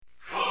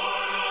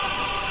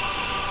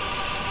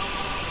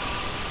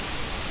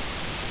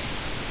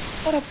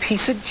What a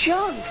piece of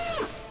junk.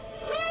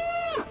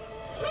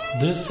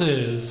 This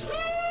is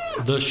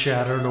the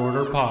Shattered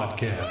Order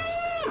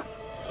Podcast.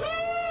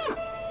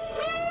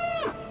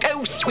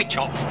 Go switch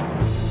off.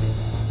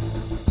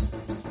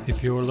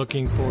 If you're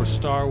looking for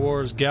Star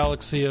Wars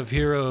Galaxy of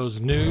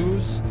Heroes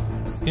news,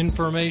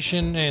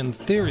 information, and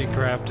theory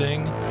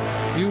crafting,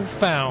 you've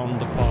found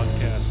the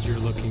podcast you're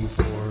looking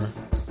for.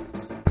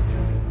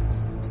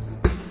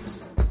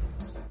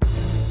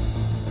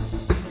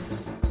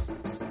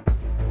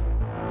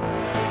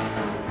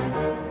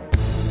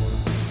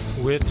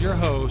 With your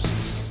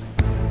hosts,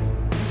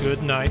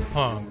 Goodnight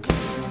Punk and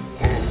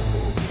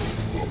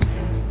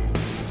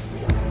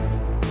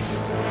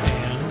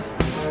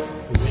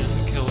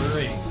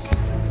Windkiller Inc.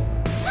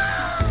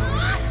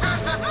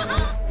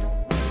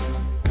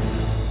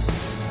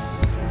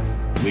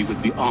 We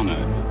would be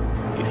honored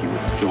if you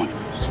would join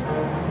us.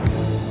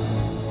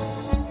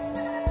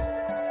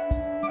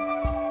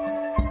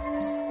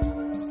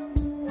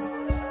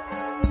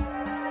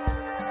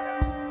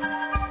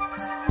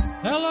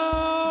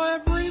 Hello,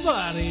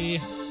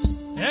 everybody,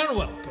 and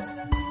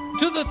welcome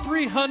to the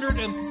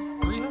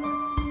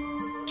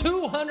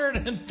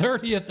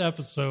 230th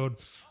episode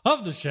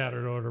of the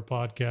Shattered Order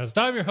Podcast.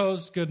 I'm your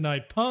host,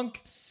 Goodnight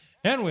Punk,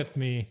 and with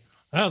me,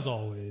 as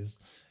always,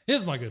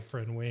 is my good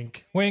friend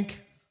Wink.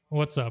 Wink,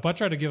 what's up? I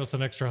tried to give us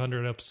an extra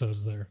 100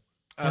 episodes there.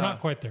 We're not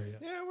quite there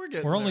yet. Yeah, we're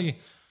getting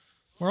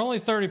We're only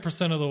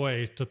 30% of the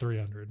way to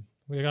 300.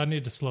 I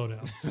need to slow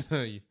down.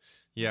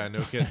 Yeah,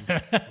 no kidding.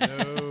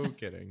 No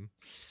kidding.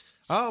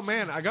 Oh,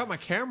 man, I got my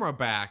camera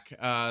back.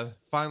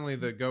 Finally,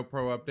 the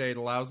GoPro update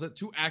allows it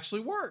to actually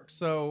work.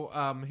 So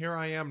here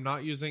I am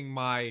not using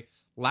my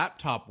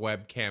laptop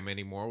webcam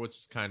anymore, which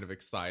is kind of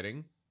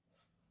exciting.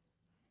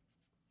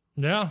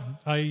 Yeah,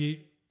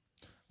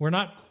 we're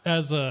not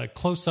as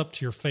close up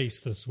to your face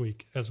this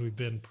week as we've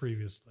been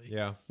previously.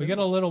 Yeah. We get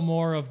a little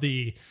more of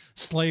the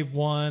Slave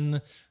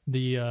One,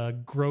 the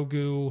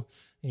Grogu,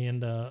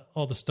 and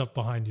all the stuff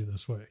behind you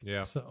this way.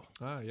 Yeah. So.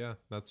 Yeah,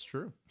 that's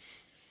true.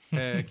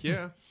 Heck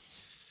yeah.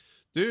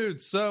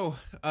 Dude, so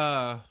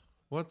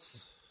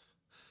what's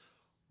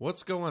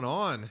going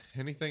on?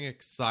 Anything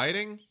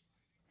exciting?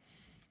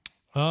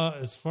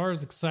 As far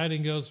as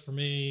exciting goes for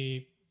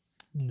me,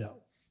 no.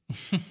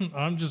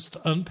 I'm just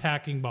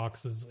unpacking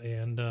boxes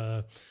and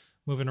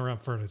moving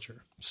around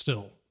furniture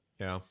still.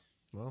 Yeah.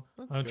 Well,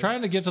 that's I'm good.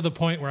 trying to get to the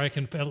point where I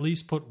can at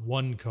least put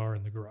one car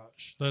in the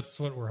garage.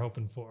 That's what we're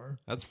hoping for.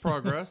 That's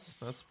progress.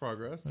 That's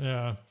progress.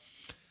 Yeah.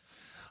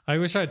 I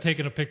wish I had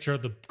taken a picture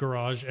of the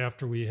garage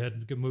after we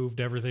had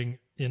moved everything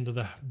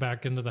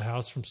back into the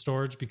house from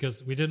storage,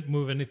 because we didn't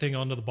move anything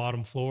onto the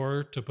bottom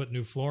floor to put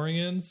new flooring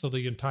in. So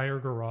the entire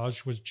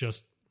garage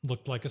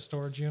looked like a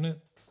storage unit,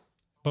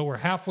 but we're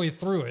halfway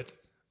through it.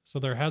 So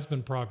there has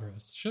been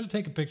progress. Should have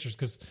taken pictures,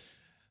 because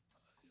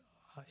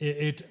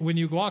when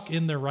you walk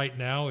in there right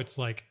now, it's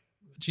like,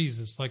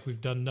 Jesus, like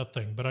we've done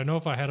nothing. But I know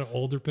if I had an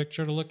older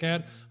picture to look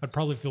at, I'd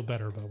probably feel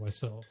better about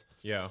myself.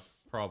 Yeah,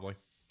 probably.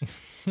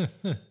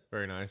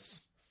 Very nice.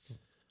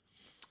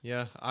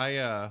 Yeah,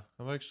 I've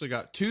actually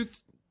got two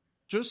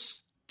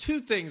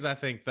things I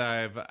think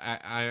that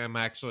I am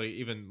actually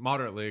even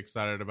moderately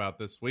excited about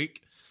this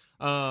week.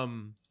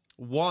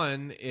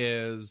 One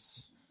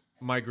is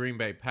my Green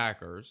Bay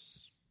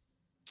Packers.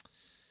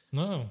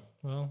 No,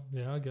 well,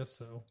 yeah, I guess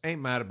so.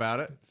 Ain't mad about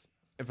it,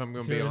 if I'm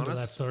going to If be you're into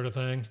honest. that sort of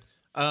thing.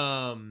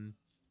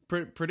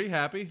 Pretty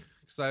happy.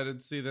 Excited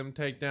to see them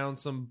take down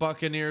some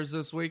Buccaneers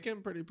this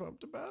weekend. Pretty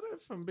pumped about it,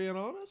 if I'm being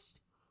honest.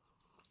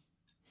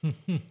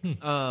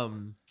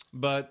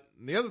 But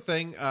the other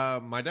thing,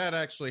 my dad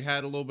actually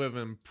had a little bit of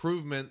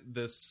improvement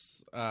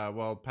this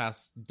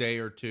past day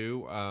or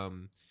two.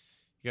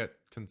 He got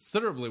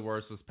considerably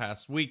worse this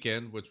past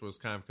weekend, which was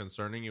kind of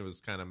concerning. He was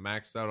kind of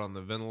maxed out on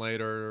the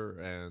ventilator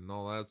and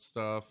all that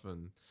stuff,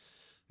 and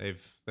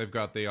they've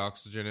got the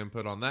oxygen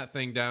input on that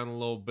thing down a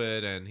little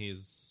bit, and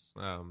he's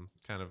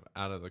kind of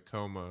out of the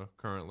coma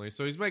currently.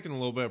 So he's making a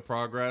little bit of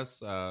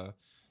progress.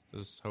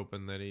 Just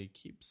hoping that he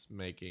keeps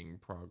making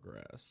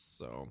progress.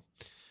 So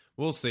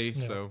we'll see.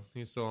 Yeah. So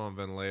he's still on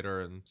ventilator,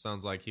 and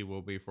sounds like he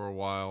will be for a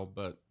while,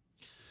 but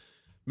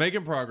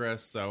making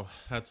progress. So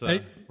that's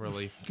a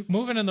relief.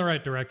 Moving in the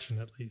right direction,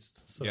 at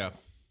least. So Yeah.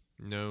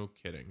 No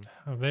kidding.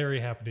 I'm very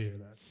happy to hear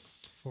that,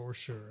 for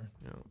sure.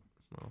 Yeah.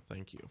 Well,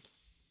 thank you.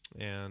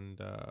 And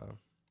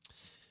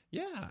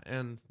yeah,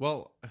 and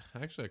well,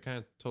 actually, I kind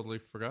of totally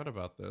forgot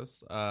about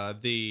this.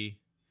 The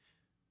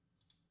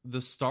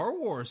Star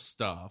Wars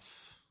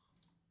stuff.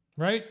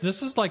 Right?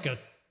 This is like a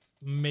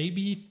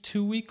maybe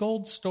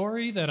 2-week-old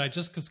story that I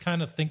just was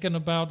kind of thinking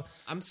about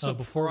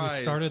before we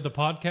started the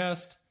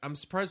podcast. I'm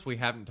surprised we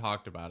haven't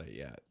talked about it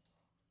yet.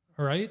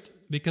 Right?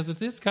 Because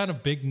it is kind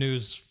of big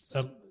news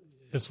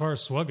as far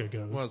as Swugga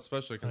goes. Well,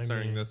 especially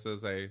considering this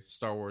is a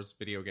Star Wars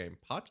video game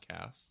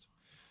podcast.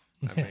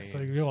 Yes,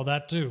 well,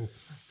 that too.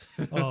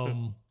 If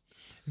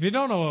you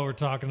don't know what we're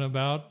talking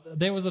about,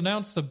 there was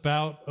announced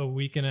about a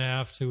week and a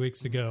half, 2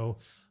 weeks ago,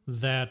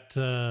 that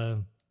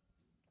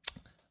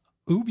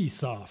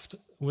Ubisoft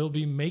will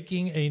be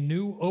making a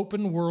new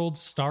open world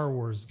Star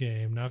Wars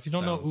game. Now, if you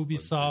don't know Sounds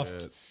Ubisoft,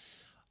 legit.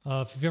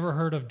 if you've ever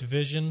heard of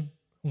Division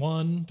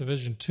 1,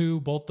 Division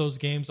 2, both those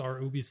games are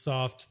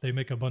Ubisoft. They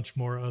make a bunch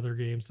more other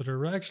games that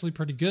are actually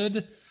pretty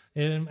good.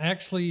 And I'm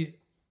actually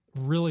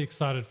really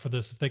excited for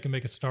this if they can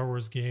make a Star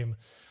Wars game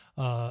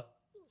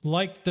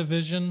like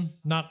Division,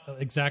 not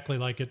exactly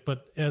like it,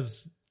 but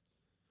as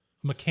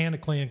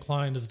mechanically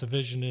inclined as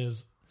Division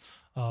is.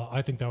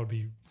 I think that would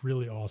be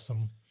really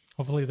awesome.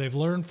 Hopefully they've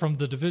learned from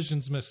the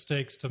Division's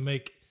mistakes to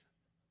make,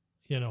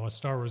 a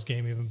Star Wars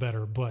game even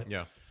better. But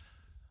Yeah.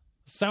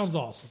 sounds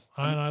awesome.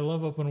 And I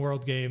love open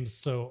world games,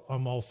 so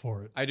I'm all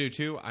for it. I do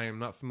too. I am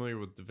not familiar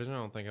with Division. I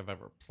don't think I've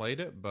ever played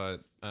it,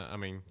 but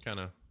kind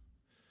of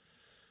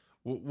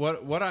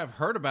what I've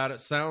heard about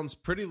it sounds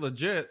pretty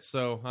legit,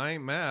 so I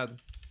ain't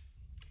mad.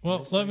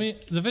 Well,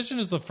 Division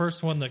is the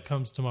first one that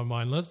comes to my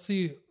mind. Let's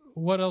see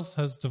what else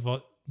has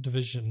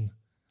Division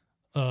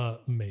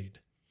made.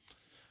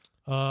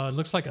 It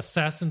looks like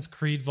Assassin's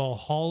Creed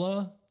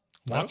Valhalla,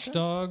 Watch Okay.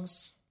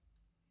 Dogs,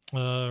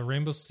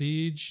 Rainbow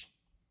Siege,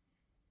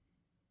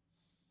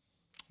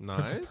 Nice.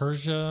 Prince of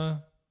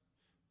Persia,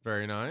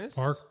 Very nice.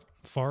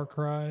 Far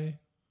Cry.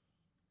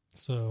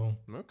 So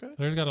Okay.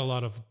 they've got a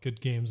lot of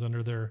good games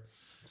under their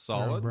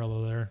Solid.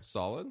 umbrella there.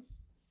 Solid.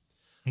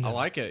 Yeah. I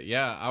like it.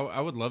 Yeah, I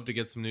would love to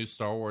get some new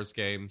Star Wars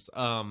games.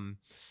 What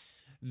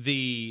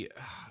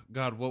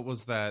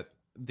was that?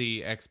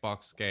 The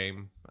Xbox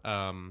game,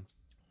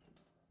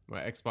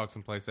 Xbox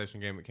and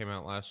PlayStation game that came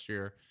out last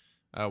year.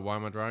 Why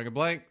am I drawing a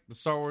blank? The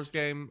Star Wars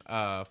game,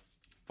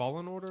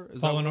 Fallen Order.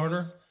 Is Fallen that what it Order?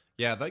 was?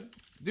 Yeah,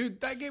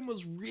 that game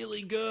was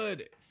really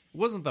good. It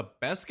wasn't the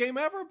best game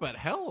ever, but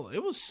hell,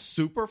 it was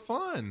super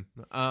fun.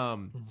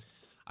 That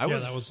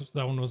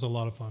one was a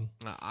lot of fun.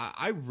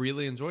 I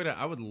really enjoyed it.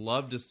 I would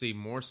love to see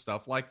more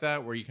stuff like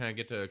that where you kind of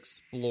get to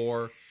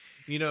explore,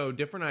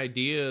 different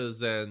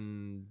ideas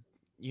and,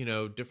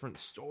 different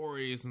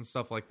stories and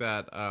stuff like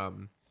that.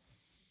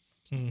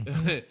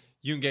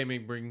 Yoon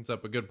Gaming brings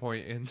up a good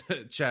point in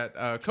the chat.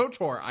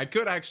 KOTOR, I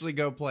could actually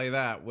go play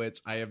that,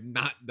 which I have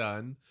not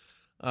done.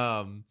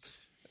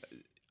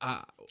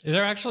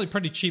 They're actually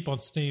pretty cheap on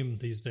Steam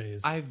these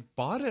days. I've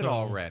bought it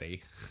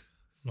already.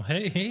 Well,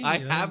 hey, I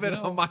there have you it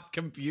go. on my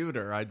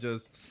computer. I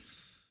just,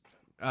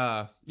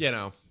 time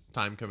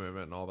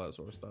commitment and all that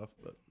sort of stuff.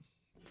 But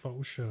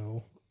Faux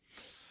show.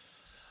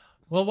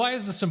 Well, why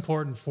is this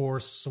important for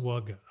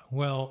Swugga?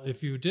 Well,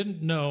 if you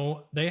didn't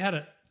know,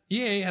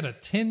 EA had a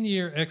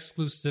 10-year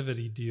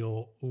exclusivity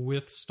deal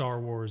with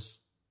Star Wars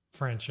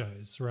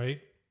franchise,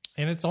 right?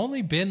 And it's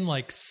only been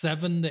like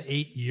 7 to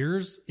 8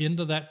 years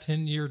into that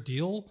 10-year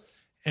deal,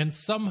 and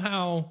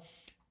somehow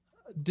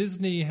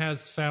Disney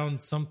has found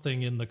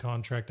something in the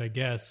contract, I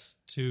guess,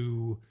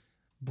 to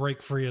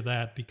break free of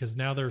that, because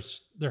now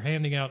they're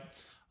handing out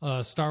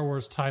Star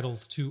Wars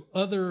titles to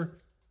other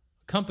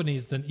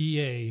companies than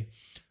EA.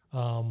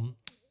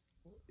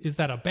 Is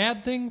that a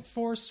bad thing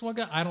for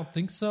Swugga? I don't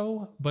think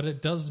so, but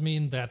it does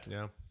mean that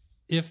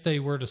if they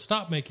were to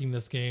stop making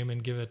this game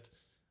and give it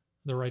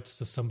the rights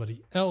to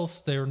somebody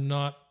else, they're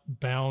not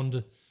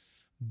bound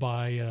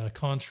by a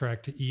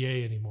contract to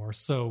EA anymore.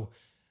 So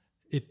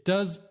it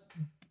does.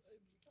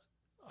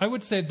 I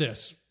would say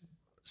this: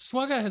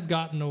 Swugga has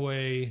gotten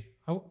away.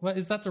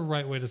 Is that the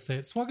right way to say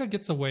it? Swugga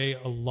gets away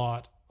a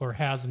lot, or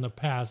has in the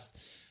past,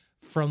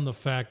 from the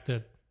fact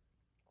that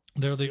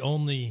they're the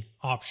only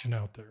option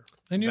out there.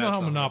 And you know That's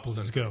how 100%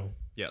 monopolies go,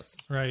 yes.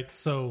 right?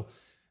 So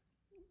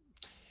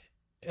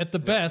at the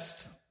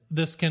best,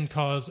 this can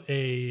cause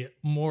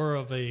more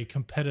of a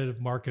competitive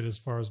market as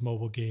far as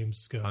mobile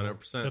games go.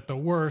 100%. At the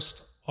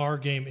worst, our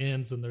game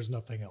ends and there's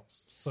nothing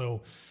else.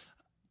 So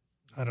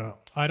I don't know.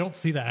 I don't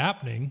see that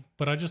happening,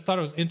 but I just thought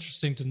it was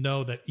interesting to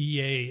know that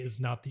EA is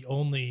not the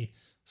only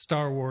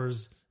Star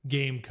Wars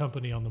game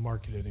company on the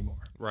market anymore.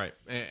 Right.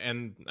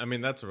 And I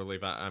mean, that's a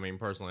relief. I mean,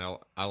 personally,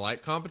 I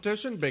like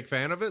competition, big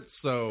fan of it.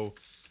 So,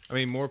 I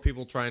mean, more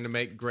people trying to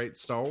make great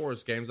Star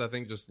Wars games, I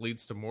think just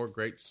leads to more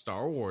great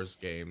Star Wars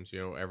games,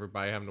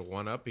 everybody having to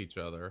one up each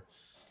other.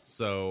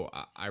 So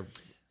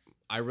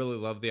I really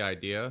love the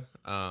idea.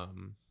 I'll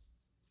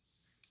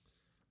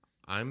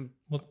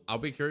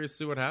be curious to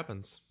see what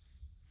happens.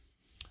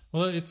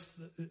 Well, it's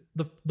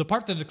the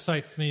part that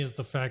excites me is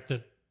the fact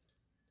that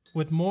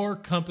with more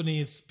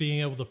companies being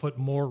able to put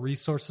more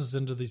resources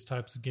into these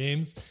types of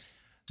games,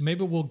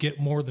 maybe we'll get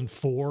more than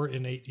 4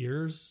 in 8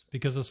 years.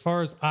 Because as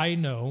far as I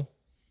know,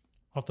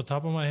 off the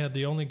top of my head,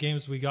 the only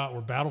games we got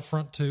were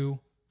Battlefront 2,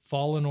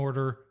 Fallen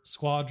Order,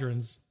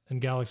 Squadrons,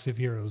 and Galaxy of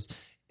Heroes.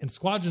 And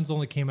Squadrons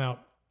only came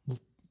out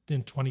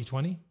in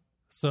 2020.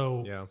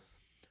 So Yeah.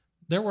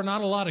 there were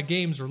not a lot of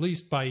games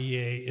released by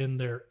EA in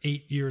their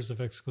 8 years of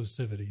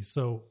exclusivity.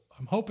 So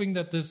I'm hoping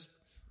that this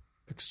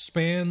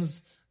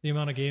expands the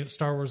amount of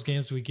Star Wars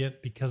games we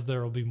get, because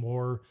there will be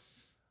more.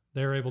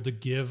 They're able to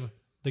give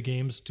the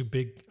games to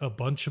a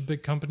bunch of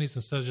big companies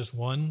instead of just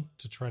one,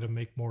 to try to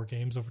make more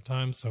games over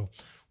time. So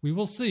we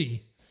will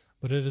see,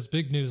 but it is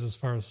big news as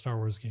far as Star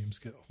Wars games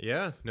go.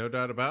 Yeah, no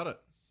doubt about it.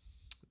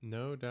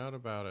 No doubt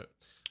about it.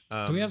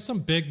 Do we have some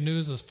big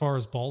news as far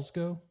as balls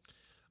go?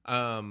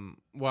 Well,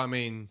 I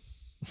mean,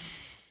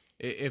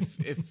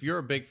 if you're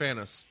a big fan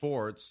of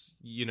sports,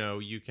 you know,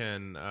 you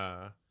can.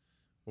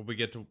 Well, we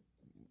get to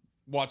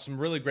watch some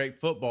really great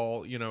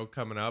football, you know,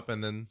 coming up,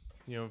 and then,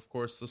 you know, of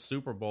course, the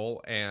Super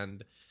Bowl,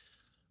 and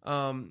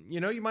you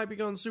know, you might be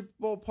going to the Super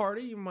Bowl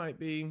party, you might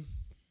be,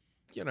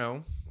 you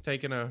know,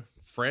 taking a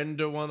friend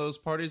to one of those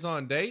parties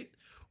on a date,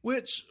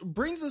 which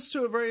brings us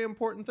to a very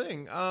important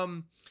thing.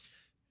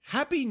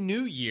 Happy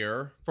New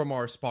Year from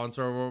our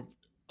sponsor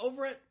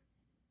over at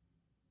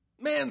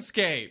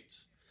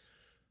Manscaped.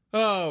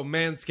 Oh,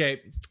 Manscaped.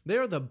 They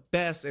are the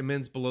best in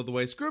men's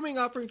below-the-waist grooming,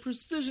 offering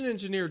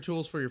precision-engineered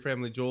tools for your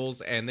family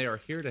jewels, and they are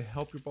here to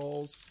help your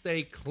balls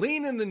stay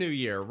clean in the new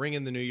year. Ring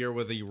in the new year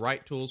with the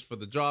right tools for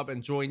the job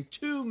and join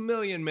 2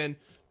 million men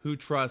who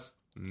trust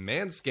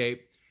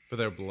Manscaped for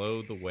their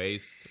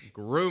below-the-waist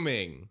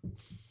grooming.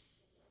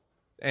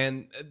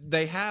 And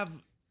they have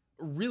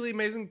really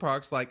amazing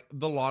products like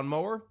the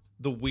lawnmower,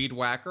 the weed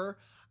whacker.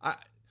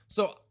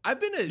 So I've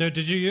been Dude,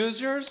 did you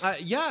use yours?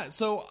 yeah.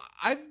 So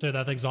Dude,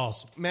 that thing's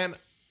awesome. Man,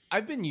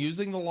 I've been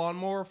using the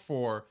lawnmower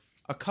for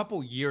a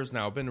couple years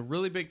now. I've been a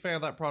really big fan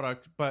of that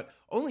product, but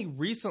only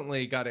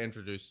recently got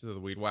introduced to the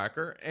weed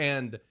whacker,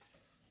 and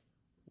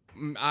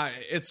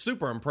it's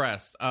super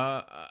impressed.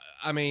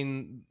 I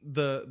mean,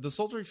 the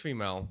sultry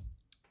female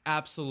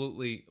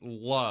absolutely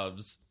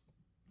loves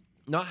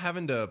not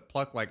having to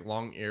pluck like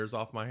long ears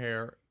off my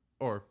hair,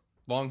 or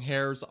long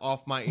hairs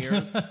off my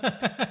ears,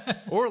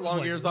 or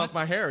long ears off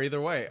my hair.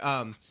 Either way,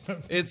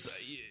 it's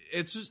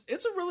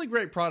a really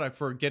great product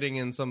for getting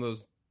in some of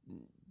those,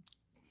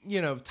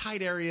 you know,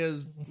 tight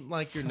areas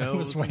like your nose. I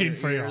was waiting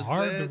for your ears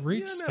hard that, to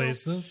reach you know,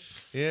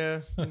 spaces.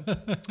 Yeah.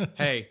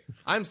 Hey,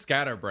 I'm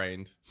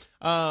scatterbrained.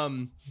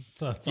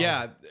 That's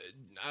Yeah,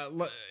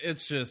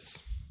 it's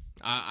just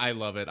I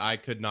love it. I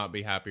could not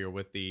be happier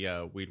with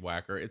the weed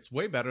whacker. It's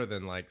way better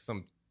than like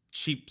some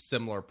cheap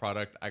similar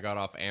product I got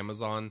off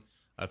Amazon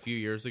a few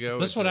years ago.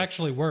 This one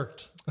actually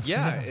worked.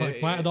 Yeah,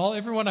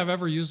 everyone I've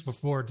ever used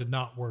before did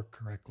not work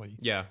correctly.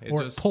 Yeah, it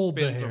Or just pulled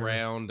the spins hair.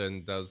 around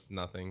and does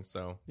nothing.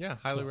 So yeah,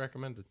 highly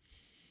recommended.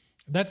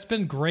 That's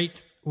been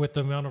great with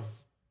the amount of.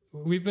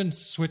 We've been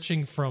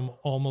switching from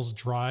almost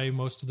dry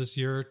most of this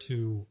year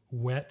to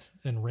wet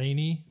and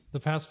rainy the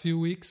past few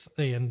weeks,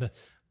 and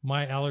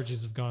my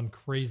allergies have gone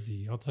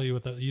crazy. I'll tell you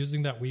what,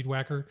 using that weed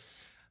whacker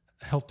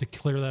helped to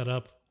clear that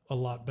up a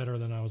lot better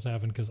than I was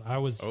having, because I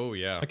was. Oh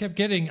yeah, I kept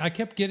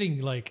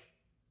getting like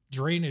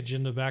drainage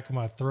in the back of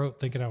my throat,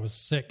 thinking I was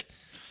sick,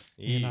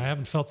 and I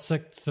haven't felt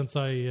sick since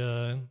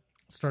I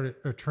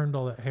trimmed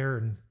all that hair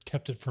and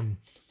kept it from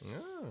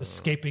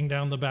escaping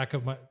down the back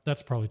of my.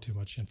 That's probably too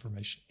much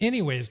information.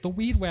 Anyways, the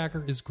weed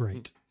whacker is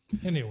great.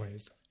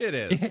 Anyways, it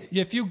is.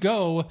 If you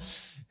go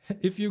to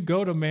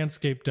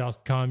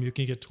manscaped.com, you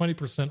can get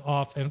 20%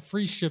 off and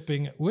free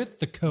shipping with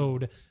the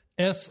code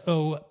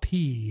SOP.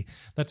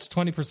 That's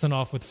 20%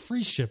 off with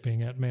free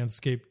shipping at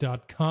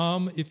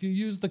manscaped.com if you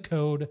use the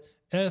code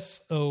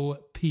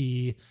SOP.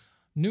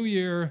 New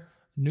year,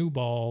 new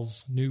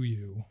balls, new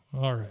you.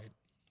 All right.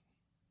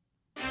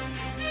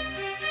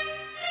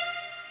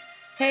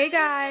 Hey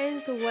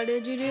guys, what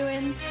did you do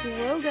in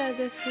Swoga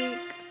this week?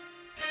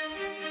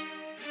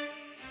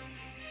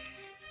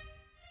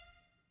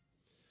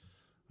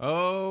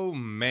 Oh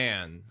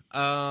man,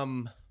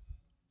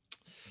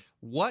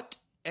 what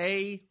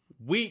a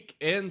week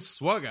in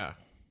Swugga.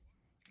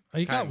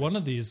 You got one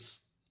of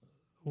these.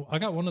 I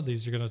got one of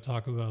these you're going to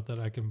talk about that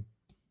I can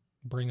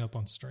bring up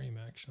on stream,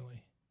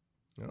 actually.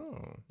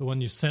 Oh. The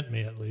one you sent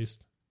me, at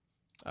least.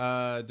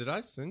 Did I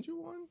send you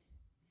one?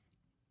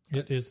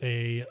 It is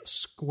a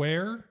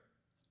square,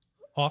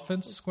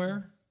 offense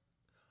square.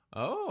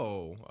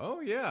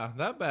 Oh yeah,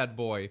 that bad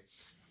boy.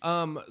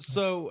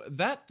 So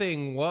that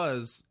thing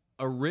was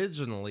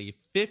originally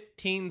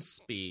 15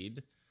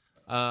 speed,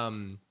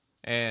 and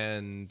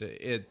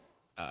it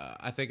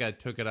I think I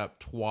took it up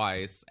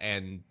twice,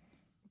 and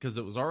because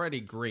it was already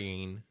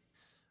green,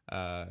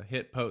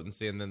 hit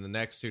potency, and then the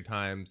next two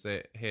times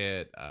it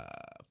hit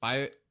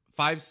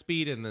 5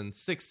 speed and then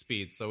 6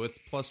 speed, so it's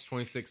plus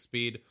 26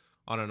 speed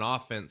on an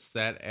offense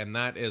set, and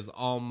that is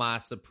on my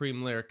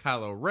Supreme Lair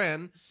Kylo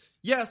Ren.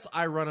 Yes,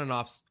 I run an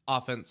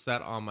offense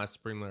set on my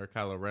Supreme Lair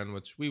Kylo Ren,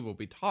 which we will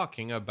be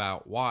talking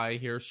about why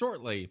here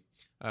shortly.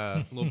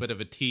 A little bit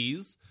of a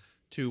tease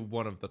to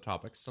one of the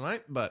topics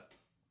tonight, but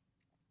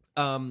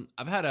I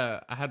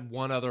had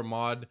one other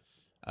mod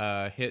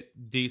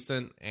hit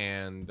decent,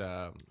 and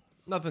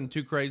nothing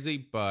too crazy,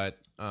 but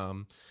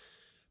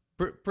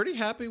pretty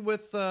happy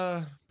with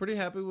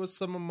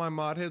some of my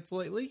mod hits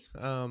lately.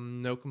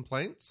 No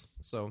complaints,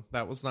 so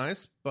that was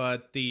nice.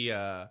 But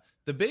the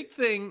big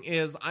thing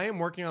is I am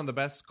working on the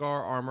best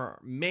Scar Armor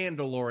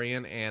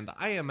Mandalorian, and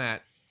I am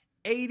at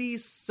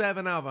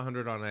 87 out of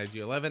 100 on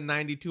IG-11,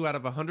 92 out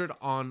of 100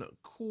 on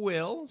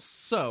Quill.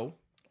 So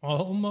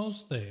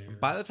almost there.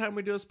 By the time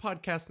we do this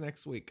podcast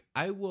next week,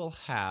 I will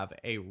have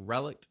a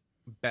Relic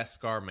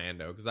Beskar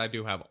Mando, because I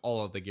do have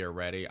all of the gear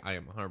ready. I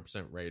am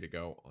 100% ready to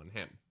go on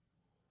him.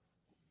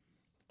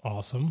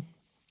 Awesome.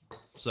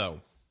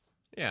 So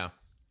Yeah.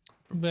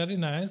 Very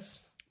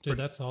nice. Dude,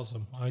 that's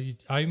awesome.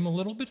 I'm a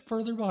little bit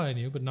further behind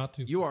you, but not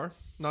too You far. are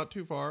not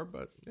too far,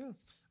 but yeah,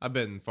 I've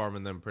been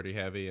farming them pretty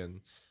heavy,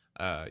 and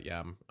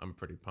yeah, I'm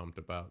pretty pumped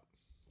about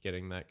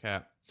getting that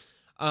cat.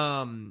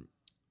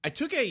 I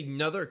took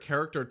another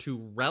character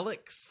to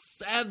Relic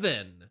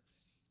 7.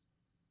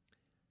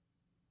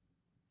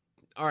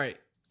 All right,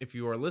 if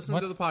you are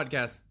listening to the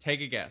podcast,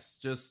 take a guess.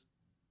 Just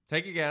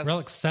take a guess.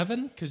 Relic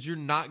 7? Because you're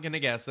not gonna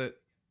guess it.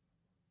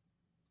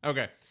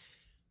 Okay,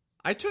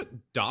 I took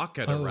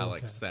Daka to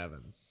Relic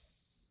 7.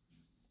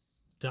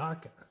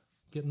 Daka.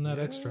 Getting that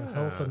extra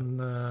health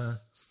and...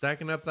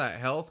 Stacking up that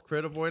health,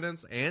 crit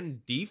avoidance,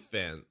 and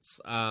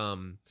defense.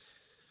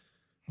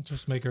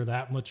 Just make her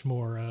that much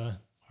more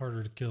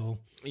harder to kill.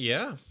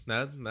 Yeah,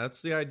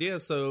 that's the idea.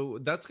 So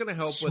that's going to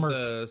help Smart.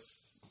 with the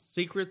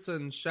Secrets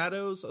and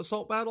Shadows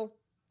assault battle.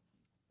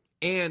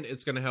 And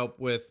it's going to help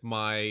with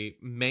my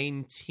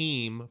main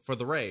team for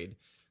the raid.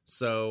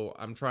 So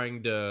I'm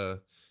trying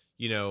to,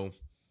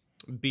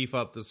 beef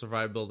up the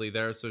survivability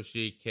there so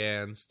she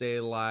can stay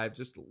alive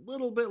just a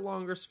little bit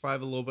longer,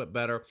 survive a little bit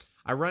better.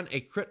 I run a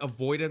crit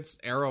avoidance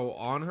arrow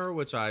on her,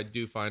 which I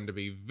do find to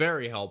be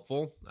very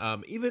helpful.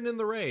 Even in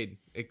the raid,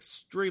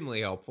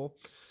 extremely helpful.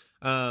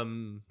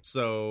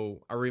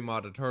 So I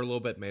remodded her a little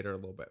bit, made her a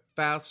little bit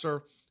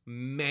faster.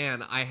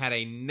 Man, I had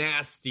a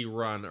nasty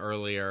run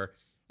earlier,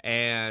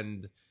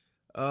 and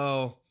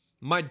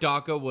my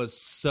Daka was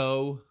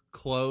so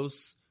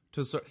close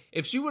to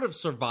if she would have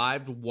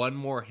survived one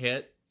more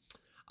hit,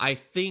 I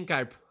think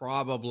I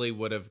probably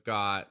would have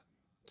got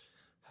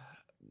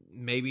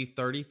maybe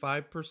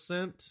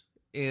 35%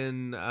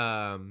 in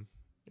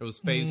it was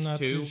phase 2. Not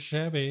too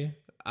shabby.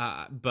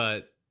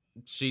 But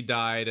she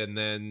died, and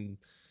then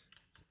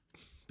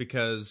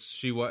because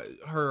she was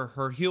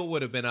her heal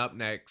would have been up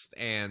next,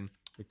 and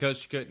because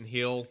she couldn't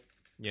heal,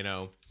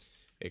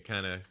 it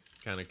kind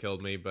of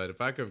killed me. But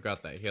if I could have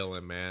got that heal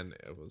in, man,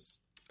 it was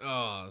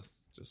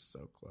just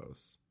so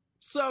close.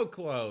 So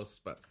close.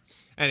 But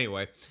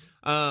anyway,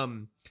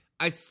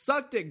 I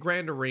sucked at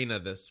Grand Arena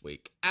this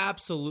week.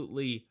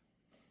 Absolutely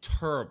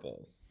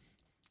terrible.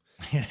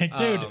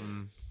 Dude,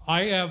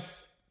 I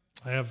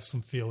have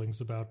some feelings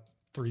about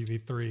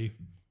 3v3.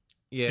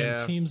 Yeah.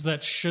 And teams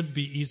that should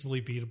be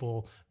easily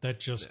beatable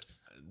that just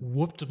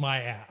whooped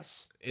my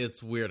ass.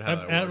 It's weird how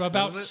that works,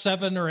 about isn't it?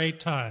 7 or 8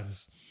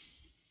 times.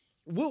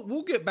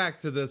 We'll get back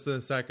to this in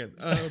a second.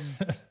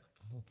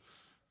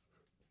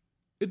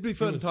 It'd be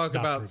fun to talk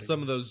about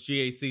some of those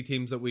GAC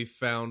teams that we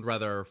found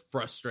rather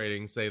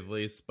frustrating, say the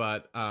least.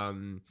 But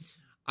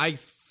I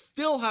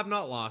still have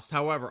not lost.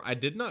 However, I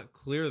did not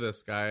clear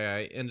this guy.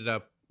 I ended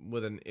up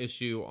with an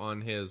issue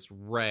on his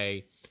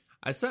Ray.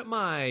 I set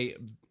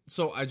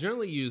so I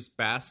generally use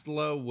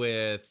Bastila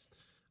with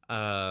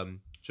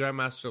Jedi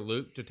Master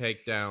Luke to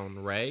take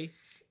down Ray,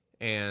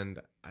 and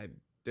I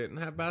didn't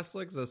have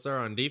Bastila because I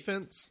started on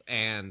defense,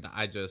 and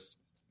I just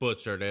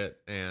butchered it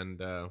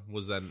and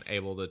was then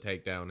able to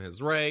take down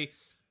his Ray,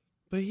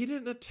 but he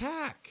didn't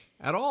attack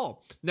at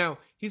all. Now,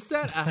 he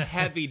set a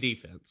heavy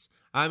defense.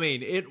 I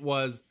mean, it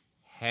was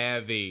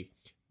heavy.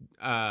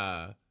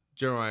 General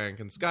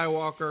Anakin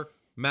Skywalker,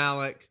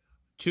 Malik,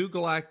 2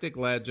 Galactic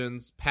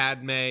Legends,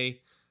 Padme,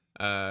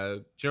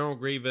 General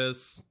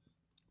Grievous,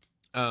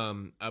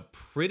 a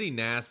pretty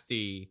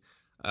nasty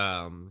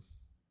Dooku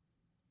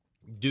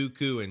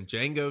and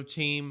Jango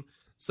team.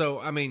 So,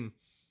 I mean,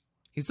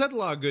 he set a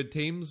lot of good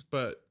teams,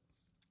 but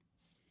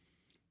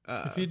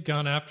if he'd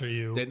gone after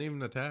you, didn't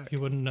even attack. he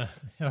wouldn't. I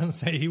would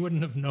say he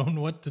wouldn't have known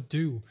what to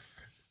do.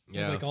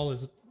 Yeah. Like all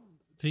his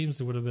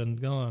teams would have been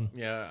gone.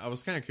 Yeah, I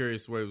was kind of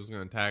curious what he was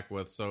going to attack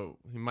with, so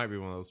he might be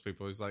one of those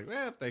people who's like,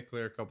 if they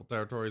clear a couple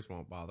territories,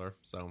 won't bother.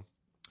 So,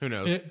 who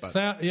knows?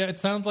 It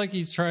sounds like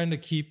he's trying to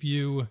keep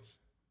you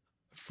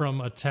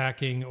from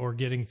attacking or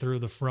getting through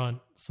the front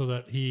so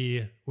that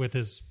he, with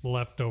his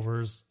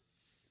leftovers,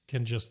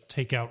 can just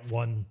take out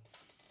one.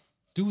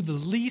 Do the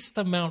least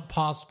amount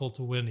possible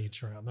to win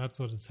each round. That's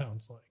what it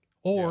sounds like.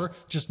 Or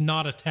just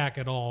not attack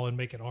at all and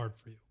make it hard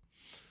for you.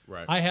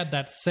 Right. I had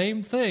that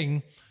same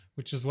thing,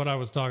 which is what I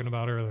was talking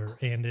about earlier,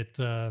 and it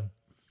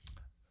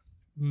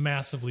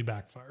massively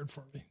backfired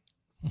for me.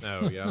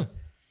 Oh, yeah.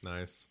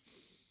 Nice.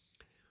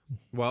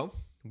 Well,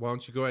 why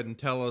don't you go ahead and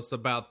tell us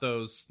about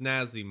those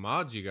snazzy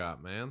mods you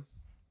got, man?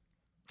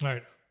 All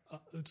right.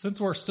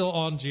 Since we're still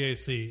on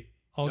GAC,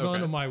 I'll go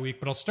into my week,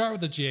 but I'll start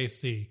with the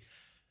GAC.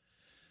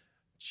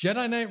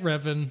 Jedi Knight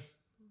Revan,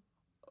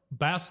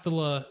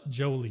 Bastila,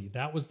 Jolie.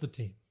 That was the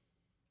team.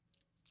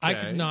 I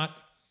could not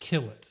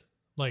kill it.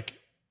 Like,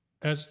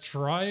 as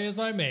try as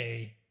I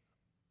may,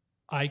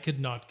 I could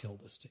not kill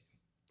this team.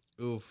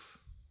 Oof.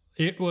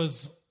 It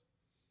was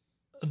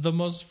the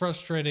most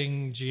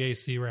frustrating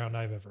GAC round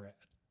I've ever had.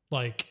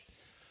 Like,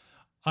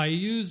 I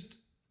used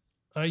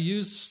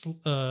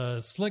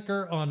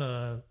Slicker on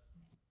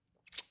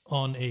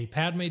a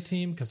Padme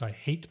team because I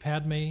hate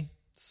Padme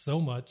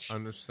so much.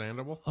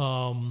 Understandable.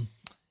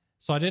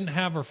 So I didn't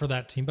have her for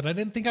that team, but I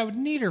didn't think I would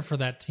need her for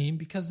that team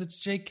because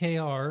it's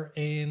JKR,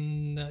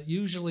 and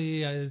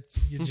usually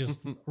you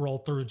just roll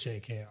through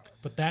JKR.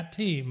 But that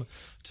team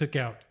took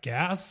out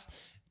Gas,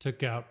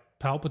 took out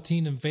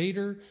Palpatine and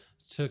Vader,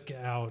 took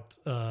out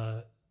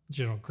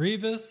General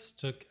Grievous,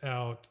 took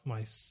out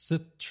my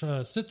Sith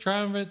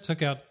Triumvirate,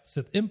 took out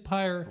Sith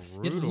Empire.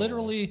 Brutal. It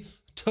literally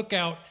took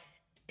out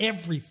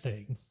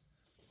everything.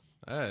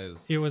 That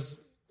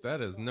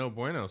is no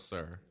bueno,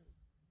 sir.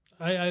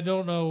 I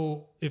don't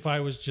know if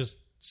I was just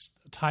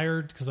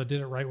tired because I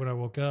did it right when I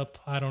woke up.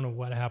 I don't know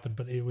what happened,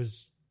 but it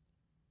was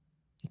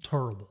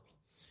terrible.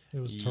 It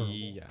was terrible.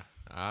 Yeah,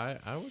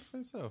 I would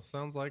say so.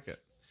 Sounds like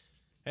it.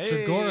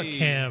 Hey. Dragora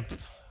Camp.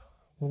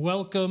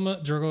 Welcome,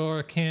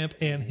 Dragora Camp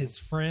and his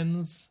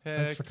friends.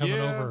 Thanks for coming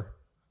over.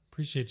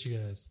 Appreciate you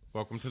guys.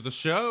 Welcome to the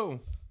show.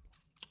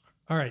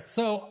 All right,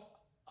 so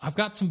I've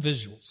got some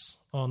visuals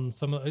on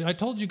some of I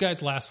told you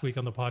guys last week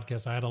on the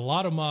podcast I had a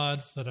lot of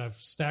mods that I've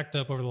stacked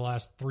up over the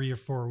last 3 or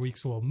 4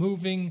 weeks while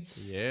moving.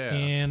 Yeah.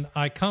 And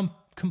I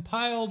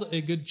compiled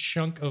a good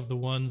chunk of the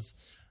ones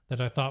that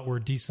I thought were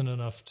decent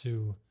enough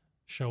to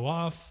show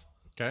off.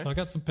 Okay. So I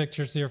got some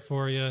pictures here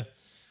for you.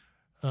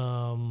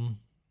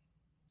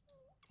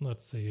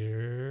 Let's see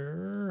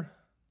here.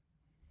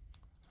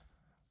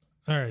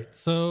 All right,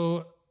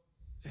 so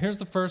here's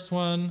the first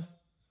one.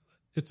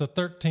 It's a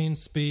 13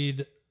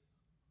 speed,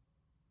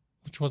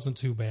 which wasn't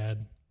too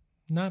bad.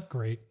 Not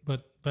great,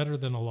 but better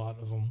than a lot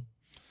of them.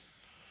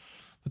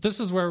 But this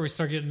is where we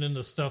start getting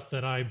into stuff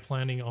that I'm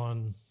planning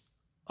on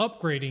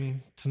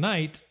upgrading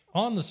tonight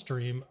on the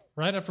stream.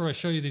 Right after I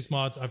show you these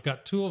mods, I've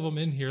got 2 of them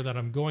in here that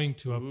I'm going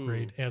to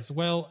upgrade, as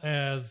well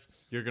as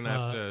you're gonna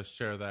have to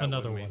share that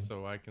another with me one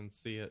so I can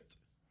see it.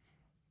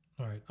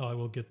 All right, I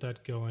will get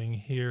that going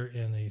here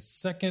in a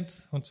second.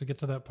 Once we get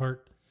to that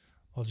part,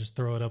 I'll just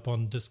throw it up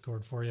on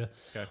Discord for you.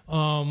 Okay.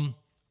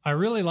 I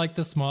really like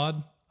this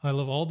mod. I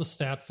love all the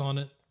stats on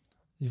it.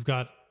 You've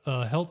got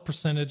health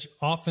percentage,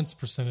 offense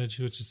percentage,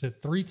 which is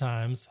hit 3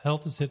 times.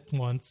 Health is hit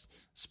once.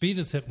 Speed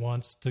is hit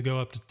once to go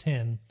up to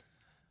 10.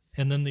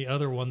 And then the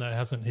other one that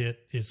hasn't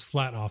hit is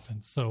flat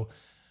offense. So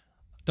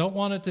don't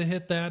want it to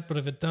hit that, but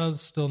if it does,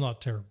 still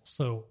not terrible.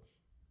 So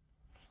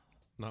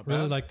Not bad.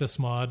 really like this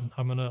mod.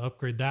 I'm going to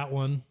upgrade that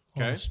one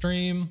on the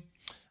stream.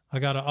 I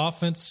got an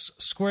offense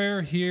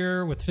square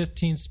here with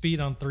 15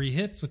 speed on 3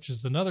 hits, which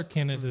is another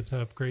candidate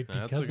to upgrade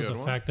because of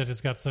the fact that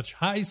it's got such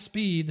high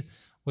speed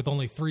with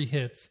only 3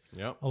 hits,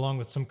 along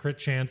with some crit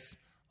chance,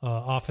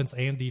 offense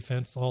and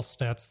defense, all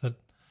stats that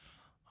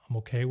I'm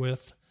okay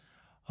with.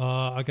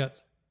 I got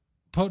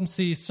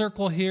potency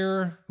circle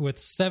here with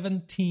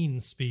 17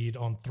 speed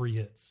on 3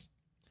 hits.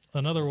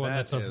 Another one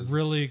that's a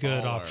really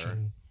good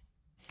option.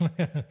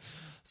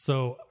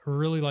 So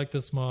really like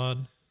this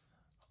mod.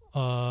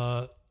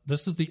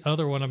 This is the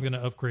other one I'm going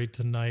to upgrade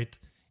tonight.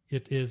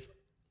 It is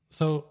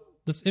so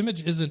this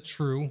image isn't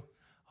true.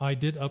 I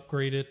did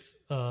upgrade it.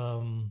 I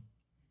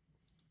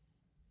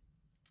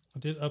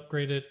did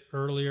upgrade it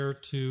earlier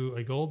to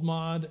a gold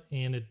mod,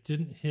 and it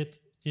didn't hit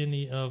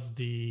any of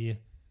the.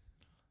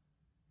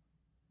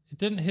 It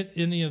didn't hit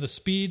any of the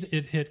speed.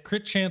 It hit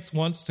crit chance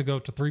once to go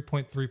up to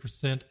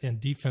 3.3% and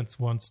defense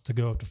once to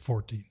go up to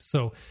 14.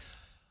 So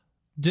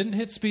didn't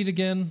hit speed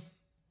again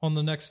on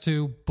the next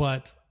 2,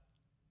 but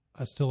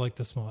I still like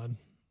this mod.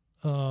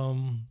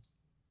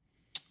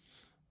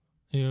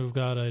 You've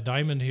got a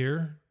diamond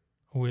here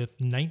with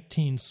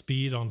 19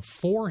 speed on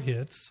 4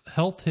 hits.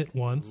 Health hit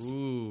once.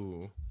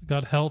 Ooh.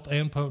 Got health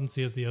and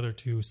potency as the other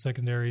 2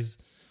 secondaries.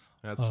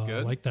 That's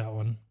good. I like that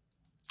one.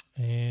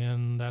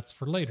 And that's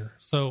for later.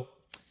 So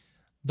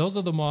those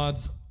are the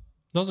mods.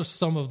 Those are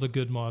some of the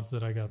good mods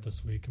that I got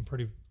this week. I'm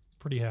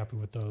pretty happy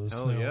with those.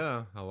 Hell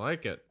yeah. I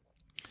like it.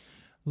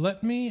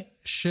 Let me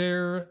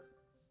share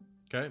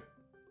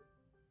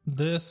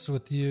this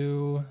with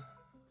you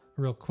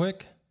real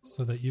quick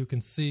so that you can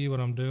see what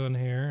I'm doing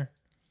here.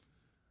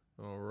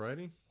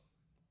 Alrighty.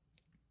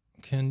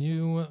 Can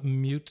you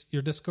mute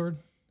your Discord?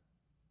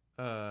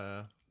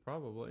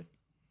 Probably.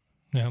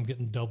 Yeah, I'm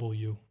getting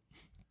W.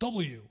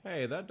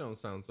 Hey, that don't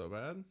sound so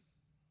bad.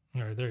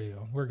 All right, there you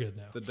go. We're good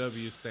now. The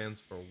W stands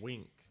for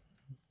wink.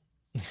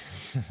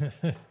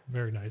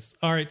 Very nice.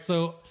 All right,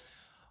 so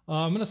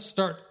I'm going to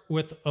start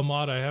with a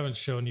mod I haven't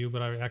shown you,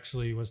 but I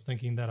actually was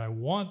thinking that I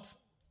want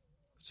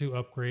to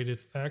upgrade.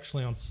 It's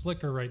actually on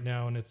Slicker right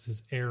now, and it's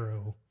his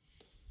arrow.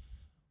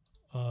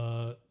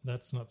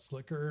 That's not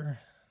Slicker.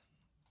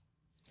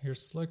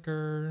 Here's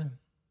Slicker.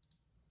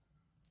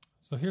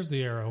 So here's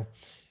the arrow.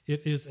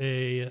 It is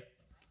a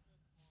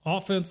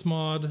offense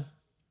mod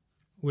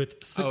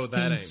with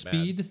 16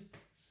 speed.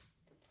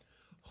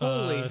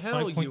 Holy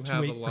hell, you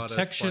have a lot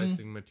protection. Of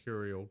slicing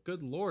material.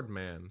 Good lord,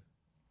 man.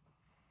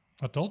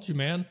 I told you,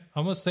 man.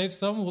 I'm going to save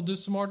some. We'll do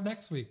some more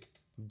next week.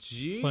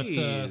 Jeez.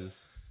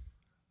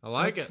 But, I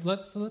like it.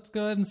 Let's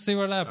go ahead and see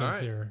what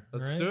happens here.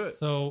 Let's do it.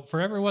 So for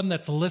everyone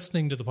that's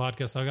listening to the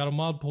podcast, I got a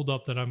mod pulled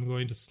up that I'm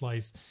going to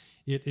slice.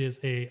 It is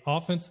a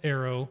offense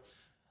arrow.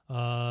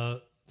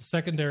 The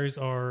secondaries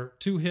are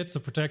 2 hits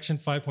of protection,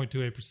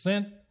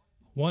 5.28%.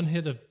 1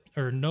 hit of,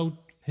 or no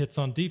hits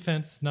on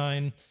defense,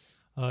 9,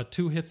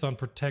 2 hits on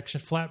protection,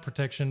 flat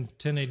protection,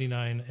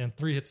 1089, and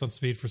 3 hits on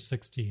speed for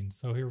 16.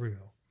 So here we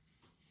go.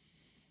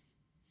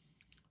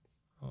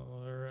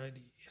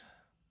 Alrighty.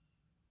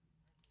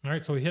 All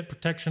right, so we hit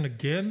protection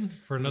again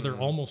for another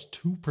almost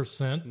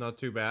 2%. Not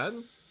too bad.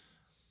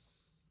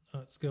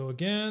 Let's go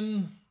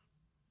again.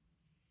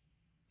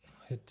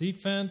 Hit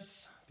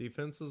defense.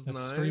 Defense is That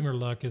nice. streamer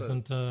luck but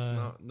isn't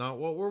not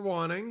what we're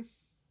wanting.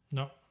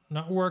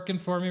 not working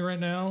for me right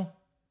now.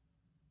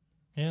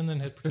 And then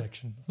hit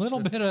protection.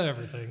 Little bit of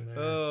everything there.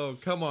 Oh,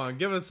 come on.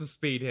 Give us a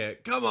speed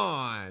hit. Come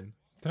on.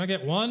 Can I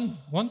get one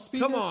speed?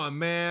 Come hit? on,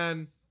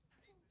 man.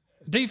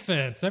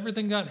 Defense.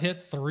 Everything got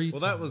hit 3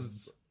 times. Well, that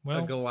was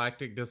a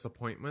galactic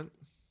disappointment.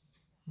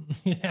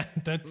 Yeah,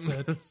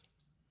 that's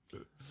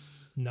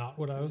not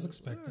what I was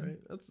expecting. All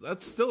right.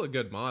 That's still a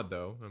good mod,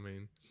 though. I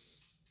mean,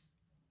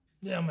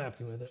 Yeah, I'm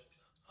happy with it.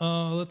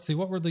 Let's see.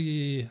 What were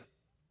the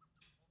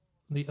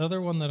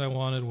other one that I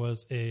wanted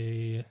was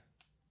I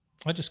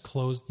just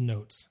closed the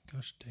notes.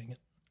 Gosh dang it.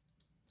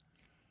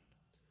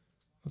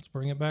 Let's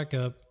bring it back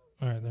up.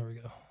 All right, there we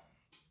go.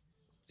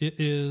 It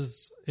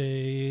is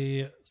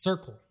a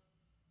circle.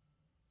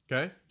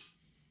 okay.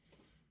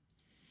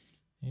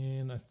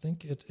 And I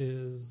think it's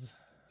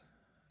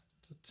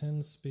a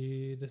 10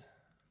 speed.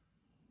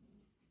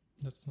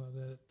 That's not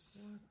it.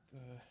 The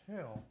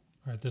hell?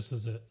 All right, this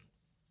is it.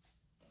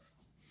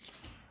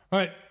 All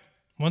right.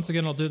 Once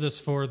again, I'll do this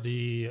for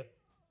the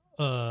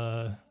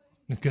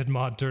good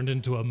mod turned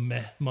into a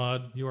meh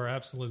mod. You are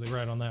absolutely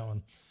right on that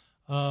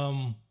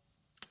one.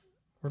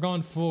 We're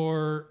going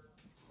for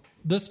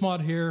this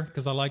mod here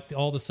because I like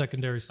all the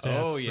secondary stats.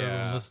 Oh, For yeah.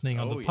 everyone listening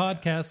on Oh, the yeah.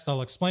 podcast,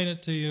 I'll explain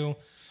it to you.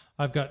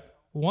 I've got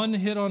 1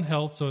 hit on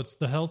health, so it's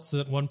the health's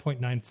at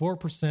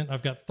 1.94%.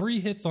 I've got 3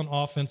 hits on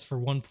offense for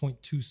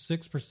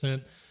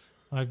 1.26%.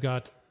 I've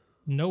got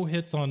no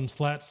hits on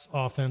slats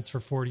offense for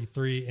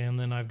 43, and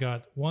then I've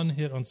got 1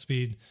 hit on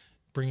speed,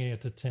 bringing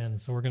it to 10.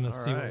 So we're going to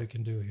see what right. we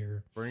can do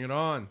here. Bring it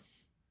on.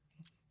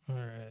 All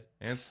right.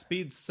 And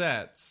speed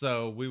set,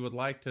 so we would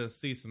like to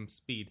see some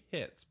speed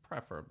hits,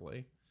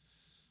 preferably.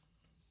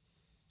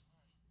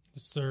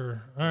 Yes,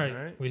 sir. All right.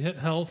 All right. We hit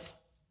health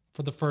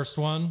for the first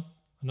one,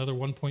 another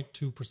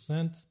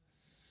 1.2%.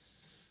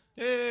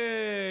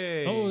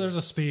 Hey! Oh, there's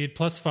a speed,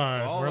 plus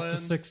 5. All We're up to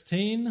in.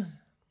 16. All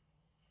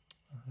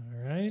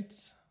right.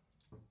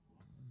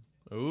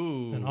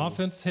 Ooh. An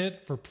offense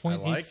hit for I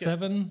like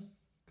 0.87.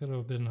 Could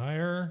have been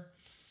higher.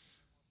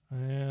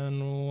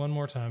 And one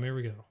more time. Here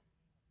we go.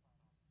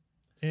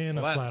 And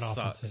a Well, that flat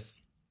offense sucks.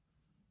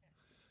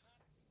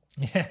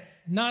 hit. Yeah,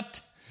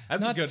 not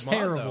That's not a good mod,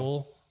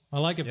 terrible. I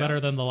like it better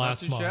than the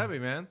last Not too mod. shabby,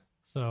 man.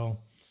 So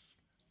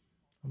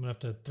I'm gonna have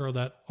to throw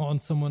that on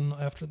someone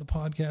after the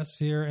podcast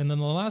here. And then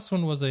the last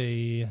one was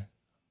a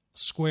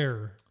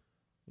square.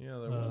 Yeah,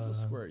 there was a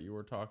square you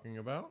were talking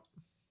about.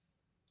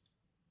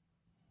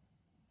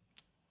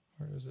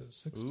 Where is it?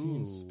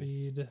 16 Ooh.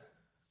 speed. Is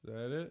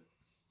that it?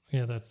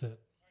 Yeah, that's it.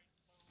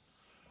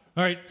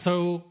 All right.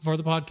 So for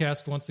the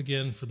podcast, once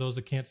again, for those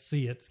that can't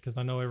see it, because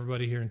I know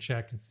everybody here in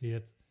chat can see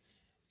it,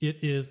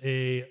 it is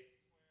a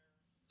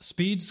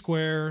speed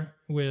square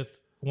with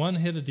 1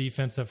 hit of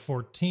defense at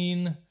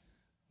 14,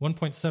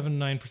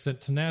 1.79%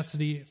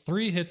 tenacity,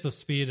 3 hits of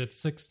speed at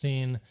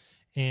 16,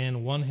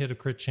 and 1 hit of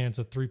crit chance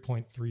at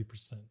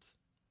 3.3%.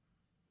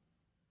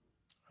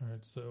 All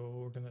right.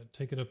 So we're going to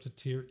take it up to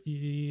tier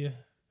E,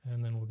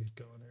 and then we'll get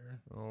going here.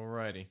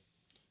 Alrighty.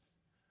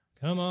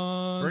 Come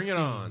on. Bring it speed.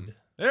 on.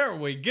 There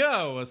we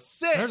go. A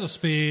 6. There's a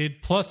speed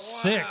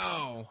plus 6.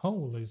 Wow.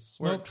 Holy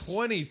We're at smokes.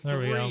 23. There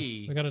we go.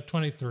 We got a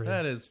 23.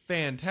 That is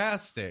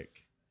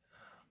fantastic.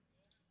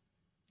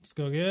 Let's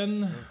go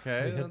again.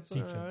 Okay, We hit that's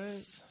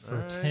defense all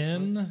right. for All right,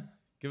 10. let's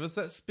give us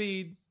that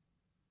speed.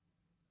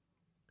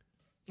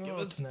 Give Oh,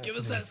 us that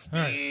tenacity.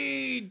 All right.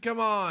 speed. Come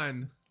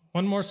on.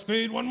 One more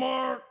speed. One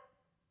more.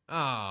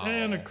 Oh.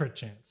 And a crit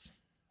chance.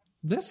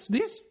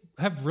 These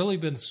have really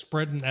been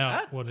spreading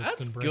out what it's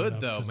That's been bringing good, up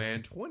though, today.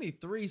 man.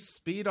 23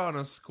 speed on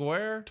a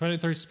square.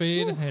 23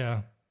 speed. Woo.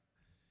 Yeah.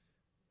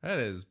 That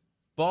is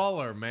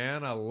baller,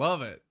 man. I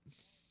love it.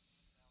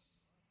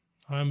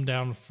 I'm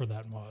down for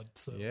that mod.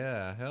 So.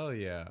 Yeah, hell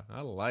yeah.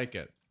 I like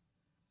it.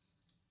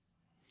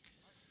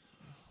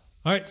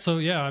 All right. So,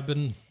 yeah, I've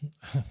been,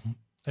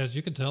 as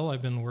you can tell,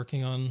 I've been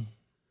working on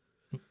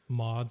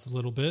mods a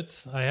little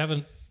bit.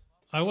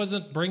 I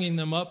wasn't bringing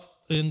them up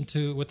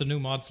with the new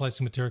mod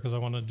slicing material because I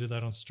wanted to do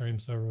that on stream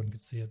so everyone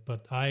could see it.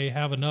 But I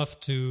have enough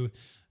to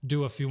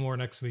do a few more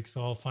next week.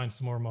 So I'll find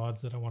some more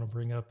mods that I want to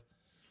bring up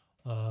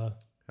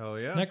Hell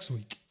yeah. next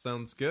week.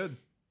 Sounds good.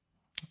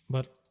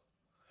 But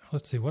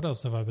let's see. What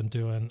else have I been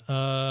doing?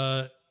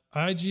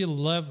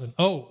 IG-11.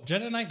 Oh,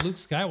 Jedi Knight Luke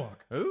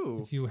Skywalker.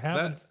 Ooh. If you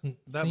haven't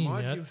that seen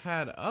mod yet. you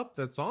had up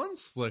that's on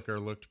Slicker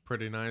looked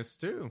pretty nice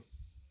too.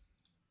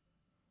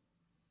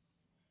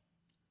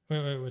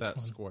 Wait, which That one?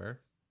 square.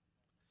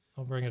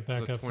 I'll bring it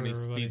back It's a up for 20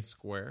 everybody. speed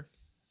square.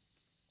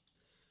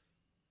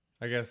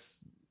 I guess.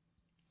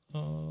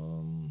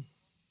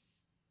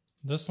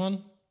 This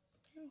one?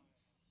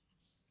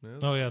 Yeah,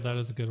 Oh, yeah, that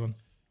is a good one.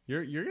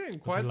 You're getting I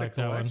quite the like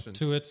that one. collection.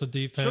 2 hits of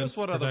defense. Show us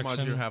what other mods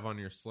protection. you have on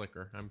your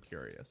Slicker. I'm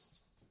curious.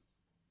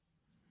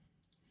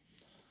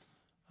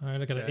 All right,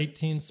 I got an Okay.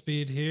 18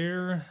 speed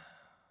here.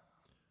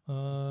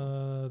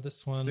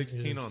 This one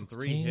 16 is on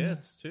 3 16.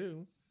 hits,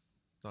 too.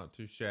 Not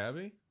too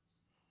shabby.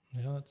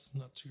 Yeah, it's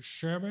not too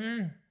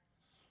shabby.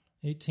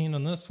 18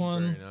 on this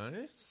one. Very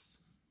nice.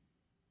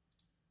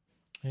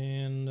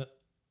 And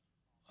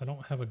I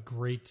don't have a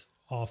great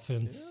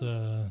offense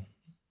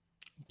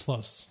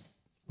plus,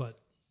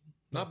 but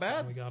Not that's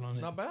what bad. we got on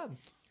it. Not bad.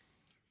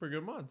 Pretty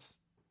good mods.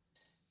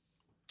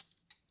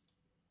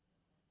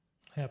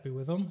 Happy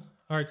with them.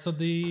 All right, so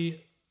the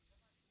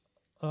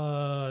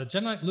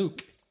Gen Knight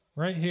Luke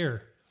right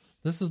here.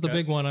 This is the Okay.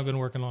 big one I've been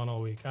working on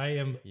all week. I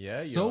am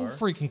Yeah, you so are.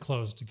 freaking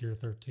close to Gear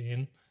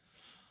 13.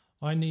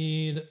 I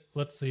need,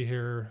 let's see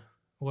here.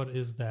 What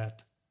is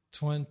that?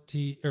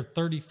 20 or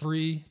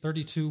 33,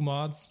 32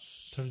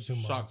 mods? 32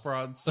 Shock mods.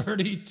 Prods.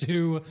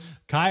 32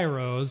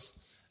 Kairos.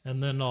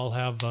 And then I'll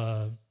have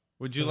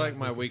Would you So like that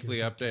my we could weekly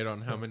get update on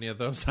how many of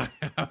those I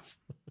have?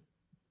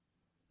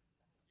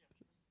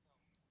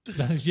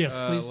 yes,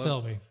 please let-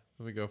 tell me.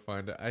 Let me go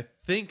find it. I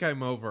think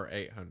I'm over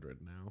 800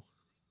 now.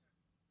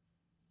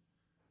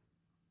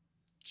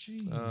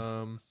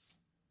 Jeez.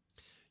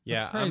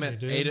 Yeah, crazy, I'm at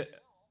dude.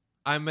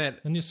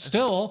 And you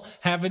still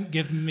haven't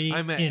given me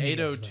I'm at any of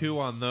 802 them.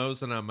 on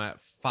those, and I'm at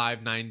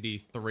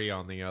 593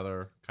 on the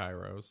other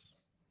Kairos.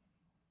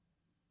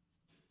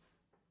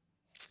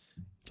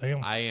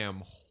 Damn. I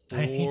am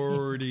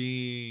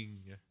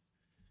hoarding.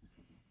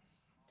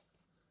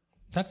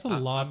 That's a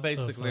lot. I'm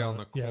basically of, on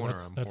the yeah, corner.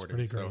 that's, I'm that's hoarding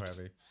pretty so great.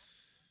 heavy.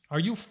 Are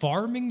you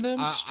farming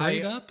them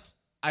straight up?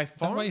 I that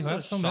why farmed you the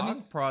have so shock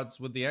many? prods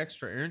with the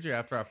extra energy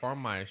after I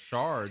farmed my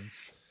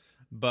shards,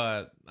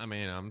 but I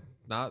mean, I'm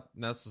not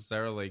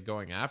necessarily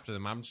going after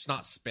them. I'm just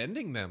not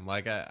spending them.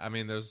 Like I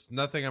mean, there's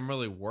nothing I'm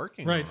really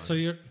working on. Right. So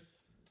you're.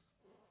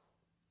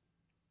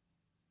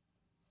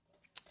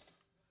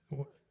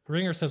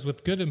 Ringer says,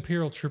 with good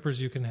Imperial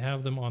troopers, you can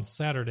have them on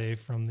Saturday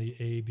from the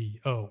AB.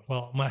 Oh,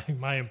 well,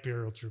 my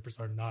Imperial troopers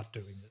are not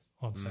doing it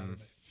on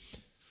Saturday.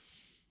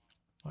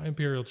 My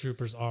Imperial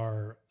troopers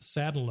are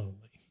sad and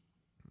lonely.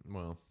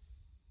 Well,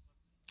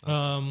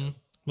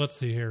 Let's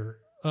see here.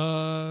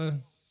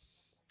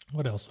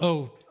 What else?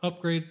 Oh,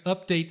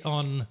 update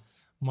on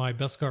my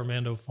Beskar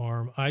Mando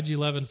farm.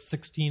 IG-11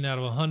 16 out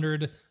of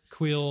 100,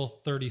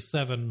 Quill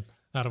 37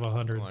 out of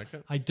 100. I like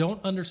it. I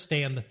don't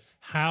understand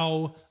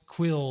how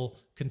Quill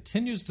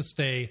continues to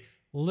stay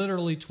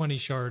literally 20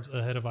 shards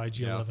ahead of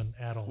IG-11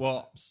 at all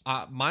well,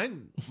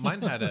 times.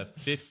 mine had a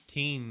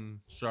 15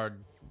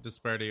 shard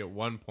disparity at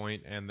one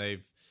point, and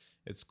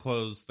it's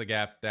closed the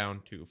gap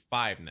down to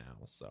 5 now.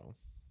 So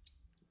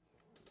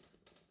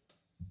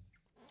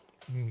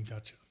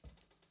Gotcha.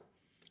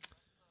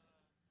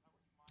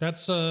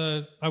 That's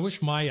I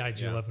wish my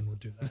IG-11 would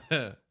do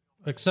that.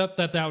 Except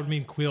that would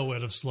mean Quill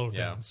would have slowed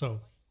Yeah. down. So,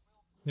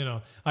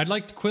 I'd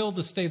like Quill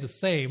to stay the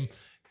same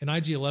and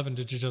IG-11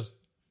 to just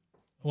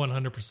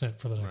 100%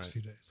 for the next Right.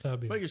 few days. That would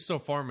be. but you're still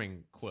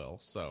farming Quill,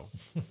 so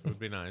it would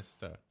be nice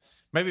to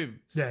maybe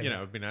Yeah, you yeah. know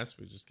it'd be nice if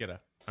we just get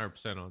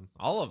 100% on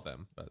all of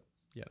them. But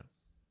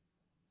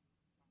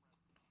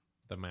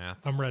the math.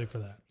 I'm ready for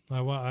that.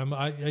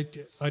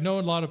 I know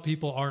a lot of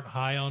people aren't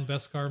high on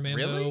Beskar Mando,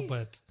 Really?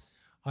 but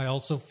I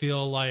also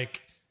feel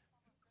like,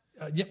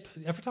 yep.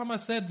 Every time I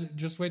said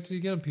just wait till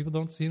you get him, people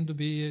don't seem to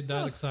be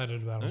that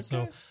excited about him.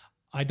 So Okay.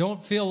 I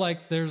don't feel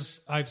like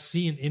I've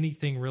seen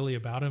anything really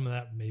about him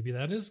that maybe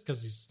that is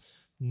because he's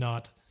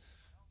not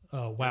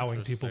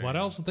wowing people. But I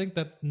Interesting. also think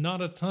that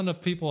not a ton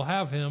of people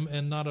have him,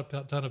 and not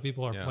a ton of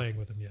people are Yeah. playing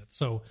with him yet.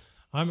 So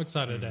I'm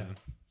excited to have.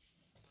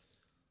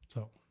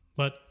 So,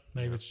 but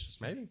maybe it's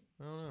just me. Maybe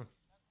I don't know.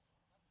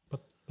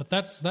 But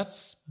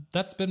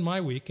that's been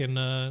my week,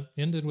 and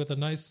ended with a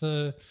nice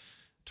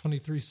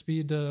 23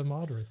 speed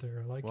mod right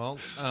there. I like. Well,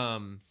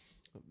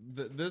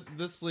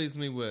 this leaves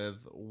me with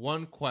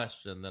one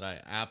question that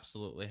I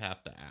absolutely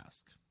have to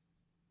ask.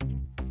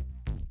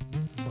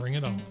 Bring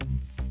it on.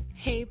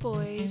 Hey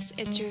boys,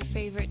 it's your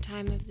favorite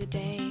time of the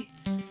day.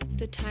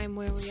 The time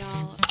where we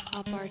all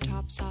pop our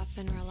tops off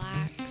and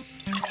relax.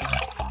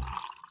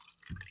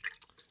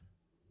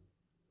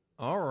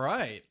 All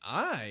right,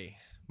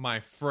 my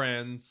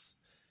friends,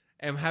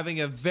 am having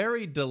a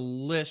very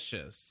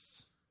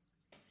delicious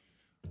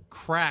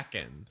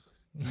Kraken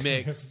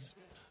mixed.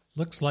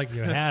 Looks like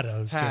you had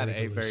a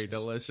Very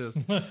delicious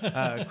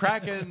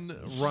Kraken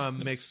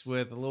rum mixed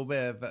with a little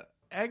bit of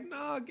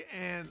eggnog,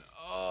 and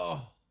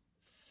oh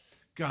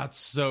god,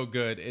 so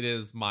good. It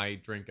is my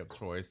drink of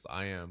choice.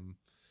 I am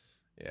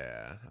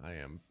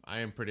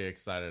pretty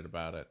excited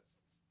about it.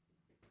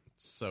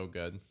 It's so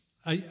good.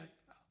 I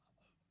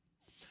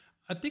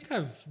think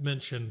I've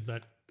mentioned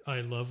that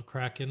I love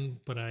Kraken,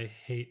 but I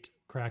hate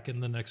Kraken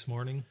the next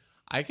morning.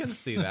 I can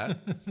see that.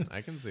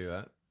 I can see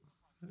that.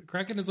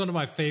 Kraken is one of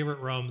my favorite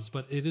rums,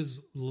 but it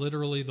is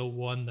literally the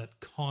one that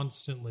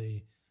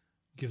constantly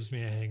gives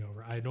me a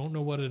hangover. I don't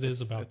know what it is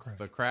about It's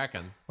Kraken. the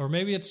Kraken. Or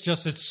maybe it's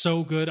just it's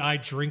so good I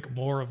drink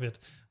more of it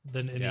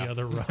than any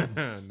other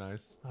rum.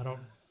 Nice.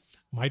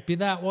 Might be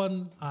that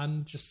one.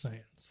 I'm just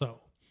saying. So,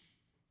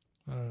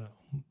 I don't know.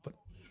 But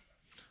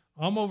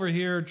I'm over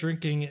here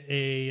drinking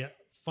a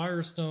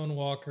Firestone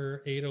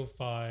Walker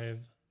 805.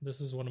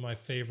 This is one of my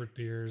favorite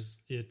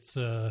beers. It's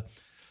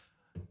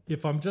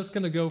if I'm just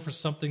going to go for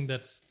something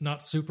that's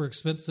not super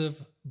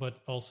expensive,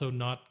 but also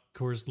not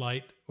Coors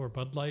Light or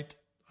Bud Light,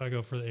 I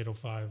go for the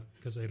 805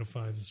 because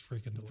 805 is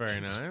freaking delicious.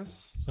 Very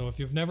nice. So if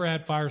you've never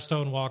had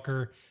Firestone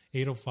Walker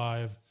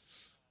 805,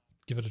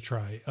 give it a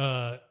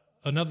try.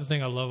 Another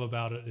thing I love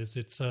about it is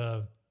it's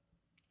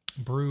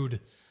brewed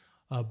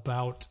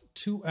about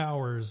 2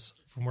 hours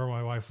from where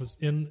my wife was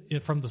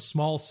from the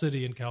small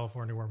city in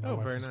California where my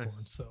wife was born.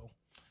 So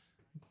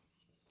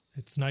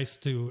it's nice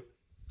to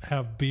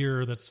have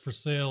beer that's for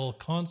sale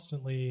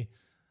constantly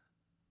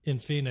in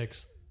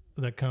Phoenix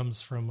that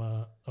comes from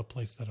a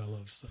place that I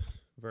love. So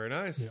very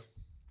nice. Yep.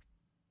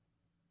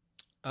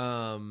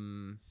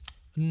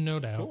 No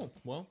doubt. Cool.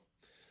 Well,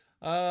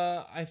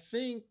 I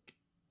think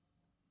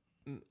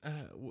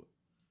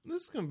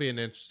this is going to be an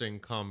interesting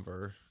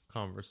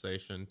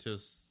conversation to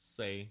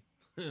say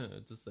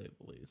the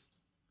least.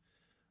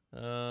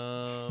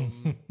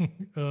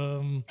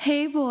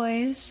 Hey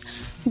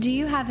boys, do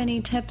you have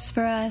any tips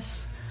for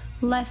us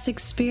less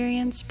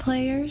experienced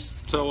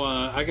players? So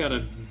I got a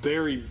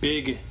very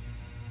big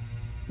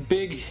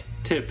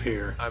tip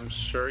here. I'm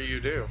sure you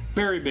do.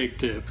 Very big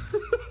tip.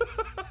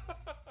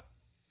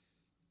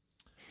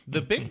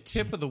 The big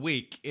tip of the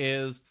week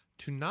is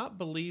to not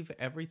believe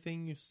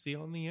everything you see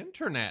on the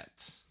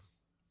internet.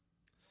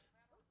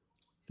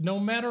 No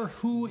matter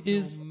who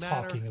is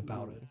talking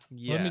about it.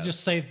 Yes. Let me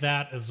just say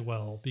that as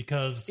well,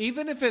 because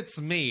even if it's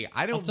me,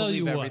 I don't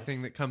believe what.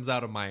 everything that comes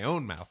out of my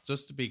own mouth,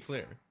 just to be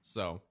clear.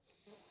 So,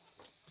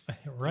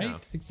 right? Yeah.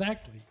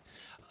 Exactly.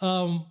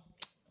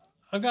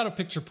 I've got a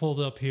picture pulled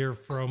up here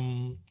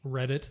from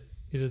Reddit.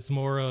 It is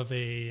more of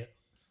a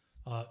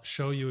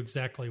show you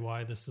exactly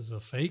why this is a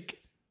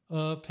fake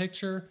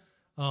picture.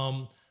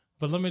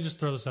 But let me just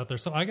throw this out there.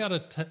 So I got a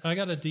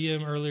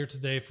DM earlier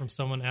today from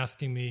someone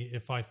asking me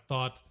if I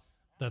thought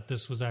that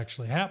this was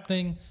actually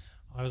happening.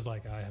 I was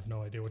like, I have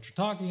no idea what you're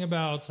talking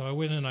about. So I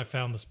went in and I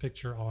found this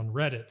picture on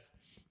Reddit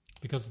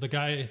because the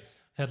guy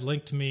had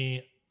linked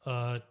me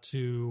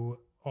to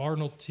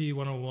Arnold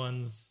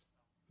T101's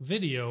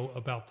video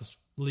about this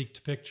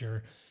leaked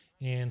picture.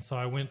 And so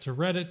I went to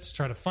Reddit to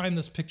try to find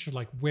this picture.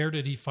 Like, where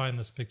did he find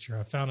this picture?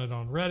 I found it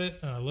on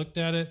Reddit and I looked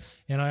at it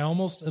and I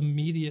almost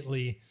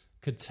immediately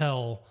could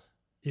tell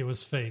it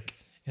was fake.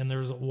 And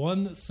there's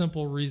one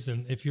simple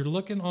reason. If you're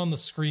looking on the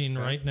screen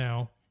right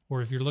now,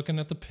 or if you're looking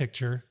at the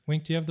picture,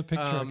 Wink, do you have the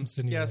picture? I can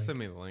send you the link. Send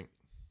me the link.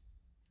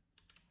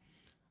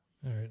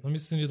 All right, let me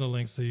send you the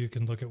link so you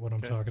can look at what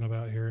I'm talking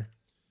about here.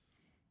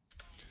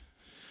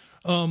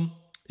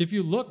 If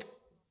you look,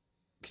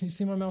 can you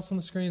see my mouse on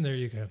the screen? There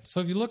you go. So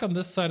if you look on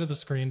this side of the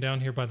screen down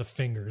here by the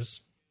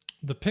fingers,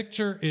 the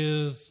picture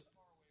is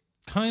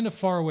kind of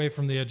far away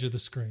from the edge of the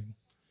screen.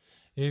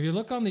 If you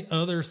look on the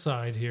other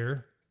side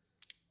here,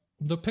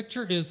 the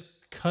picture is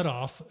cut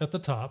off at the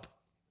top.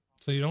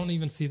 So you don't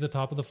even see the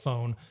top of the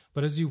phone.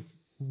 But as you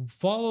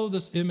follow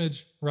this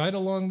image right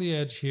along the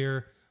edge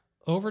here,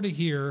 over to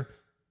here,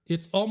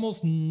 it's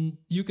almost,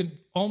 you can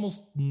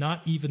almost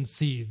not even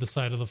see the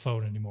side of the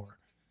phone anymore.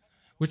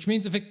 Which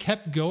means if it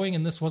kept going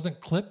and this wasn't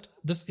clipped,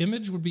 this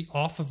image would be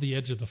off of the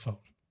edge of the phone.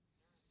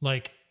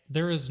 Like,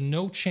 there is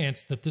no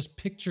chance that this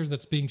picture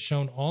that's being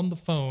shown on the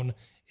phone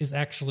is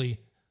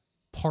actually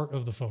part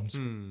of the phone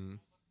screen.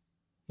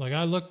 Like,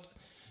 I looked...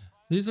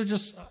 These are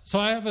just, so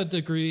I have a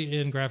degree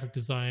in graphic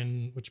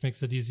design, which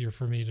makes it easier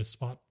for me to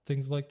spot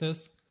things like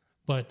this.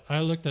 But I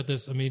looked at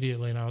this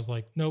immediately and I was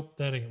like, nope,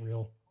 that ain't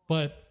real.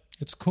 But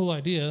it's a cool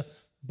idea,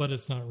 but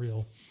it's not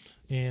real.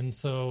 And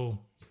so,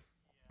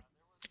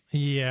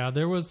 yeah,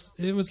 it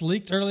was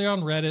leaked earlier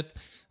on Reddit.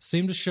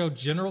 Seemed to show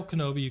General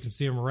Kenobi. You can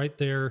see him right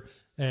there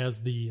as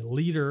the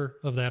leader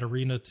of that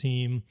arena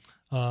team,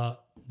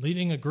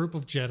 leading a group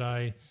of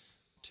Jedi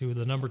to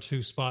the number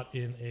 2 spot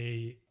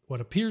in what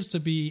appears to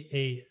be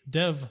a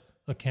dev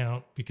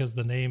account, because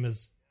the name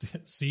is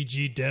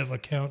CG Dev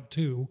Account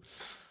 2,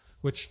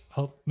 which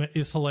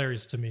is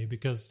hilarious to me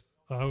because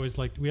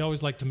we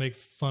always like to make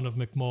fun of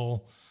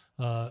McMull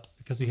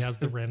because he has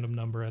the random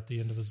number at the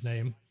end of his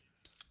name.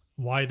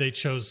 Why they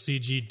chose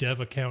CG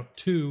Dev Account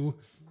 2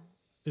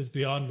 is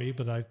beyond me,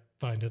 but I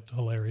find it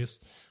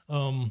hilarious.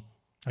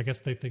 I guess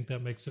they think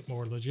that makes it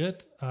more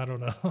legit. I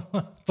don't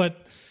know.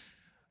 But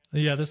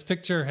yeah, this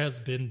picture has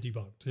been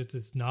debunked. It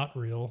is not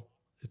real.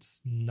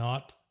 It's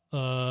not,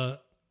 and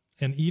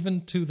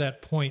even to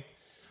that point,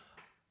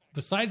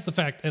 besides the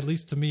fact, at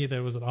least to me, that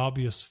it was an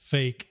obvious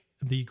fake,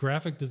 the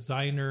graphic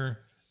designer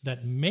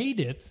that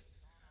made it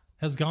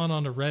has gone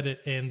onto Reddit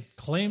and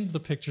claimed the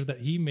picture that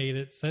he made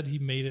it, said he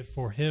made it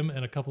for him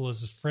and a couple of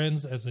his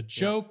friends as a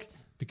joke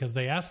because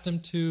they asked him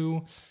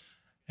to.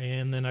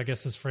 And then I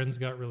guess his friends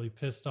got really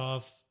pissed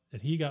off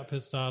that he got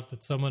pissed off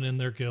that someone in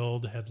their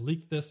guild had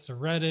leaked this to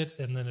Reddit,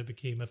 and then it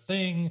became a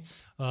thing.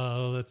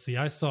 Let's see.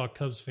 I saw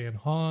Cubs fan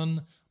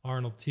Han,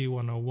 Arnold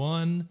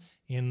T101,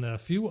 and a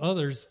few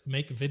others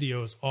make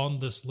videos on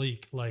this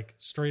leak, like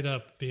straight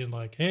up being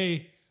like,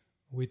 hey,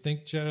 we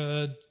think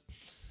General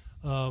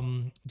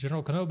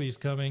Kenobi's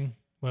coming.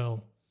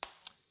 Well,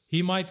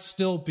 he might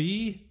still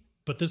be,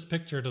 but this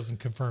picture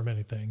doesn't confirm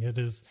anything. It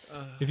is,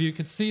 if you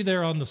could see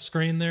there on the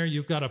screen there,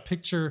 you've got a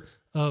picture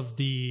of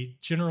the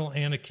General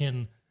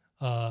Anakin,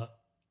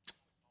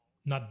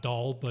 not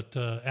doll, but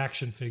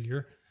action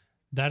figure.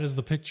 That is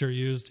the picture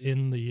used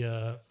in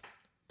the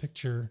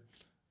picture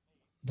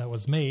that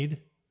was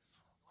made.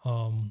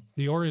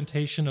 The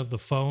orientation of the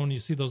phone, you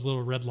see those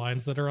little red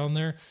lines that are on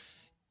there.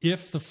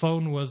 If the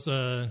phone was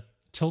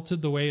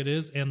tilted the way it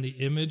is and the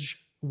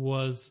image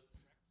was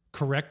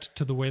correct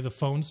to the way the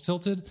phone's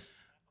tilted,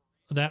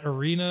 that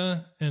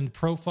arena and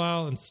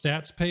profile and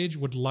stats page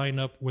would line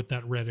up with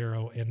that red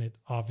arrow, and it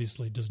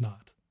obviously does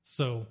not.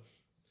 So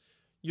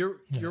your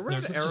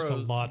red there's arrow, just a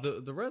lot.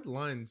 The red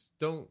lines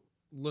don't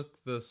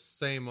look the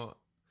same.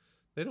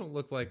 They don't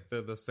look like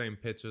they're the same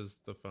pitch as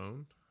the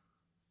phone.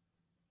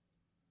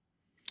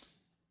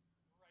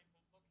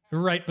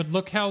 Right, but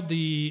look at how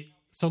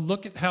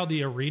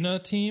the arena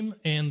team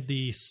and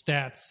the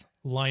stats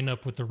line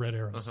up with the red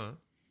arrows. Uh-huh.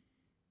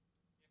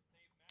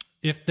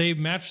 If they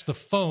match the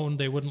phone,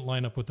 they wouldn't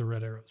line up with the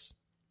red arrows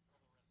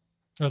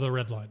or the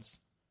red lines.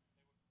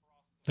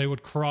 They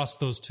would cross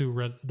those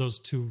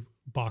two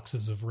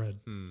boxes of red.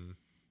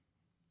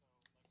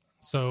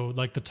 So,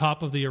 like, the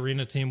top of the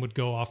arena team would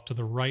go off to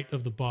the right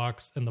of the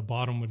box, and the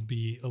bottom would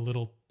be a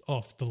little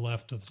off the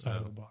left of the side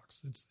of the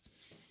box. It's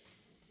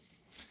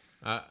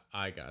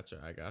I gotcha.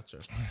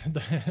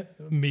 the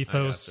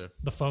mythos. I gotcha.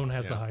 The phone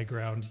has the high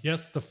ground.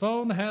 Yes, the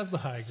phone has the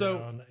high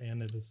ground,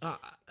 and it is.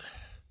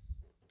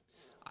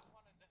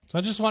 So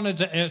I just wanted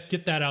to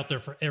get that out there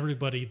for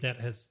everybody that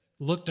has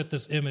looked at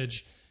this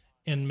image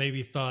and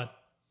maybe thought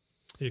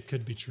it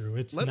could be true.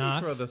 It's not.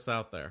 Let me throw this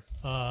out there.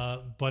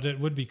 But it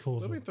would be cool.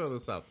 Let me throw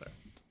this out there.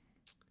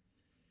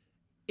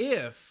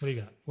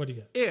 What do you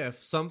got?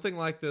 If something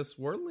like this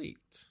were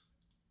leaked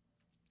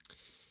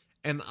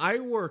and I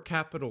were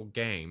Capital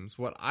Games,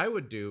 what I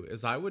would do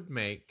is I would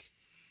make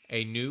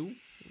a new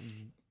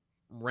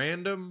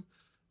random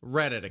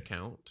Reddit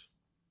account.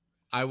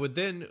 I would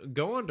then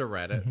go onto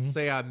Reddit,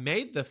 say I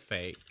made the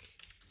fake,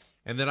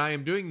 and that I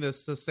am doing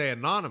this to stay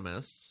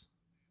anonymous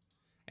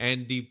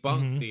and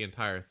debunk the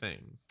entire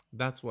thing.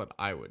 That's what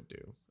I would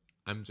do.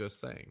 I'm just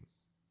saying.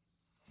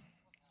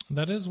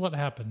 That is what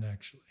happened,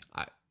 actually.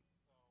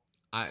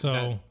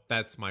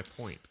 That's my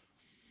point.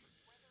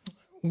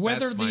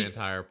 Whether That's my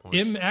entire point.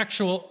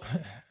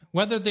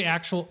 Whether the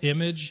actual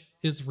image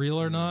is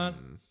real or not,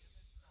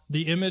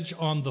 the image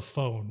on the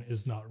phone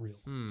is not real.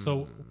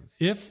 So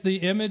if the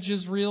image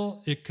is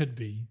real, it could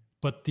be,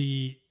 but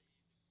the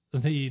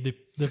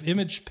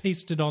image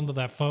pasted onto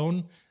that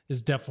phone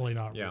is definitely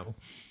not real.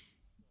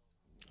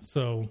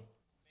 So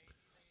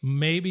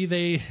maybe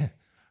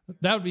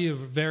that would be a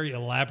very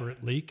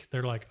elaborate leak.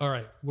 They're like, all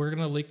right, we're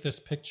going to leak this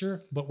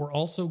picture, but we're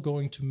also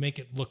going to make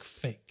it look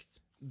fake.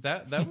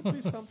 That would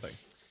be something.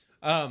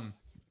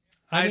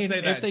 I mean,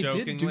 say that if they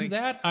jokingly. did do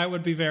that, I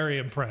would be very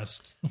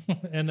impressed.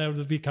 And that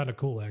would be kind of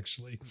cool,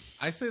 actually.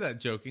 I say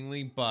that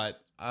jokingly, but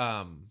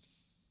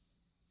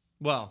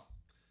well,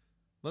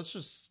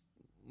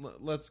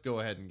 let's go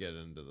ahead and get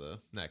into the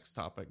next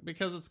topic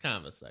because it's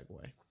kind of a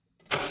segue.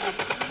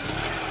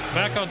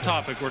 Back on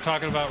topic, we're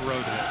talking about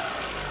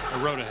Roadhead.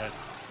 Or Road Ahead.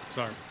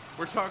 Sorry.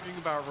 We're talking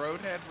about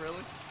Roadhead,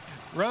 really?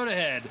 Road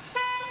Ahead.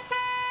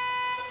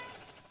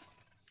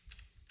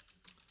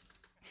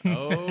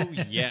 Oh,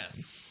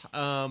 yes.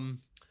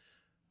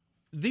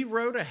 The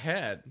Road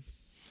Ahead.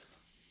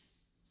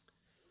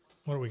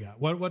 What do we got?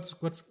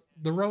 What's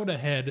the Road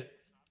Ahead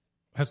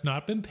has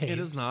not been paved. It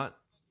is not.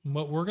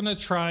 But we're going to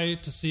try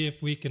to see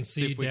if we can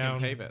see if we can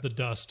down pave it. the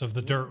dust of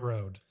the dirt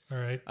road. All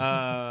right.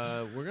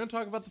 We're going to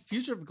talk about the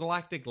future of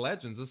Galactic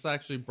Legends. This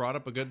actually brought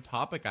up a good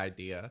topic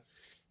idea.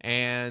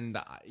 And,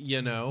 I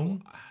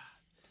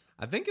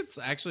think it's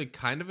actually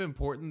kind of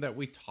important that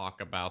we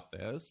talk about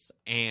this.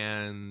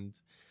 And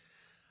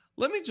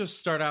let me just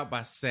start out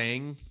by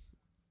saying,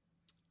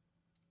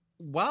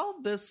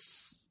 while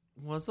this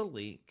was a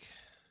leak,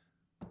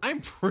 I'm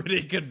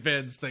pretty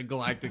convinced that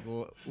Galactic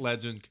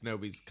Legend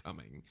Kenobi's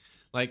coming.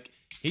 Like,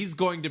 he's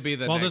going to be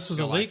the while next this was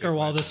a Galactic leak or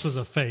while Legend. this was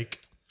a fake?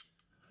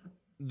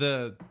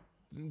 You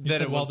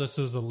said while this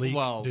was a leak,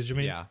 did you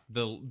mean? Yeah,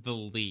 the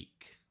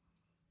leak.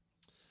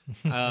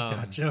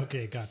 Gotcha.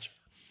 Okay, gotcha.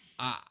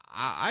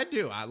 I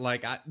do.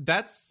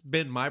 That's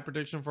been my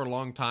prediction for a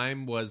long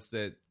time, was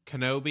that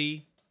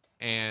Kenobi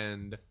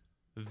and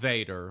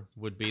Vader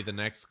would be the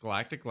next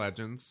Galactic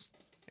Legends,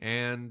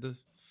 and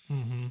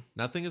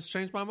nothing has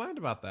changed my mind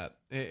about that.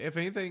 If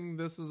anything,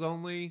 this has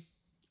only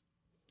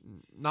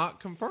not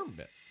confirmed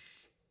it.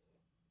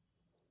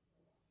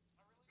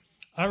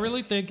 I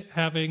really think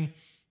I'm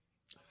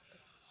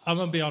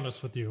going to be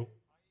honest with you.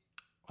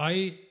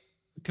 I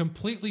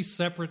completely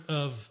separate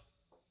of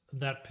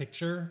that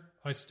picture.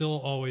 I still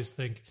always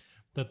think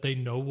that they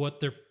know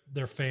what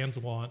their fans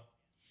want,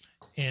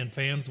 and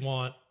fans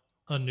want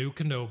a new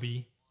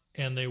Kenobi,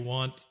 and they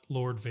want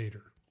Lord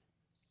Vader.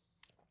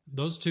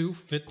 Those two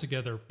fit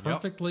together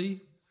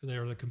perfectly.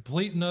 They're the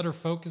complete and utter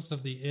focus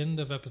of the end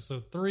of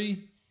episode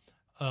 3.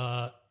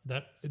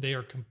 That they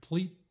are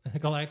complete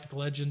Galactic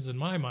Legends in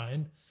my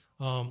mind.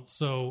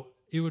 So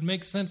it would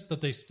make sense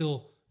that they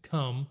still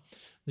come.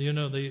 You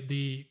know,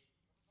 the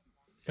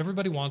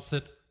everybody wants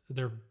it.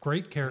 They're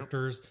great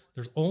characters.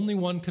 There's only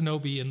one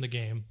Kenobi in the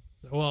game.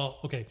 Well,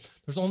 okay,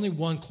 there's only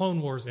one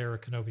Clone Wars era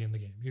Kenobi in the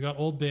game. You got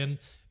Old Ben,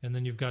 and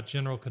then you've got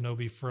General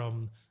Kenobi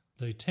from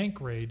the tank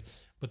raid.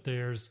 But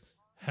there's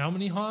how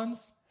many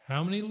Hans?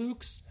 How many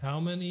Lukes? How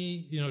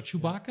many,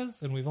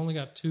 Chewbacca's? And we've only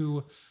got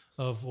 2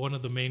 of one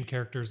of the main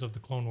characters of the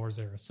Clone Wars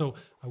era. So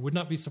I would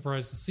not be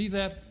surprised to see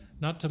that.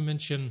 Not to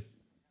mention,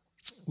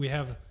 we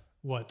have,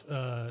 2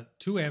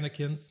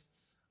 Anakins.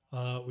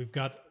 We've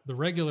got the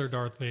regular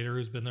Darth Vader,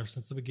 who's been there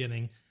since the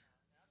beginning.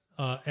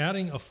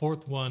 Adding a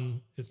 4th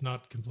one is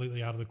not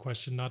completely out of the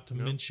question, not to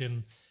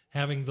mention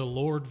having the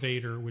Lord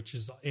Vader, which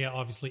is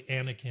obviously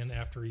Anakin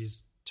after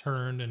he's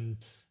turned and,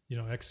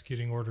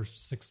 executing Order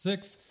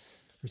 66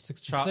 or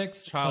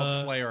 66.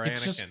 Child Slayer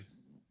Anakin.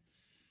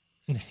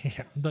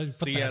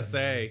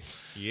 CSA.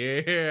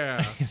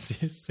 Yeah.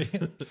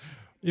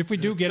 If we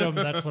do get him,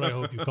 that's what I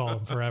hope you call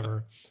him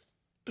forever.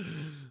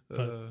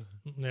 But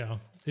yeah,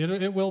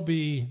 it will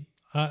be.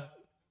 I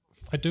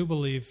do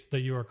believe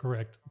that you are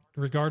correct.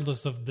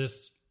 Regardless of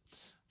this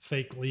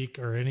fake leak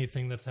or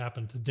anything that's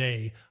happened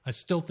today, I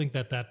still think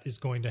that is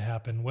going to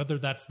happen. Whether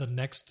that's the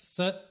next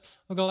set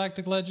of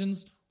Galactic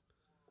Legends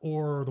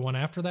or the one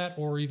after that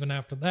or even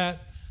after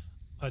that,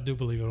 I do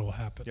believe it will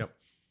happen. Yep.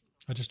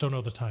 I just don't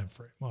know the time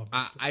frame.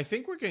 I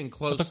think we're getting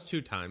close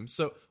to time.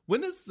 So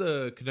when is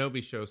the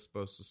Kenobi show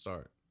supposed to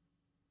start?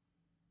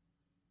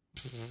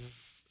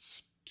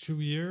 2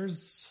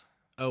 years.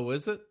 Oh,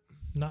 is it?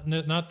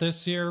 Not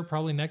this year.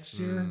 Probably next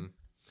year.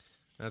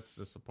 That's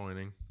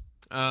disappointing.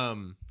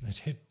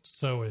 It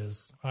so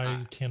is.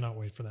 I cannot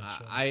wait for that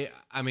show.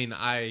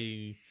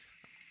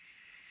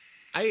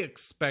 I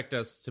expect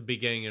us to be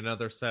getting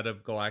another set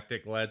of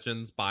Galactic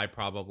Legends by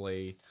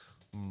probably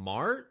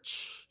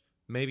March,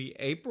 maybe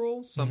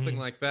April, something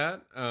like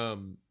that.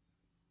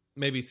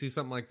 Maybe see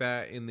something like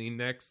that in the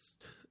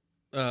next.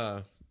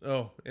 What's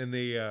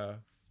the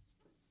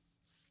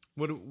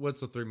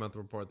 3-month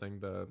report thing?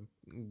 The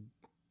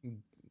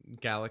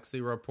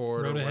Galaxy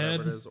Report Road or Ahead.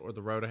 whatever it is, or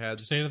the Road Ahead.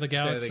 State of the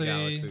Galaxy. State of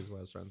the Galaxy is what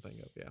I was trying to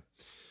think of, yeah.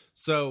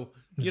 So,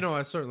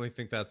 I certainly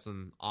think that's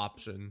an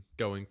option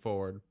going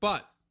forward.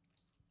 But,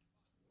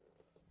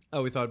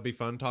 we thought it'd be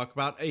fun to talk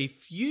about a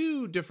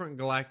few different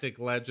Galactic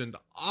Legend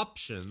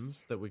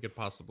options that we could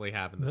possibly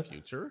have in the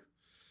future.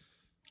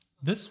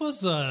 This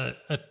was a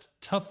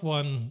tough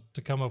one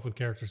to come up with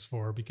characters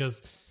for,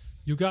 because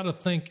you got to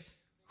think,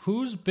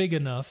 who's big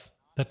enough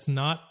that's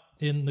not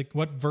in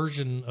what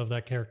version of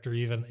that character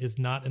even is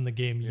not in the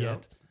game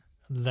yet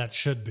that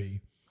should be.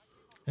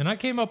 And I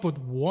came up with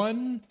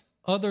one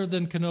other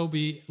than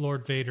Kenobi,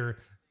 Lord Vader,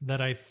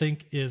 that I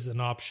think is an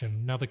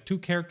option. Now, the 2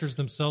 characters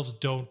themselves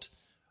don't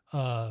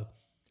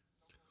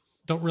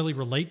really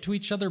relate to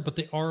each other, but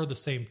they are the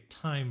same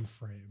time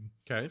frame.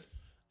 Okay.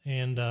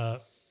 And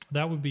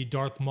that would be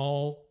Darth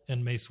Maul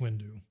and Mace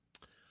Windu.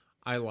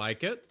 I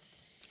like it.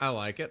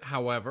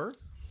 However,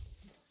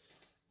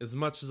 as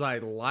much as I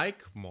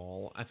like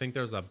Maul, I think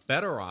there's a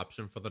better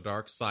option for the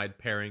dark side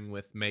pairing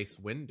with Mace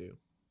Windu.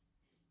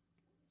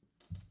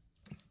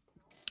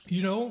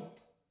 You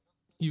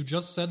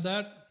just said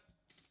that,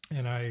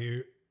 and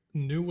I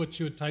knew what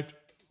you had typed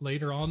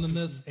later on in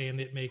this,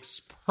 and it makes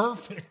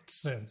perfect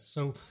sense.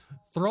 So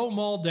throw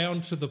Maul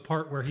down to the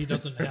part where he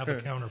doesn't have a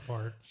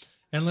counterpart,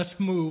 and let's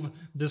move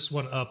this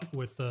one up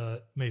with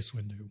Mace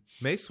Windu.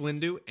 Mace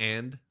Windu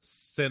and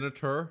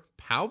Senator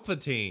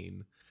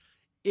Palpatine.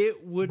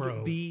 It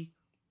would be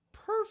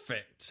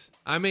perfect.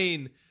 I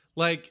mean,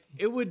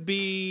 it would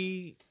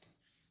be.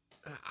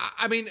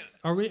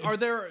 Are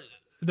there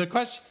the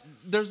question?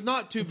 There's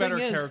not 2 better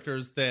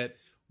characters that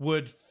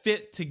would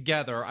fit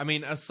together. I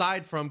mean,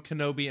 aside from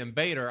Kenobi and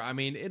Vader,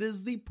 it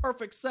is the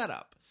perfect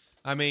setup.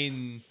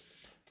 It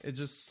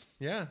just,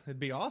 it'd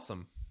be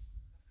awesome.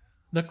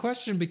 The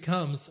question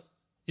becomes,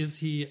 is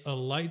he a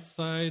light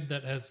side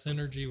that has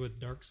synergy with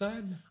dark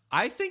side?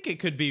 I think it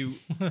could be.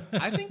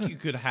 I think you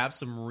could have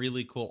some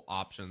really cool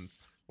options.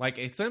 Like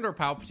a Senator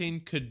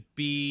Palpatine could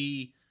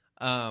be,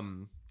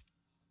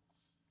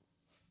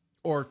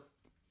 or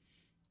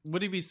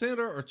would he be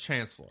Senator or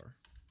Chancellor?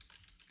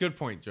 Good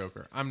point,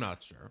 Joker. I'm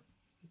not sure.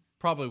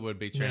 Probably would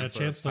be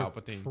Chancellor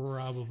Palpatine.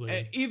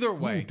 Probably. Either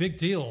way, ooh, big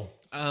deal.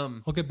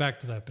 We'll get back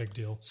to that big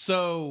deal.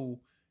 So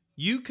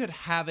you could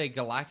have a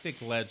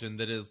Galactic Legend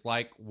that is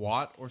like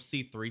Watt or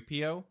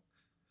C-3PO,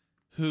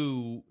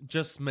 who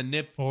just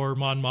or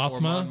Mon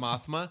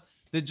Mothma,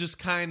 that just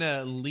kind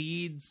of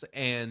leads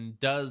and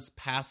does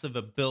passive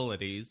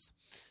abilities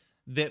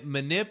that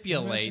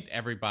manipulate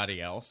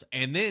everybody else.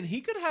 And then he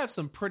could have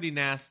some pretty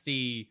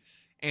nasty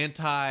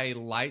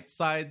anti-light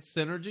side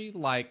synergy.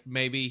 Like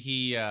maybe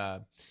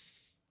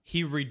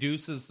he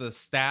reduces the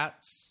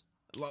stats.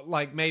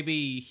 Like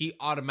maybe he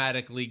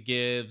automatically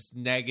gives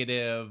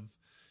negative,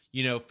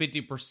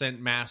 50%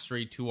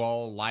 mastery to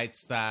all light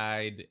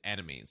side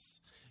enemies.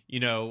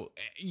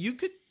 You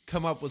could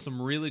come up with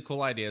some really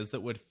cool ideas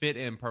that would fit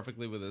in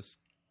perfectly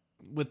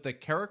with the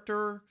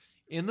character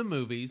in the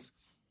movies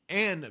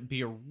and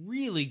be a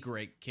really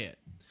great kit.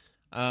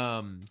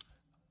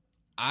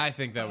 I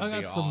think that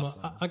would be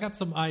awesome. I got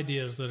some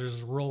ideas that are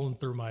just rolling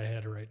through my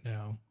head right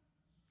now.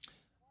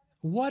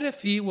 What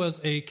if he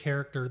was a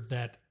character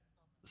that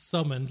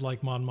summoned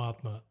like Mon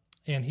Mothma,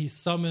 and he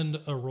summoned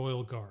a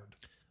royal guard?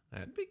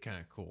 That'd be kind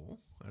of cool.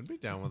 I'd be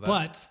down with that.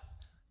 But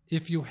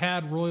if you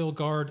had royal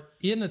guard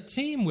in a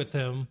team with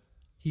him,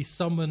 he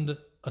summoned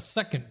a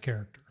second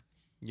character.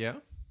 Yeah.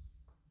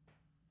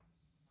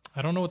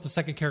 I don't know what the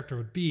second character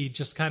would be,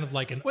 just kind of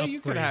like an upgrade. You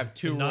could have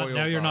two royal guards.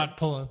 Now you're not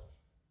pulling.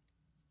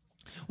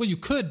 Well, you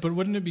could, but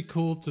wouldn't it be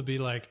cool to be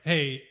like,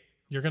 hey,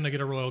 you're going to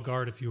get a royal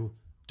guard if you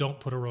don't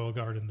put a royal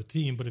guard in the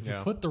team, but if you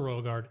put the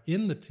royal guard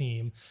in the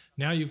team,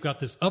 now you've got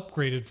this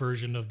upgraded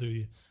version of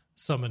the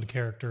summoned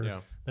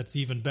character that's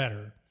even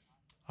better.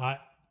 I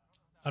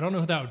don't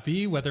know who that would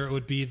be, whether it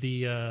would be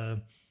the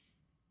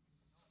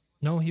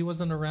no, he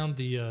wasn't around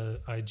the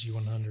IG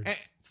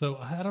 100s. So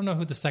I don't know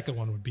who the second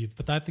one would be,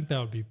 but I think that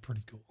would be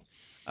pretty cool.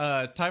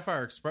 TIE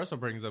Fighter Espresso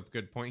brings up a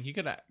good point. He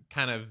could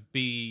kind of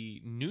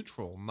be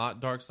neutral,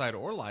 not dark side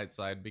or light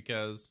side,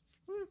 because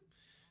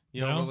you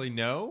don't really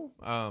know.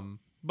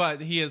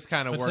 But he is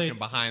kind of working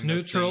behind the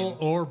scenes. Neutral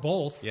or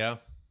both. Yeah.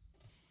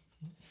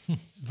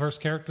 First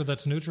character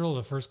that's neutral,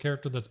 the first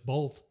character that's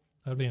both.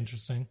 That'd be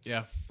interesting.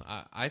 Yeah.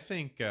 I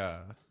think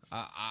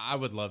I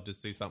would love to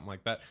see something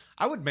like that.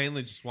 I would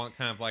mainly just want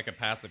kind of like a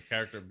passive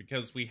character,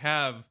 because we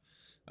have,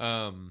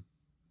 all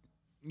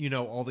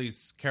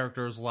these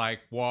characters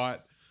like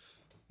Watt,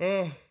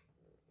 Hermit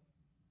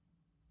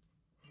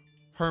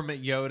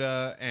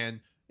Yoda, and,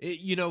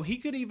 he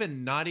could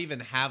even not even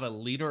have a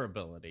leader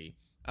ability.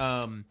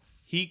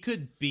 He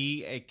could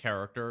be a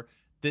character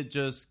that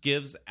just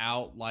gives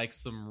out like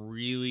some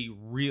really,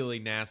 really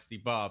nasty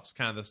buffs,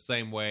 kind of the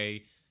same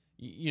way,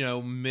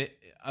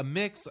 a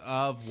mix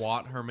of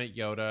Watt, Hermit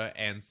Yoda,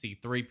 and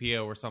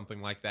C-3PO or something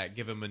like that.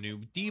 Give him a new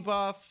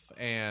debuff.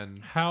 And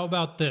how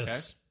about this? Okay.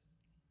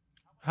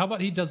 How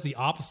about he does the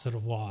opposite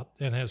of Watt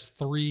and has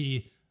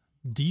 3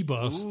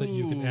 debuffs that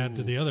you can add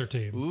to the other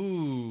team?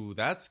 Ooh,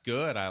 that's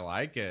good. I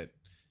like it.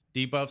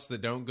 Debuffs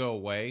that don't go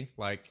away.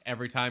 Like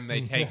every time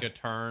they take a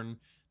turn,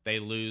 they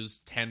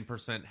lose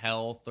 10%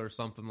 health or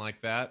something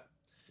like that.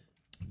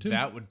 Dude,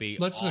 that would be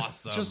awesome.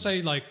 Let's just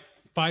say like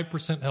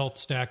 5% health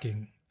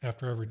stacking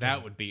after every turn.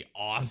 That would be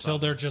awesome. Until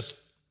they're just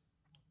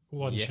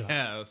one shot.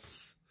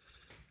 Yes.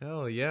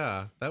 Hell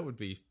yeah. That'd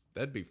be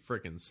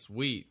freaking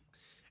sweet.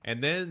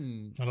 And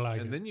then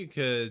then you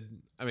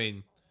could,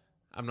 I'm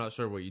not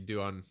sure what you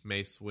do on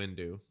Mace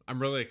Windu. I'm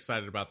really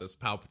excited about this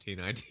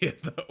Palpatine idea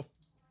though.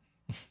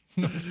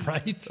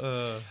 Right?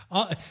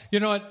 You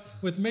know what?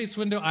 With Mace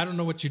Windu, I don't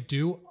know what you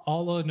do.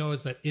 All I know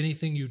is that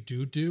anything you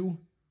do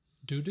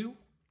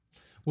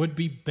would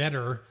be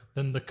better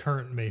than the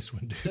current Mace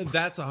Windu.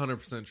 That's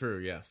 100% true,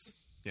 yes.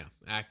 Yeah,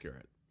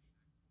 accurate.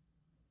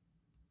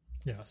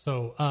 Yeah,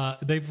 so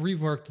they've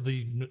reworked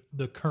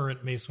the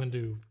current Mace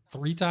Windu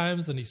 3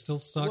 times, and he still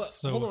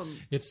sucks. Well, so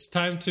it's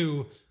time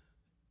to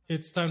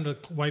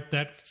wipe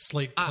that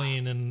slate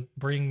clean and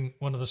bring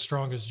one of the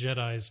strongest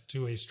Jedis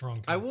to a strong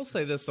character. I will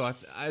say this, though.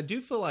 I do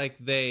feel like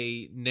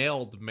they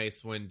nailed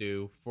Mace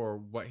Windu for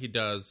what he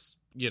does,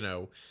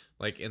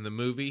 like in the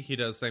movie. He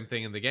does the same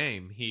thing in the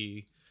game.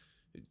 He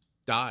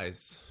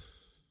dies,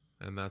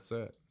 and that's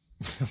it.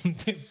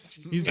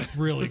 He's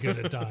really good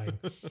at dying.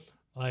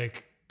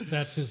 Like,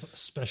 that's his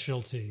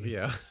specialty.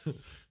 Yeah.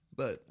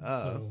 But,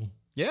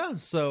 yeah.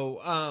 So,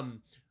 all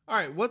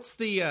right. What's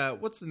the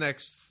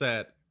next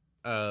set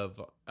of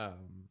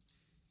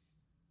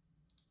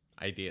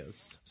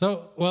ideas?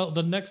 So, well,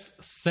 the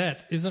next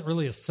set isn't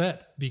really a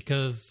set,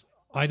 because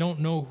I don't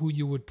know who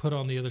you would put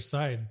on the other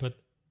side, but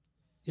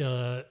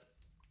Jabba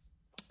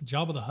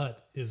the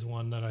Hutt is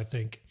one that I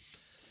think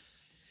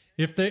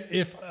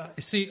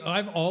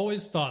I've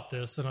always thought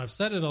this, and I've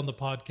said it on the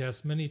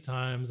podcast many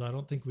times. I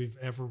don't think we've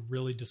ever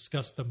really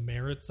discussed the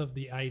merits of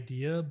the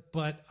idea,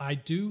 but I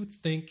do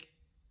think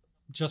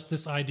just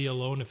this idea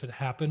alone, if it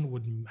happened,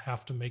 would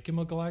have to make him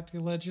a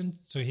galactic legend.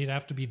 So he'd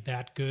have to be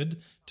that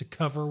good to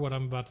cover what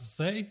I'm about to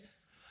say.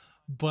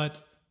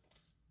 But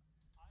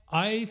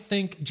I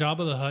think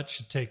Jabba the Hutt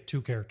should take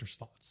 2 character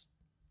slots.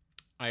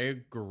 I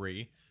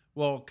agree.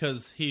 Well,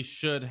 because he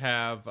should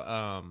have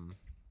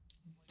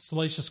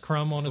Salacious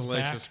Crumb on his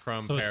back.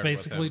 Crumb, so it's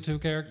basically 2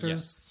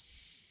 characters.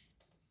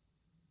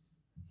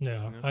 Yes.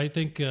 Yeah. I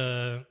think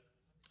that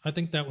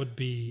would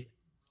be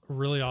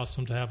really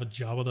awesome to have a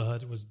Jabba the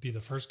Hutt. Would be the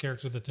first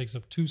character that takes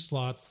up 2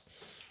 slots.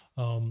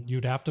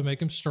 You'd have to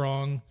make him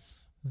strong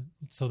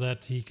so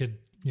that he could,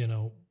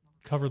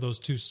 cover those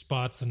 2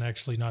 spots and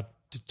actually not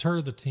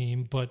deter the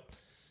team. But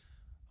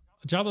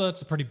Jabba the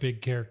Hutt's a pretty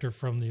big character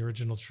from the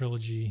original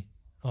trilogy.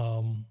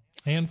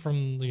 and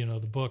from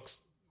the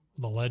books,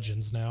 the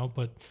legends now.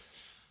 But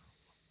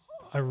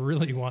I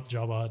really want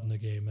Jabba the Hutt in the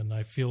game, and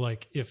I feel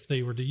like if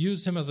they were to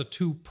use him as a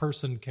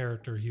 2-person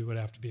character, he would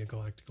have to be a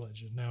galactic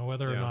legend. Now,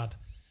 whether or not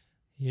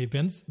he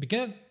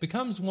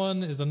becomes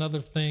one is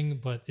another thing,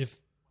 but if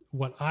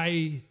what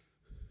I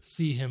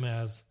see him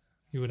as,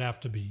 he would have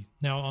to be.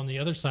 Now, on the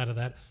other side of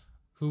that,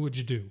 who would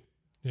you do?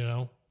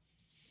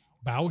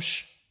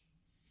 Bausch?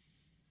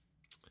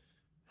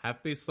 Have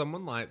to be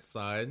someone light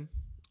side.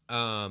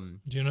 Do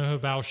you know who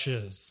Bausch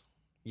is?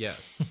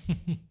 Yes.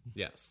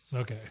 Yes.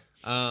 Okay.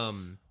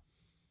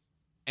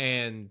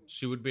 And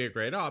she would be a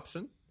great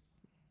option.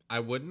 I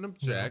wouldn't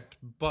object,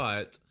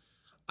 but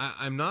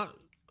I'm not.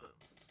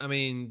 I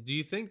mean, do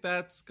you think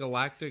that's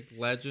Galactic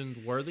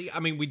Legend worthy? I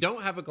mean, we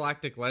don't have a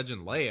Galactic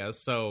Legend Leia,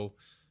 so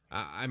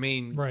I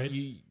mean, right?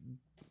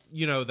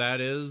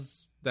 That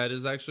is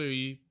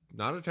actually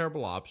not a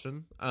terrible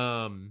option.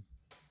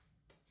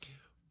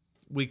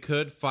 We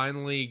could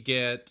finally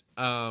get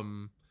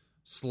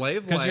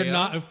Slave Leia. Because you're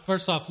not.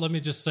 First off, let me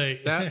just say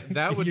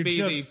that would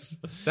be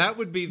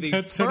the.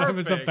 That's perfect. what I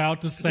was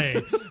about to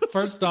say.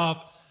 First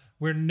off,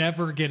 we're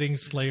never getting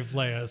Slave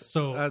Leia,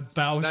 so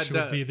Bausch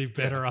would be the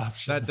better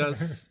option.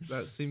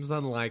 That seems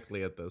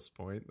unlikely at this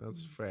point.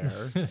 That's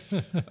fair.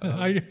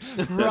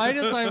 Right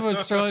as I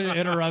was trying to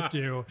interrupt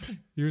you,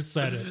 you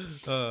said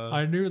it.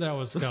 I knew that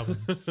was coming.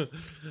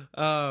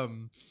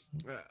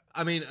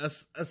 I mean,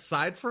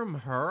 aside from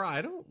her,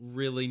 I don't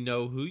really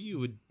know who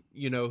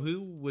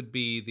who would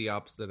be the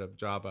opposite of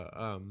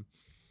Jabba.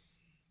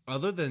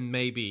 Other than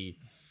maybe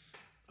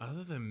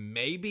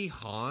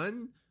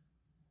Han.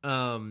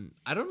 I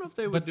don't know if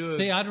they would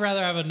I'd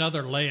rather have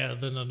another Leia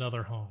than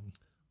another Han.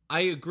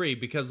 I agree,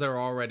 because there are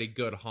already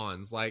good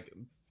Hans. Like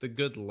the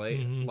good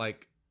Leia. Mm-hmm.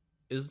 Like,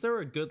 is there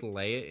a good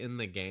Leia in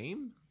the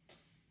game?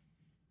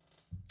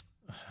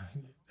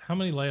 How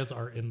many Leias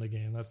are in the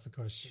game? That's the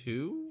question.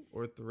 2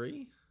 or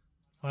 3?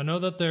 I know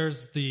that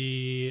there's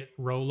the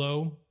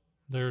Rolo.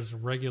 There's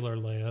regular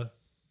Leia.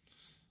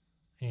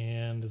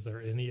 And is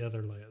there any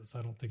other Leias?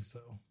 I don't think so.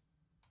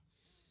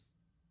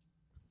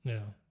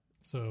 Yeah.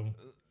 So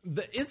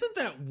isn't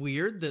that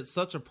weird that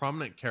such a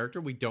prominent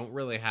character, we don't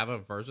really have a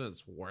version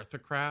that's worth a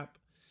crap?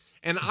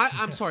 And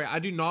I'm sorry, I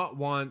do not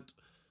want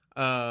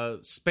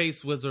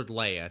Space Wizard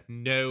Leia.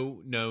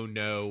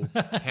 No.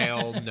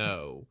 Hell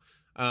no.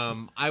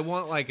 I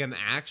want like an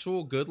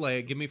actual good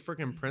Leia. Give me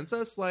freaking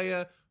Princess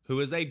Leia, who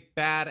is a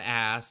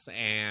badass,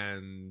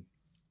 and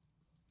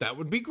that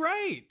would be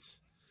great.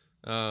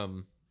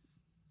 Can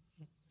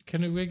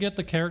we get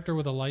the character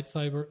with a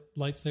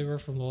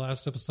lightsaber from the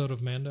last episode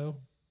of Mando?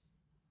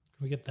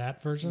 Can we get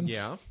that version?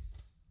 Yeah.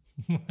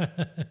 You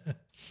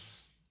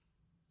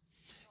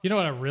know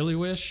what I really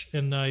wish,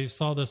 and I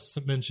saw this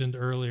mentioned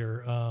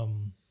earlier.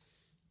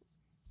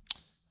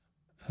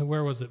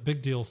 Where was it?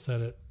 Big Deal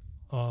said it.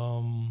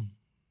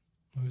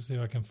 Let me see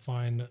if I can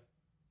find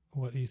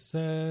what he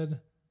said.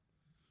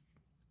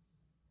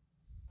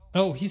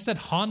 Oh, he said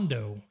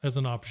Hondo as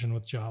an option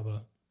with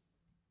Jabba.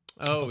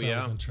 Oh, yeah.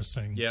 That was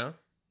interesting. Yeah.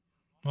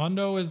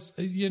 Hondo is,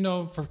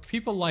 for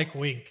people like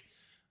Wink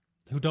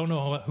who don't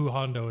know who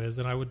Hondo is,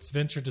 and I would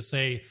venture to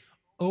say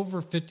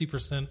over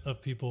 50%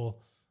 of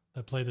people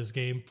that play this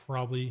game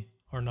probably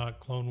are not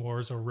Clone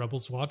Wars or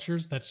Rebels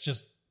watchers. That's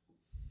just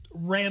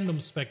random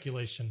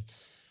speculation.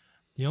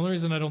 The only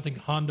reason I don't think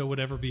Hondo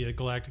would ever be a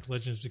Galactic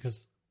Legend is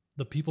because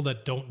the people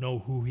that don't know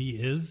who he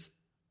is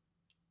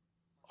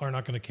are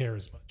not going to care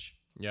as much.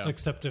 Yeah.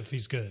 Except if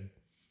he's good,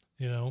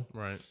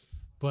 Right.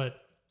 But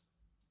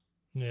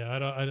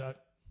yeah,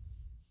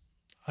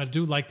 I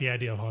do like the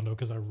idea of Hondo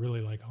because I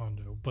really like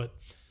Hondo, but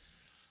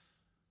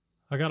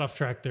I got off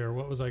track there.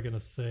 What was I going to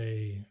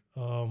say?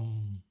 I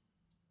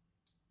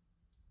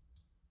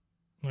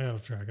got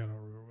off track. I don't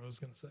remember what I was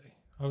going to say.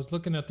 I was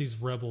looking at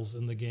these rebels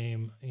in the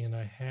game and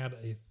I had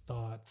a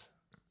thought,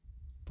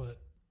 but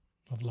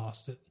I've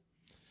lost it.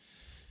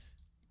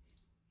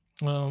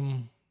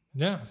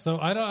 Yeah, so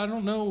I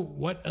don't know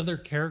what other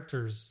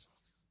characters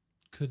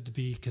could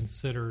be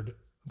considered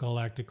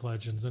Galactic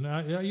Legends. And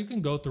you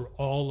can go through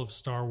all of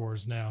Star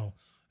Wars now,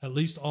 at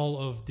least all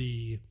of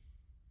the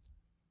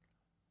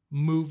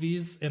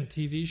movies and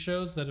TV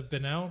shows that have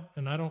been out,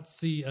 and I don't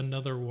see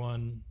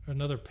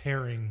another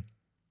pairing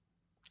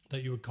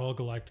that you would call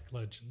Galactic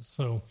Legends.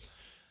 So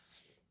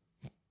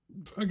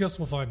I guess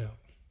we'll find out.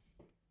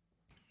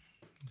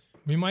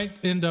 We might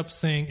end up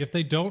saying, if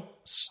they don't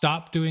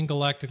stop doing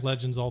Galactic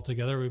Legends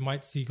altogether, we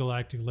might see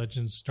Galactic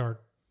Legends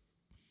start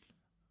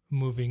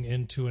moving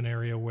into an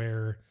area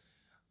where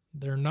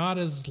they're not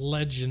as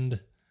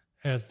legend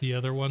as the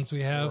other ones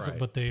we have, right,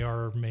 but they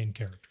are main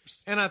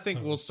characters. And I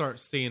think we'll start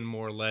seeing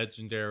more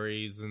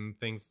legendaries and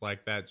things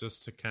like that,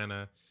 just to kind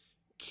of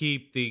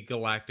keep the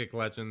Galactic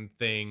Legend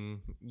thing,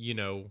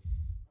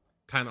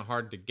 kind of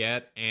hard to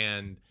get.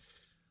 And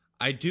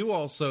I do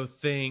also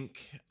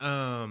think,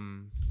 where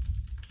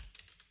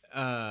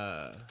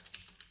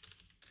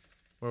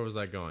was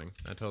I going?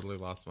 I totally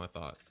lost my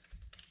thought.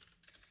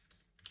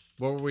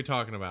 What were we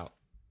talking about?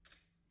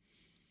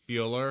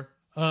 Bueller?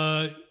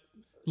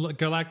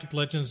 Galactic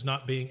Legends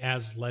not being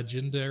as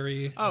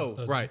legendary. Oh, as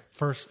the right.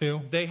 First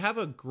few. They have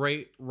a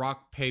great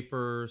rock,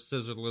 paper,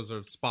 scissors,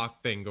 lizard,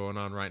 Spock thing going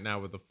on right now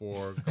with the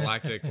 4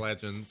 Galactic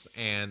Legends,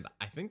 and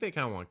I think they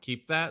kind of want to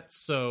keep that.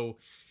 So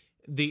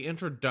the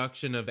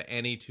introduction of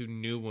any 2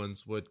 new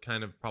ones would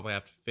kind of probably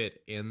have to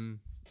fit in,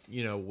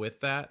 with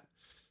that.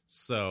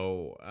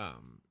 So,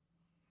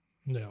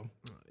 Yeah.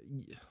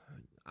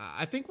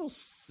 I think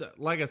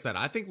like I said,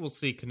 I think we'll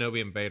see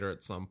Kenobi and Vader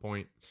at some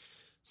point.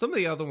 Some of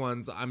the other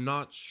ones, I'm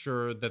not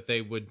sure that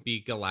they would be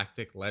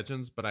Galactic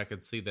Legends, but I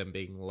could see them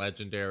being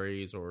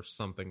legendaries or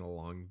something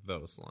along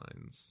those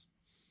lines.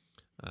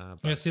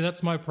 Yeah, see,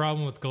 that's my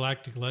problem with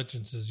Galactic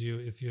Legends is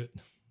if you,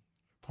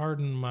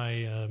 pardon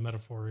my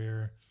metaphor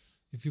here,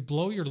 if you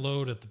blow your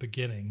load at the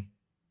beginning,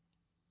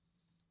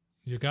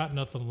 you got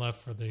nothing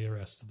left for the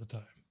rest of the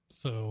time.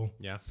 So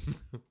yeah.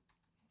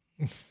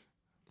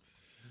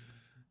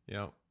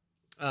 Yeah.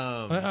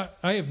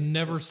 I have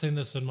never seen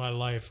this in my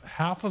life.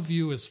 Half of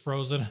you is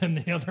frozen and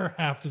the other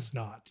half is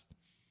not.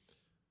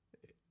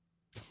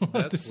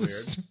 That's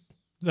weird.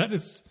 That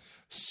is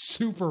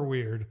super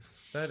weird.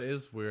 That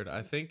is weird.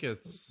 I think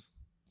it's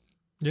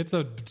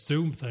a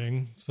Zoom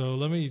thing. So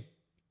let me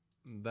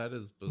that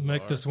is bizarre.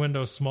 Make this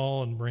window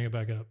small and bring it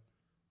back up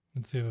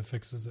and see if it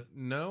fixes it.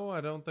 No, I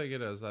don't think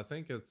it is. I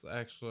think it's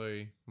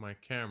actually my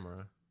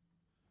camera.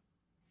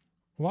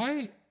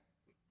 Why?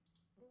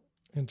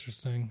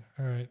 Interesting.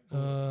 All right.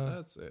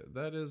 That's it.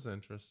 That is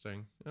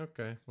interesting.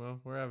 Okay. Well,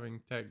 we're having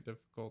tech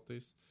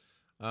difficulties.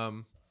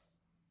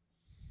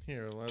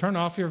 Here, let's turn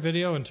off your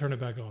video and turn it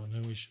back on,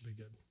 and we should be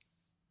good.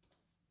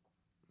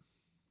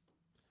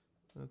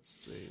 Let's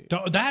see.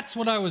 That's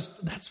what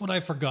I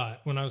forgot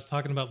when I was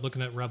talking about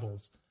looking at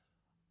Rebels.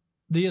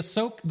 The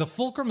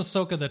Fulcrum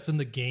Ahsoka that's in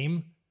the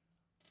game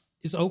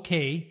is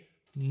okay,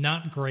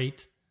 not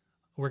great.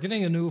 We're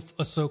getting a new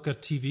Ahsoka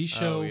TV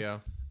show. Oh,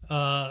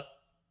 yeah.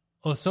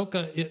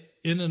 Ahsoka,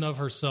 in and of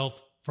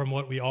herself, from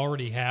what we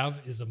already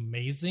have, is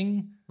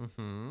amazing.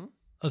 Mm-hmm.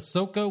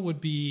 Ahsoka would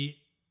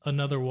be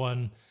another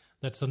one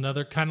that's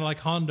another kind of like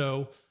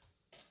Hondo.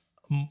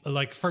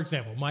 Like, for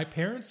example, my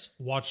parents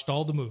watched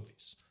all the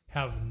movies,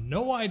 have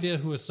no idea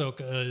who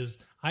Ahsoka is.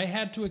 I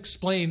had to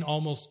explain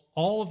almost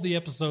all of the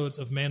episodes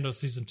of Mando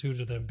Season 2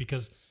 to them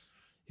because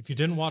if you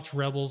didn't watch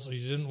Rebels or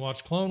you didn't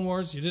watch Clone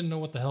Wars, you didn't know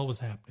what the hell was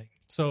happening.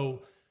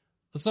 So,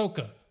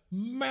 Ahsoka,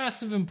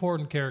 massive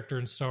important character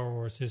in Star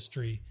Wars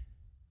history.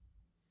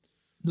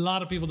 A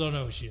lot of people don't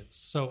know who she is.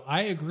 So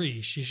I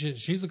agree.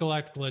 She's a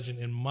galactic legend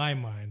in my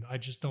mind. I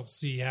just don't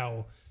see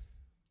how.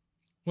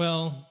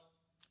 Well,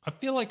 I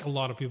feel like a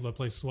lot of people that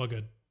play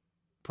Swugga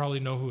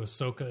probably know who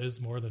Ahsoka is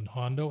more than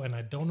Hondo, and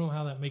I don't know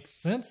how that makes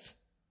sense,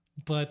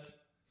 but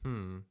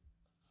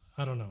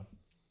I don't know.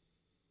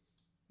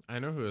 I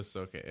know who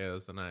Ahsoka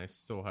is, and I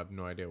still have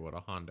no idea what a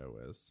Hondo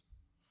is.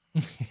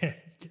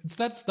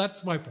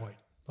 That's my point.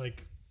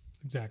 Like,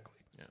 exactly.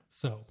 Yeah.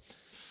 So,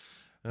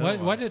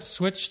 why did it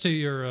switch to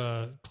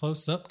your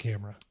close-up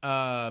camera?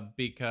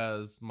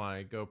 Because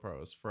my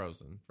GoPro is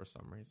frozen for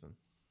some reason.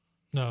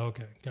 No,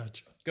 okay,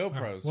 gotcha.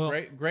 GoPros,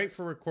 right, well, great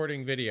for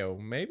recording video.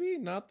 Maybe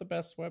not the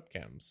best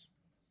webcams.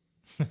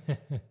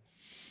 It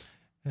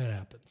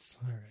happens.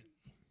 All right.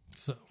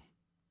 So,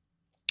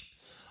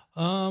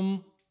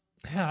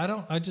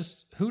 yeah,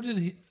 who did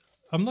he?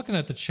 I'm looking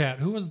at the chat.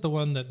 Who was the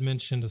one that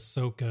mentioned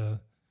Ahsoka?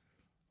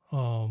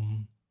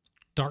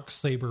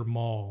 Darksaber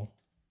Maul,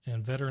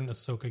 and veteran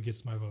Ahsoka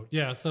gets my vote.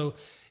 Yeah, so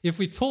if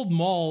we pulled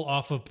Maul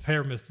off of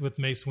Paramount with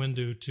Mace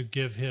Windu to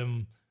give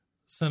him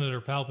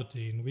Senator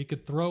Palpatine, we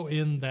could throw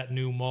in that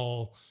new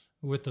Maul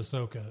with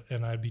Ahsoka,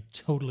 and I'd be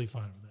totally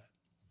fine with that.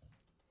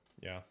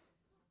 Yeah.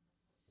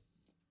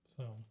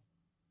 So,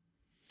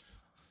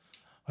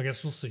 I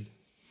guess we'll see.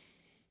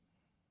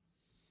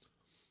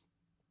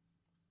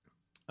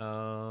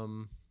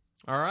 All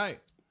right.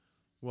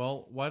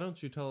 Well, why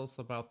don't you tell us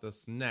about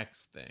this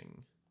next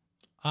thing?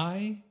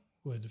 I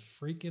would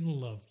freaking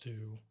love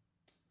to.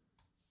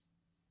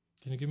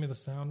 Can you give me the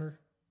sounder?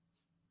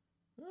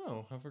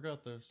 Oh, I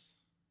forgot this.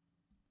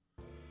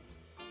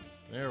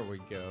 There we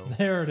go.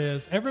 There it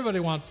is. Everybody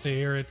wants to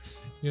hear it.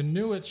 You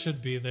knew it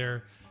should be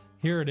there.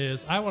 Here it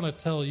is. I want to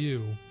tell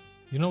you,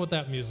 you know what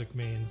that music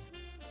means.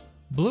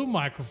 Blue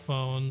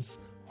Microphones,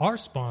 our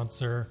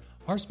sponsor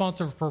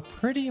for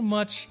pretty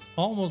much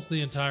almost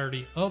the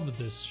entirety of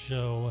this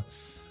show.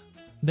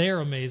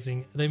 They're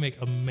amazing. They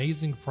make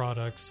amazing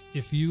products.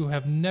 If you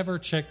have never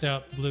checked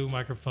out Blue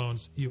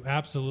Microphones, you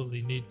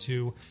absolutely need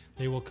to.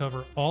 They will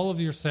cover all of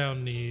your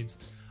sound needs.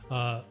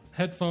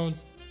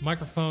 Headphones,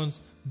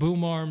 microphones,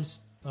 boom arms,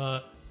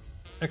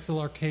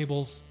 XLR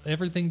cables,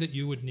 everything that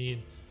you would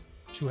need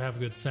to have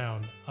good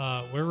sound.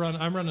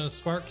 I'm running a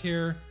Spark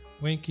here.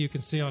 Wink, you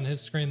can see on his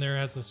screen there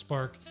has a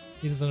Spark.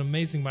 It is an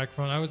amazing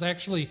microphone. I was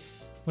actually,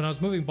 when I was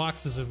moving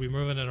boxes as we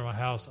move into my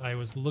house, I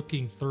was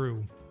looking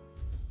through.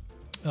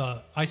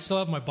 I still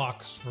have my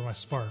box for my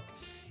Spark,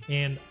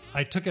 and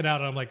I took it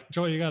out and I'm like,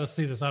 Joey, you got to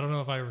see this. I don't know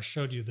if I ever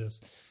showed you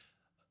this.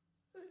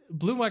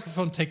 Blue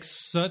Microphone takes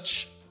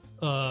such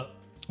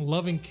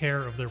loving care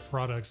of their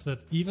products that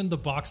even the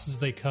boxes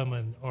they come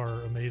in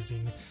are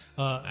amazing.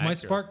 My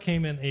Spark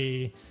came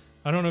in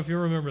I don't know if you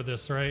remember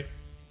this, right?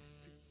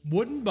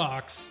 Wooden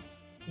box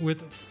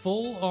with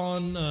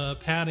full-on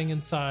padding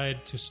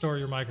inside to store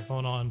your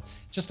microphone on.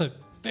 Just a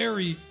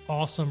very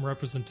awesome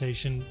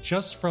representation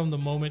just from the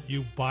moment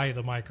you buy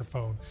the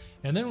microphone.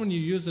 And then when you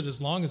use it as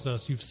long as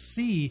us, you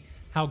see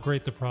how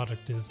great the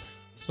product is.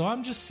 So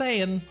I'm just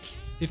saying,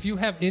 if you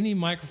have any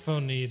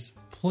microphone needs,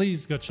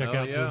 please go check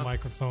out Blue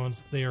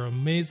Microphones. They are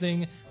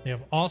amazing. They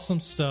have awesome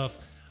stuff.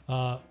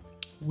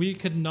 We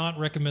could not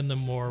recommend them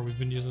more. We've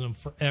been using them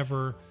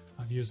forever.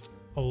 I've used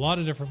a lot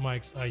of different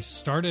mics. I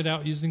started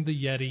out using the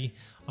Yeti.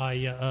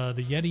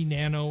 The Yeti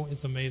Nano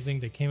is amazing.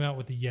 They came out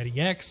with the Yeti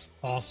X,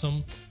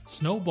 awesome.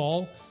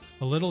 Snowball,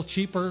 a little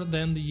cheaper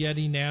than the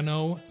Yeti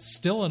Nano,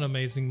 still an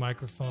amazing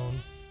microphone.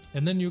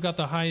 And then you got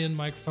the high-end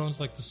microphones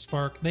like the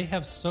Spark. They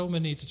have so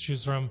many to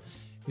choose from.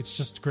 It's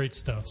just great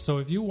stuff. So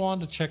if you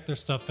want to check their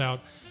stuff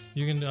out,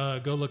 you can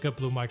go look up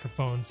Blue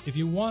Microphones. If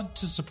you want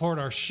to support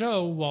our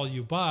show while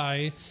you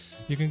buy,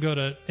 you can go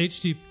to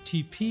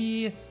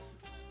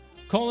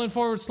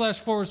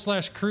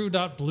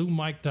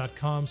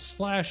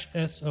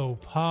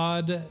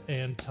http://crew.bluemic.com/SOPod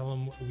and tell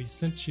them we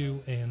sent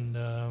you and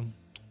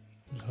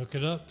hook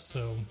it up.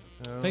 So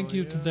thank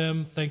you to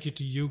them. Thank you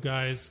to you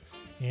guys.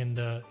 And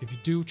if you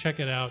do check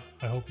it out,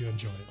 I hope you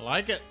enjoy it. I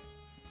like it.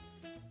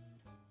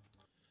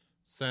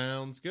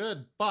 Sounds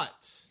good,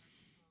 but...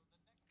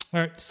 All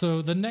right,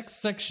 so the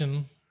next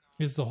section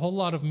is a whole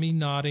lot of me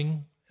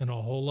nodding and a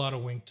whole lot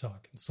of wink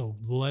talking. So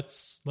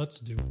let's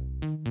do it.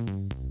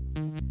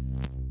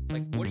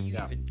 Like, what are you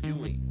even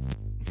doing?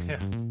 Yeah.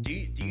 Do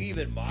you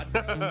even mod?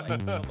 Bro?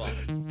 Like, come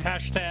on.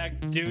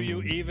 Hashtag do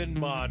you even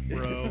mod,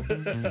 bro?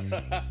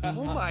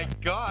 Oh my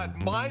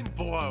god, mind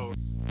blown.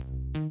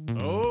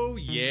 Oh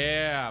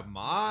yeah,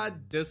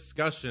 mod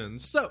discussion.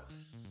 So,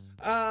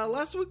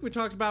 last week we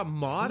talked about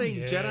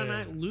modding Jedi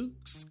Knight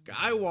Luke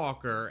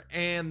Skywalker,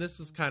 and this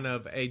is kind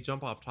of a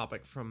jump off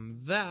topic from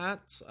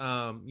that,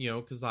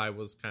 because I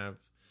was kind of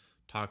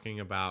talking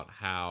about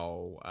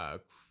how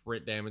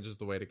crit damage is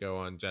the way to go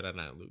on Jedi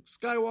Knight Luke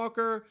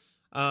Skywalker,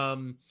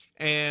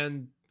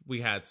 and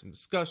we had some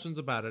discussions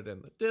about it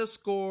in the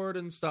Discord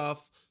and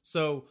stuff.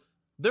 So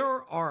there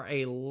are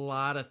a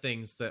lot of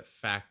things that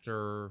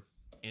factor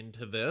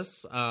into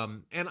this,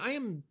 and I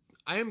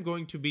am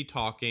going to be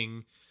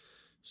talking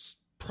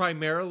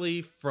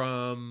primarily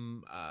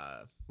from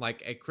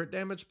like a crit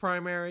damage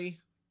primary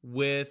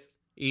with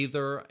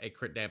either a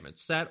crit damage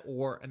set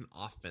or an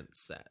offense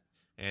set,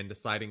 and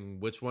deciding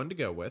which one to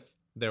go with.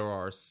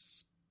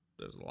 There's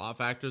a lot of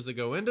factors that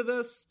go into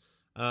this,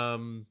 a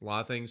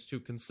lot of things to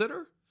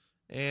consider,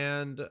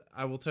 and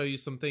I will tell you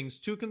some things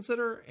to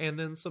consider and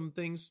then some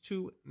things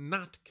to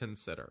not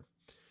consider.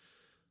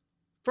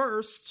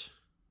 First,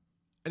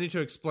 I need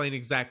to explain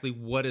exactly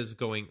what is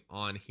going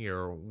on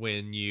here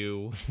when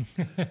you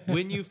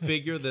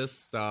figure this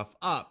stuff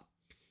up.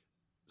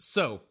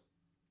 So,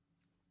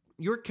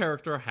 your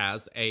character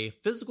has a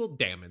physical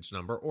damage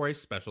number or a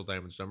special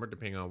damage number,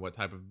 depending on what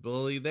type of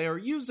ability they are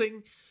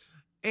using.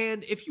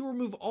 And if you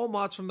remove all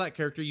mods from that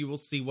character, you will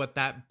see what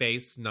that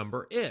base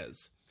number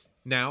is.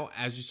 Now,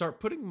 as you start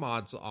putting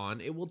mods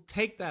on, it will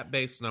take that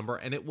base number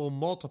and it will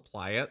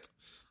multiply it.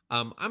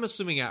 I'm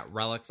assuming at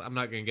relics. I'm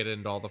not going to get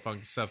into all the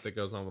funky stuff that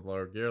goes on with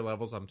lower gear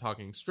levels. I'm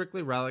talking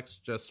strictly relics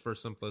just for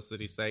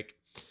simplicity's sake.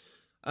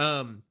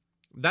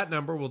 That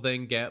number will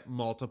then get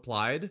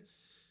multiplied,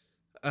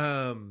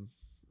 by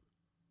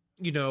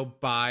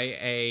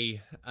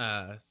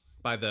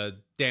the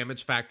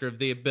damage factor of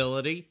the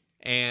ability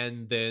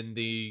and then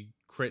the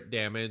crit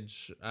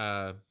damage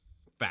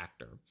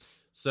factor.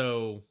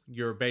 So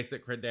your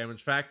basic crit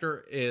damage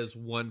factor is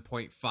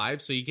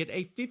 1.5. So you get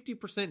a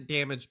 50%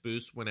 damage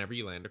boost whenever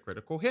you land a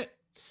critical hit.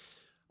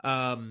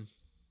 In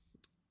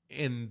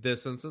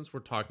this instance, we're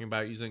talking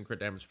about using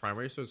crit damage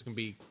primary. So it's going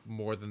to be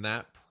more than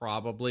that,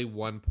 probably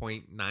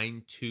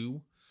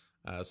 1.92.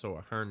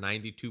 So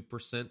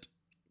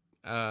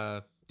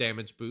 192%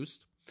 damage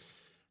boost.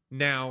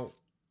 Now,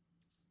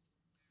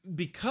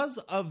 because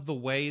of the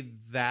way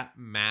that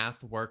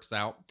math works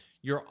out,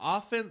 your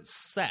offense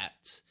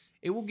set,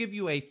 it will give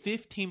you a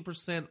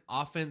 15%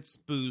 offense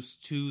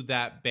boost to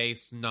that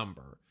base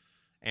number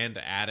and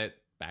add it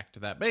back to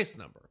that base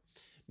number.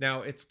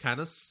 Now, it's kind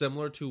of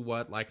similar to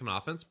what like an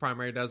offense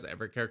primary does.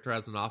 Every character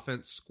has an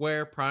offense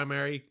square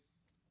primary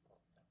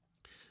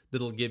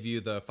that'll give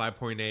you the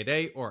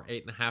 5.88 or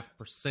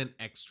 8.5%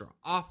 extra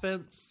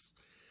offense.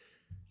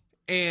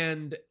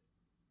 And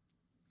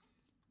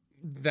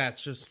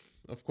that's just,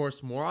 of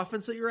course, more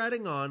offense that you're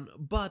adding on,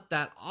 but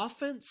that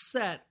offense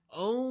set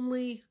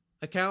only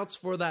accounts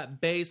for that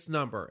base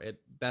number.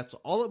 That's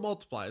all it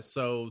multiplies.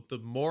 So the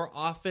more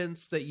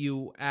offense that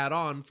you add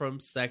on from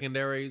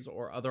secondaries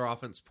or other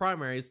offense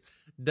primaries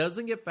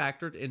doesn't get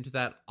factored into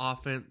that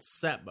offense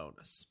set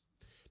bonus.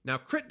 Now,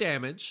 crit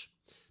damage,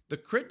 the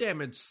crit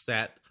damage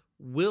set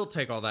will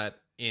take all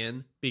that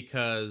in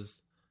because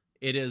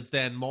it is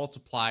then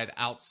multiplied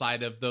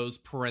outside of those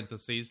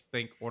parentheses.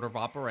 Think order of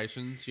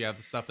operations. You have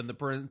the stuff in the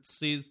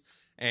parentheses,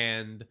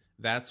 and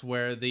that's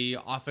where the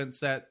offense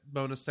set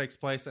bonus takes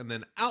place. And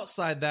then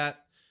outside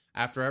that,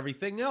 after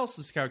everything else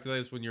is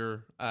calculated, is when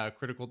your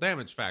critical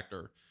damage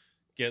factor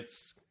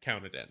gets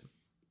counted in.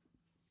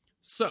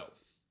 So,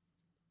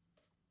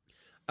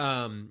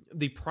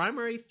 the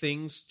primary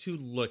things to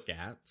look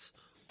at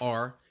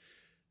are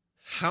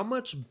how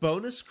much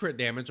bonus crit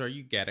damage are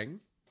you getting?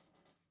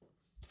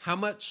 How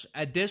much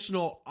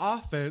additional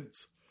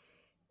offense?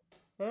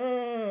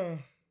 Yawn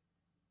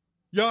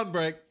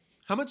break.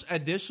 How much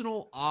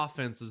additional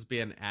offense is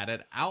being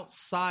added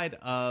outside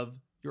of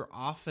your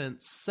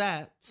offense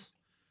set?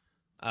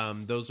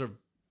 Those are,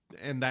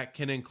 and that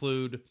can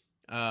include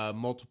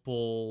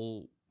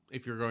multiple,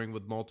 if you're going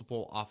with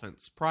multiple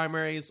offense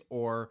primaries,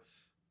 or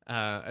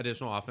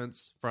additional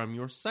offense from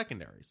your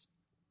secondaries.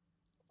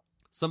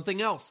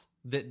 Something else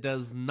that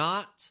does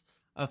not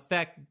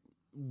affect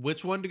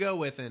which one to go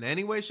with in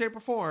any way, shape, or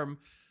form,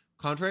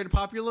 contrary to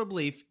popular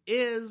belief,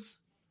 is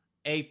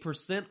a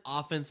percent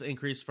offense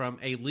increase from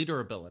a leader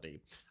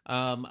ability.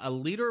 A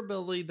leader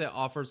ability that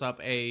offers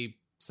up a,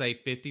 say,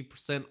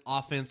 50%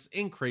 offense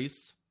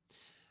increase,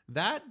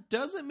 that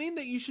doesn't mean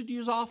that you should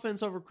use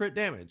offense over crit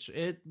damage.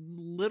 It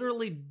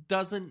literally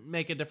doesn't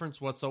make a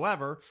difference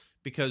whatsoever,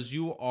 because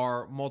you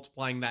are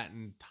multiplying that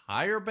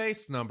entire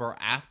base number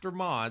after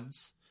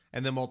mods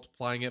and then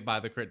multiplying it by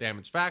the crit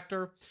damage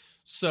factor.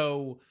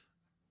 So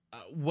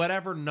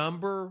whatever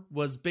number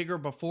was bigger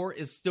before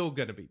is still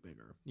going to be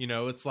bigger. You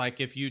know, it's like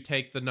if you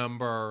take the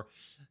number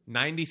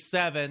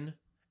 97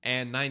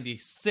 and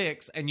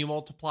 96 and you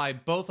multiply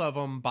both of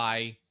them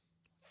by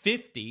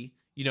 50,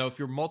 you know, if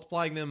you're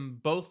multiplying them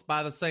both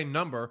by the same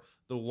number,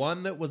 the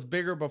one that was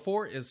bigger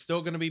before is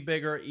still going to be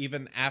bigger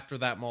even after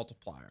that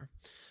multiplier.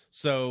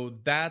 So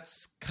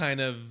that's kind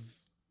of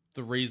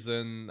the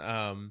reason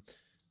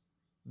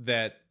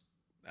that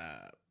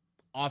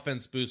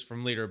offense boosts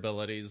from leader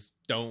abilities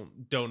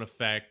don't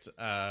affect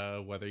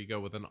whether you go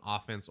with an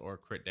offense or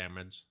crit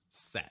damage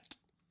set.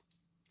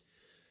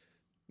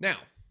 Now,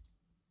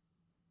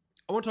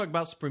 I want to talk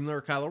about Supreme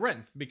Leader Kylo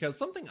Ren, because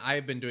something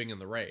I've been doing in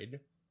the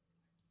raid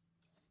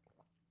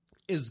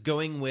is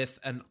going with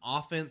an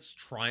offense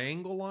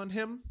triangle on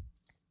him.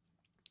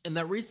 And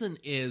that reason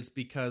is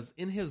because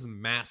in his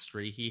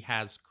mastery, he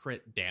has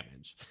crit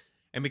damage.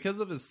 And because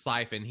of his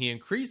siphon, he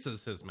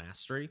increases his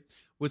mastery,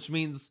 which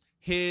means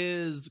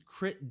his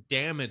crit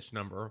damage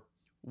number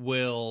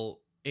will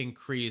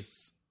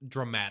increase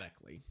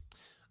dramatically.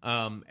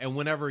 And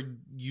whenever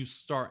you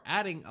start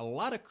adding a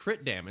lot of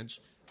crit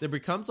damage, there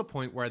becomes a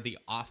point where the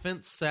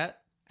offense set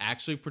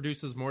actually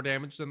produces more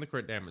damage than the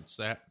crit damage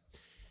set.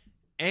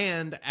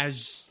 And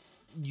as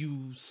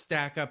you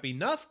stack up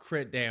enough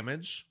crit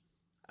damage,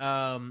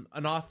 an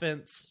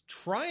offense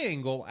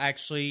triangle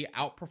actually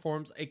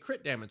outperforms a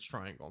crit damage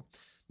triangle.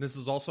 This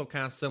is also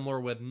kind of similar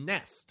with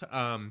Nest.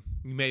 You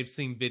may have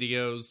seen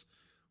videos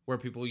where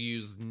people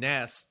use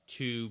Nest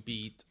to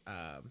beat,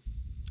 I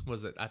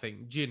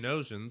think,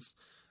 Geonosians.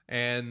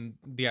 And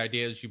the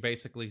idea is you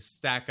basically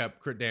stack up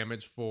crit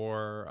damage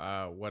for,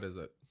 I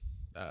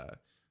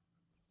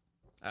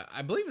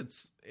believe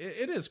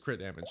it is crit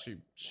damage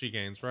she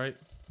gains, right?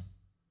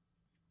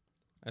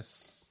 I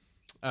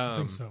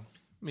think so.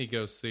 Let me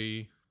go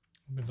see.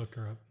 Let me look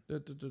her up.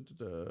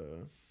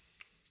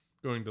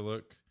 Going to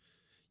look.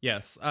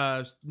 Yes,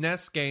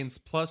 Nest gains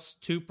plus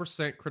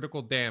 2%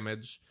 critical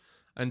damage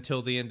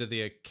until the end of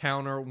the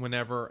encounter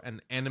whenever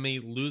an enemy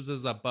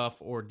loses a buff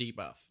or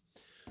debuff.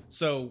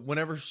 So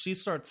whenever she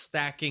starts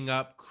stacking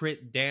up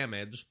crit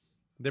damage,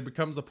 there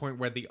becomes a point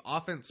where the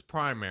offense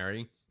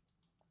primary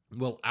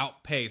will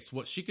outpace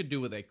what she could do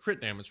with a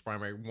crit damage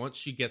primary once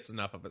she gets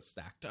enough of it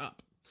stacked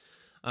up.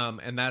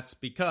 And that's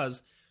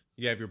because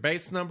you have your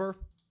base number,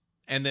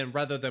 and then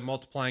rather than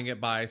multiplying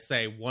it by,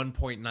 say,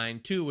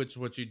 1.92, which is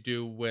what you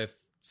do with,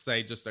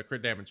 say, just a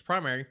crit damage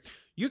primary,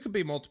 you could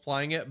be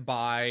multiplying it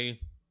by,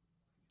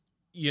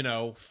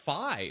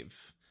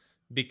 5,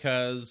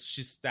 because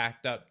she's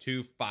stacked up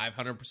to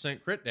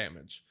 500% crit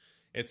damage.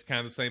 It's kind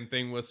of the same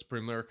thing with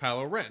Supreme Leader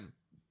Kylo Ren.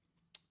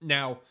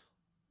 Now,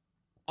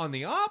 on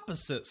the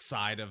opposite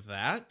side of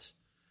that,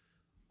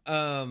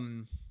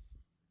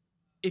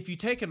 if you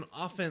take an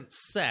offense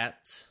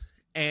set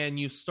and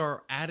you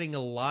start adding a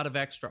lot of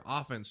extra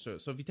offense to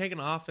it. So if you take an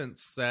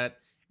offense set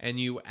and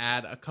you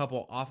add a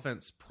couple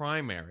offense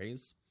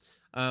primaries,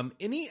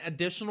 any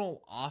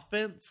additional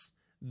offense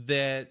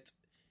that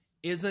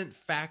isn't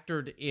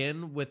factored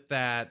in with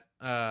that,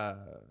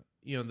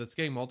 that's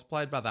getting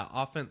multiplied by that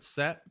offense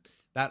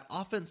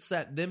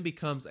set then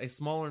becomes a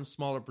smaller and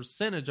smaller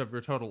percentage of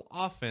your total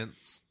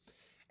offense,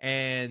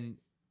 and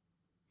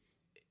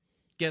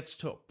gets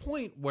to a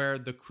point where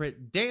the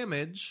crit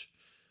damage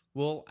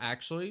will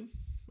actually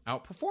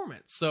outperform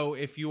it. So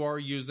if you are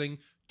using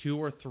 2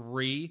 or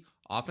 3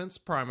 offense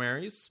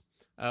primaries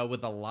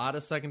with a lot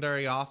of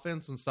secondary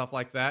offense and stuff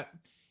like that,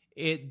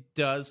 it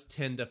does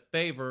tend to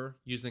favor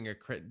using a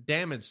crit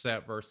damage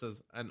set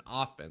versus an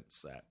offense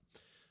set.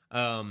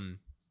 And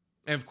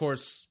of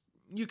course,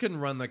 you can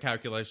run the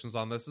calculations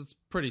on this. It's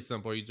pretty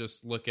simple. You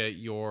just look at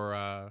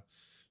your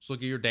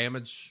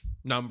damage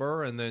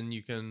number, and then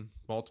you can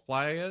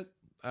multiply it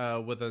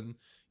with an,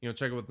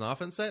 check it with an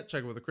offense set,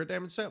 check it with a crit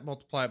damage set,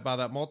 multiply it by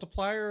that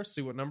multiplier,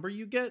 see what number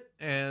you get,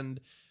 and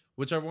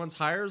whichever one's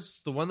higher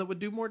is the one that would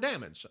do more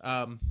damage.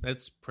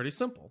 It's pretty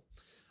simple.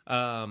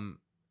 And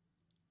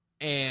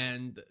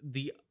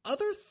the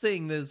other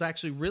thing that is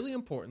actually really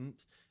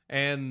important,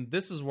 and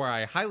this is where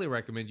I highly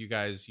recommend you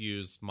guys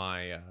use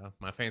my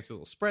my fancy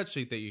little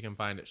spreadsheet that you can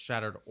find at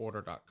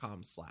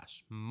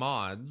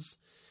shatteredorder.com/mods,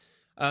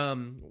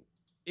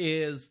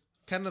 is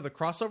kind of the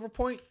crossover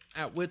point.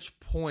 At which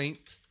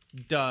point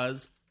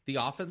does the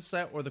offense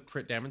set or the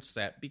crit damage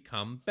set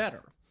become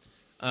better?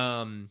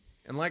 And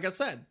like I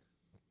said,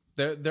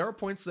 there are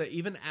points that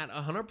even at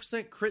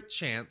 100% crit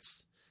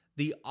chance,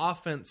 the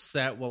offense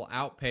set will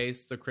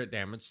outpace the crit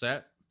damage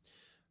set.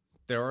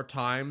 There are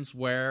times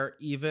where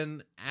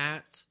even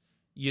at,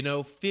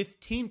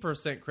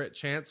 15% crit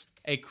chance,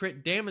 a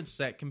crit damage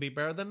set can be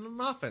better than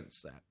an offense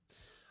set.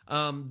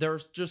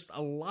 There's just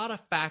a lot of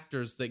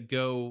factors that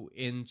go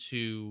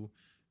into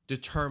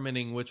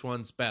determining which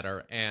one's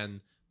better.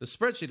 And the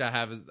spreadsheet I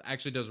have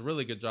actually does a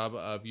really good job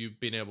of you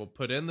being able to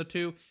put in the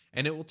two,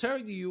 and it will tell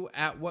you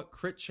at what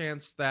crit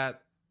chance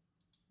that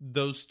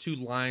those two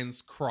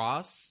lines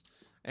cross.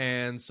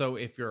 And so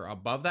if you're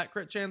above that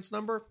crit chance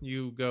number,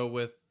 you go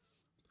with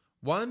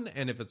one,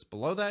 and if it's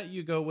below that,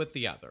 you go with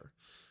the other.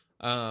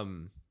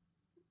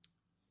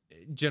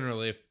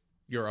 Generally, if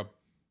you're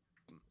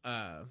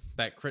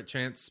that crit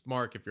chance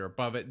mark, if you're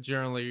above it,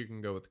 generally you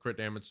can go with the crit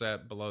damage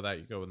set. Below that,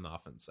 you go with an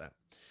offense set.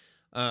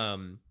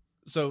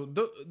 So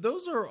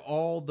those are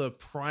all the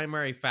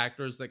primary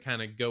factors that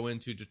kind of go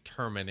into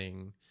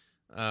determining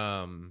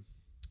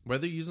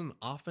whether you use an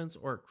offense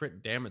or a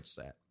crit damage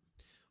set.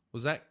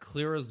 Was that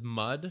clear as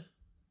mud?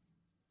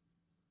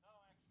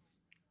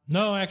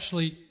 No,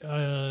 actually,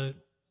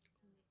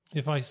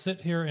 if I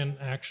sit here and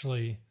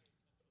actually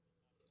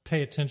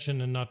pay attention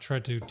and not try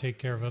to take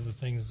care of other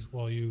things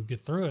while you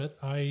get through it,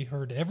 I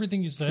heard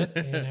everything you said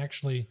and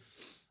actually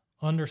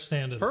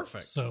understand it.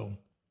 Perfect. So,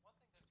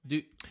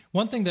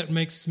 one thing that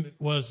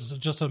was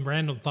just a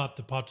random thought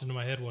that popped into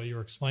my head while you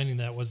were explaining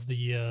that was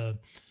the.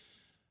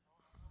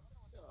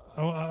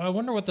 I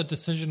wonder what the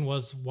decision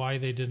was. Why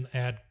they didn't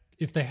add.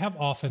 If they have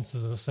offense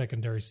as a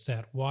secondary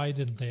stat, why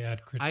didn't they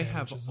add crit damage? I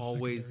have as a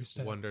always secondary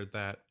stat? wondered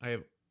that. I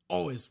have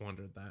always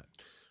wondered that.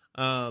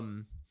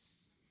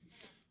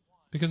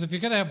 Because if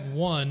you're going to have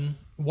one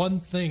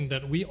thing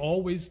that we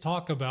always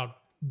talk about,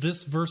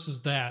 this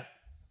versus that,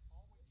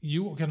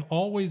 you can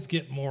always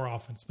get more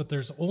offense, but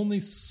there's only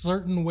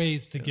certain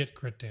ways to get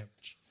crit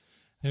damage.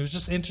 And it was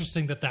just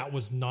interesting that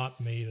was not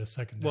made a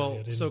secondary.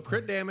 Well, so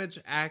crit damage,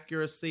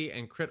 accuracy,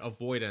 and crit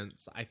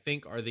avoidance, I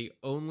think, are the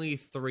only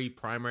three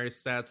primary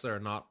stats that are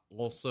not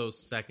also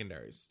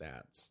secondary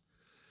stats,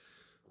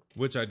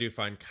 which I do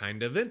find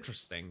kind of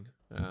interesting.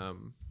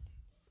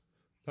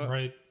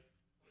 Right.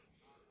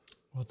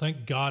 Well,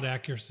 thank God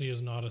accuracy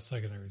is not a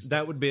secondary stat.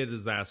 That would be a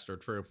disaster,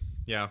 true.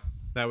 Yeah,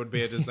 that would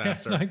be a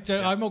disaster.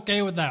 I'm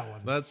okay with that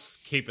one. Let's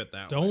keep it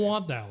that way. Don't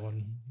want that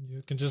one.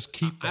 You can just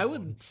keep that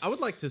one. I would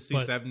like to see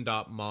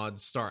 7.mod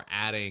start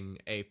adding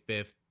a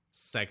fifth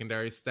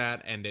secondary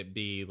stat and it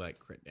be like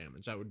crit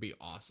damage. That would be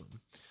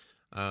awesome.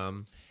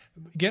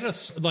 Get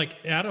us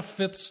add a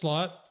fifth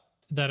slot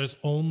that is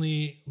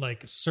only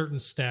like certain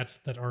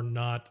stats that are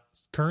not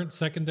current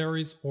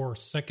secondaries or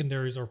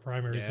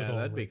primaries at all.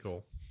 That'd be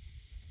cool.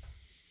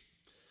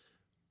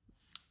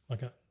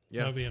 Okay.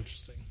 Yeah. That'd be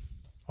interesting.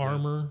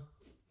 Armor,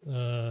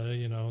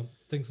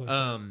 things like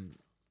that.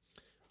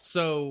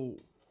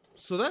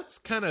 So that's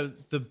kind of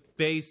the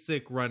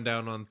basic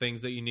rundown on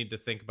things that you need to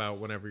think about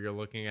whenever you're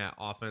looking at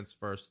offense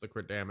versus the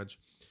crit damage.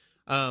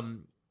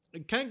 Kind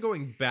of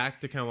going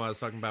back to kind of what I was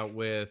talking about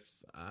with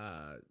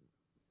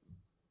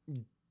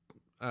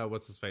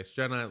what's his face,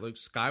 Jedi Knight Luke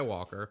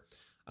Skywalker.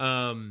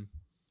 I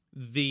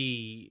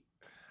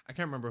can't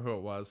remember who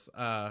it was.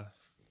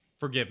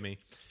 Forgive me.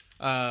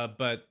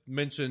 But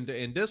mentioned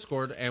in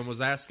Discord and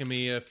was asking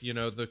me if,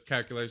 the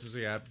calculations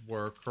he had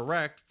were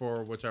correct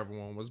for whichever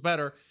one was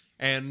better.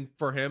 And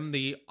for him,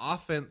 the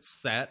offense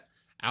set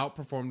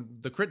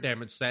outperformed the crit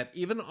damage set,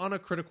 even on a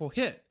critical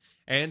hit.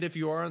 And if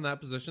you are in that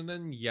position,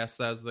 then yes,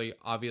 that's the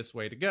obvious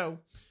way to go.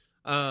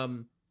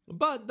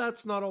 But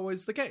that's not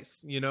always the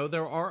case.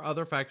 There are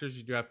other factors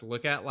you do have to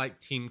look at, like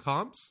team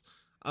comps.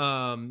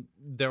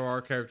 There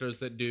are characters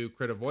that do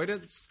crit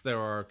avoidance. There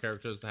are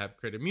characters that have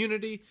crit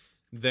immunity.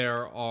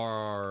 There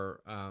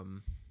are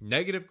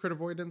negative crit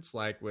avoidance,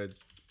 like with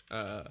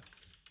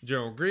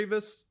General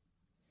Grievous.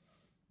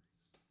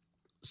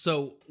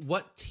 So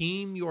what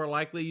team you are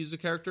likely to use a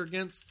character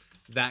against,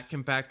 that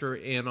can factor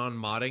in on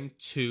modding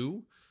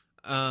too.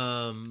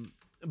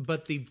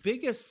 But the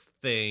biggest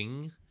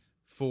thing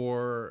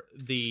for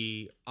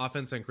the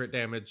offense and crit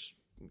damage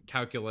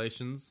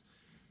calculations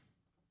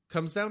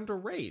comes down to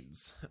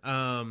raids.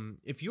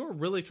 If you're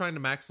really trying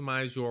to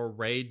maximize your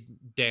raid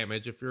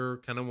damage, if you're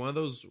kind of one of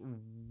those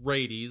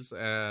raidies,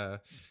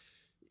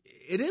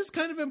 it is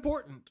kind of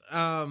important.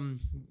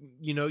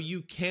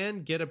 You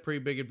can get a pretty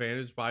big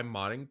advantage by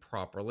modding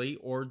properly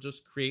or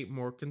just create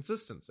more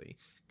consistency.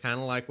 Kind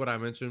of like what I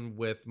mentioned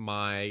with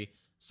my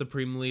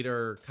Supreme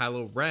Leader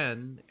Kylo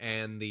Ren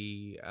and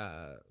the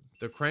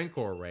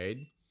Crancor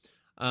raid.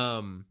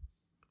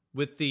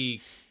 With the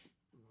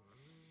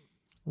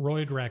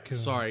Roid Raccoon.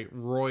 Sorry,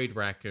 Roid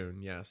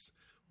Raccoon, yes.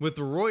 With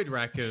the Roid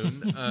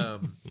Raccoon,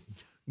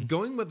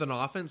 going with an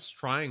offense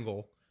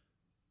triangle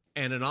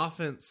and an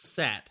offense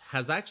set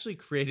has actually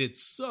created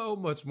so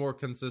much more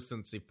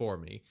consistency for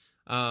me.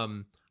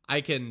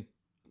 I can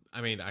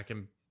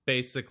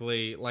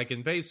basically, like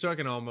in phase 2, I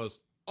can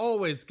almost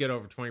always get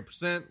over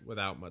 20%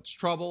 without much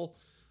trouble.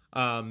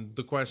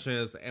 The question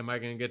is, am I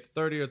going to get to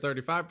 30 or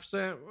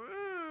 35%?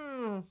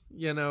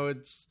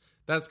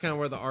 That's kind of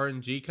where the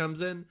RNG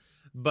comes in,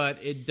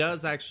 but it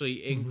does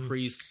actually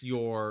increase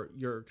your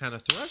kind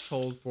of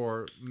threshold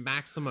for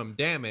maximum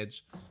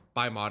damage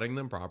by modding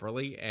them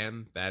properly,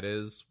 and that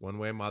is one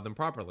way to mod them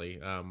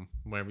properly.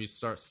 Whenever you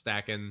start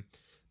stacking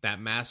that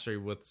mastery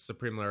with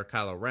Supreme Leader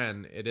Kylo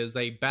Ren, it is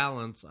a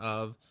balance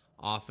of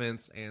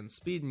offense and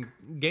speed, and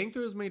getting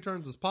through as many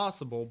turns as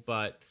possible,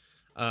 but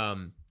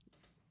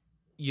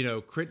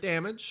crit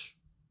damage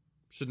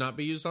should not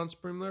be used on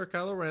Supreme Leader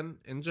Kylo Ren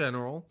in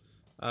general.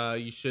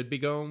 You should be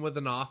going with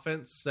an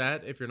offense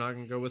set if you're not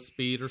going to go with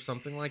speed or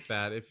something like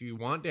that. If you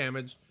want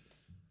damage,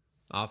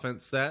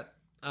 offense set.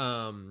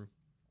 Not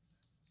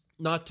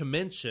to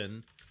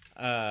mention,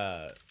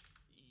 characters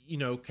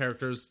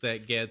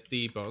that get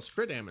the bonus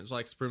crit damage,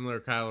 like Supreme Leader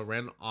Kylo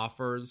Ren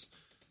offers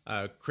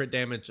crit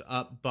damage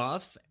up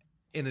buff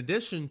in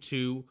addition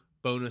to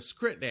bonus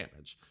crit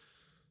damage.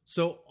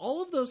 So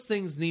all of those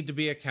things need to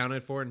be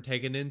accounted for and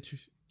taken into,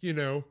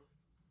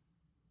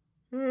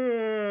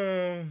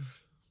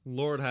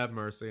 Lord have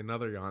mercy,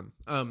 another yawn.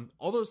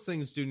 All those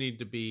things do need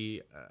to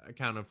be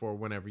accounted for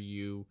whenever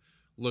you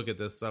look at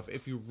this stuff.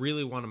 If you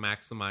really want to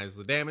maximize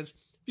the damage,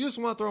 if you just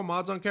want to throw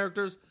mods on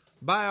characters,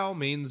 by all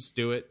means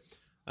do it.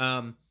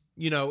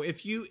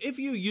 If you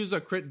use a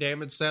crit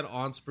damage set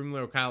on Supreme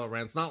Leader Kylo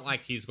Ren, it's not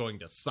like he's going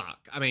to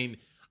suck. I mean,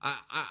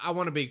 I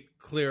want to be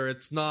clear.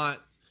 It's not,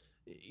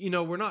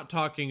 we're not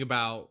talking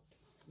about,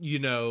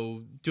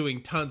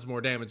 doing tons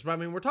more damage, but I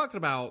mean, we're talking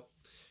about,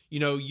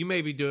 you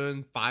may be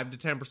doing 5 to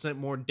 10%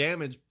 more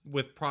damage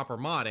with proper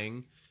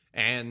modding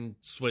and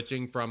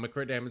switching from a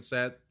crit damage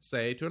set,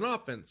 say, to an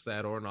offense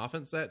set, or an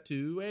offense set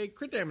to a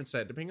crit damage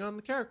set, depending on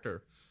the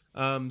character.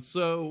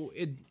 So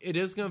it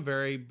is going to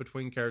vary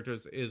between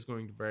characters, it is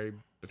going to vary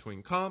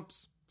between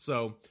comps.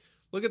 So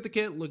look at the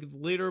kit, look at the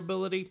leader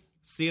ability,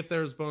 see if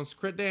there's bonus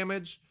crit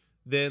damage,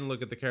 then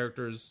look at the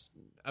character's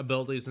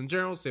abilities in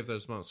general, see if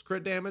there's bonus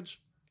crit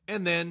damage,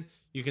 and then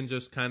you can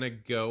just kind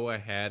of go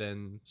ahead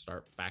and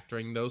start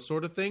factoring those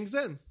sort of things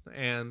in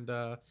and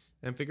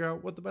figure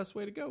out what the best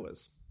way to go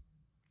is.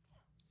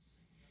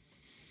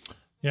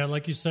 Yeah,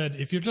 like you said,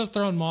 if you're just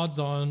throwing mods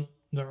on,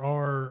 there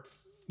are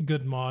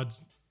good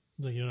mods,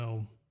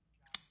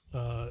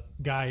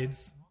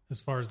 guides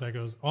as far as that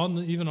goes,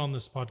 even on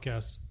this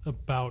podcast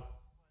about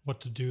what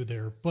to do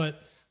there.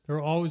 But there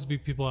will always be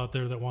people out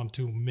there that want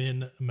to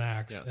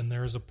min-max. Yes. And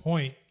there's a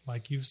point,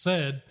 like you've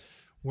said,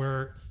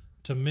 where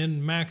to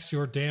min-max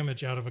your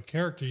damage out of a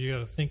character, you got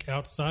to think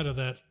outside of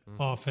that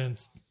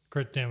offense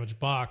crit damage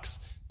box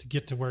to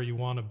get to where you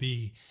want to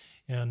be.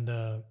 And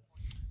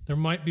there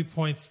might be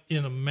points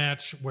in a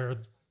match where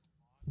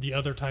the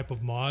other type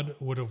of mod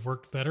would have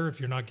worked better if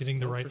you're not getting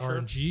the right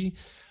RNG.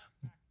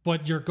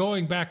 But you're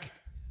going back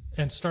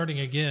and starting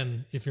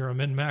again if you're a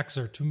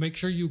min-maxer to make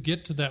sure you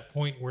get to that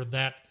point where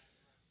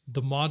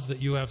the mods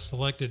that you have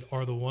selected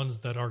are the ones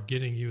that are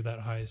getting you that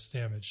highest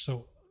damage.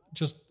 So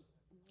just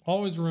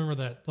always remember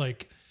that,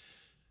 like,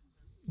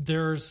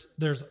 there's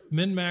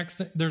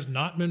min-maxing, there's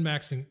not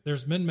min-maxing,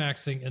 there's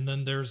min-maxing, and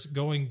then there's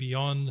going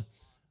beyond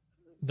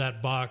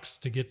that box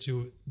to get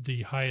to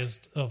the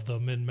highest of the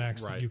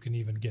min-max that you can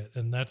even get.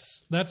 And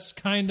that's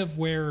kind of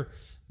where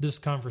this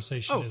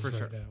conversation is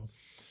right now.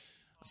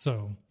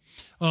 So,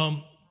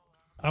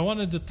 I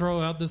wanted to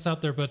throw out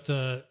there, but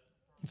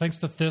thanks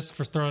to Thisk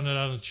for throwing it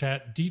out in the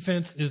chat.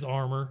 Defense is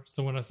armor.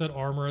 So when I said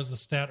armor as a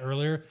stat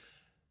earlier,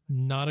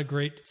 not a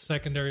great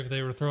secondary if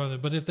they were throwing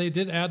it. But if they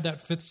did add that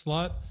 5th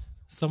slot,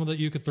 some of that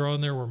you could throw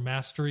in there were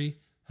mastery,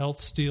 health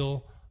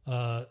steal,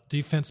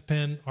 defense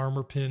pin,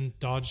 armor pin,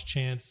 dodge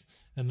chance,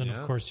 and then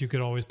of course you could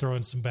always throw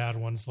in some bad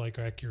ones like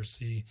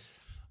accuracy.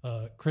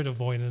 Crit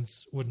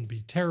avoidance wouldn't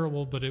be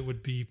terrible, but it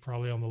would be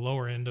probably on the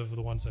lower end of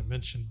the ones I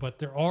mentioned. But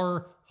there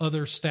are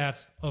other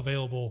stats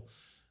available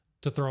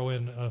to throw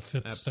in a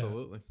 5th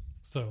Absolutely.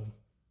 Stat. So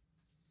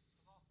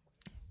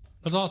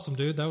that's awesome,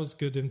 dude. That was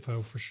good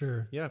info for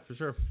sure. Yeah, for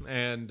sure.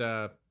 And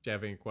if you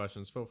have any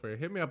questions, feel free to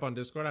hit me up on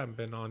Discord. I haven't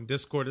been on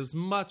Discord as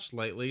much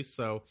lately,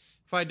 so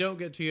if I don't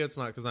get to you, it's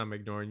not because I'm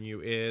ignoring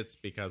you. It's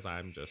because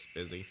I'm just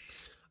busy.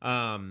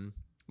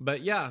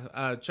 But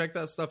yeah, check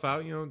that stuff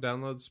out.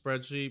 Download the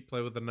spreadsheet,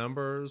 play with the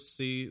numbers,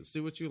 see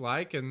what you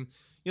like, and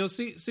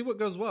see what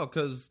goes well.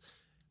 Because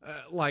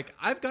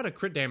I've got a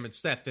crit damage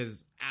set that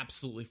is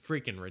absolutely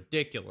freaking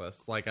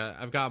ridiculous. Like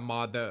I've got a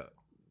mod that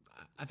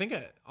I think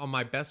on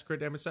my best crit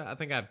damage stat, I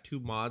think I have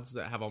 2 mods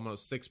that have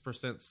almost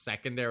 6%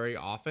 secondary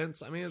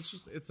offense. I mean,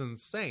 it's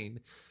insane.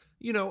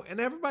 You know, and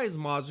everybody's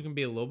mods are going to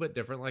be a little bit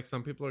different. Like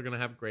some people are going to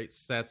have great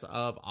sets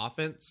of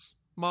offense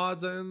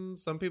mods, and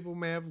some people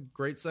may have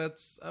great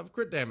sets of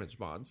crit damage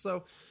mods.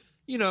 So,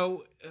 you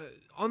know,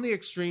 on the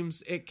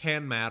extremes, it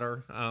can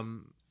matter.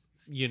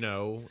 You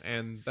know,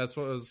 and that's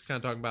what I was kind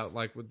of talking about,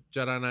 like with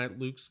Jedi Knight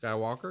Luke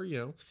Skywalker. You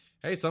know,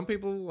 hey, some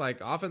people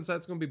like offense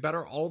set's going to be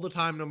better all the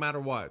time, no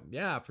matter what.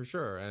 Yeah, for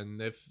sure. And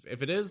if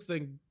it is,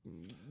 then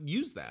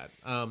use that.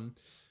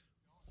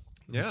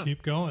 Yeah,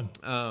 keep going.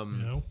 You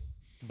know,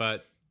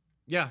 but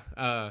yeah.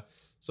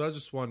 So I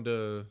just wanted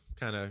to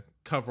kind of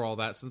cover all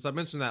that since I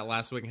mentioned that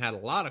last week and had a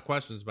lot of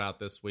questions about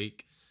this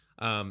week.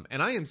 And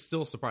I am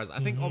still surprised. I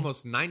think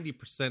almost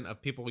 90%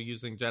 of people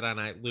using Jedi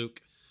Knight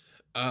Luke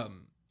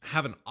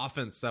have an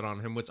offense set on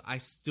him, which I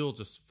still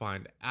just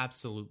find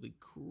absolutely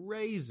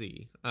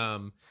crazy.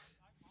 I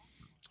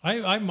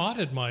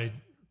modded my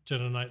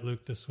Jedi Knight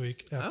Luke this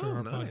week after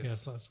our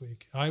podcast last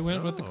week. I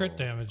went with the crit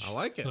damage. I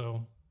like it.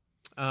 So,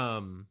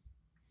 oh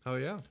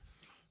yeah.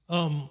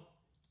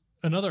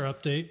 Another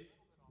update,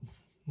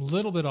 a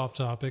little bit off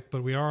topic,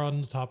 but we are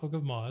on the topic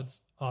of mods.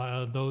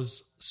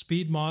 Those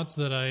speed mods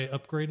that I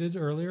upgraded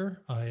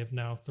earlier, I have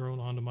now thrown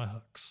onto my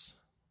Hux.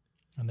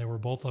 And they were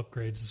both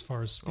upgrades as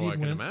far as speed I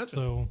can went. imagine.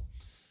 So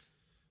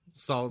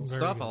solid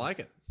stuff. good. I like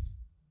it.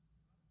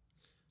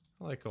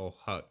 I like old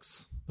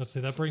Hux. Let's see.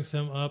 That brings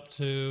him up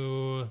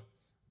to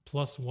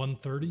plus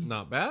 130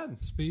 Not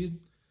bad. speed.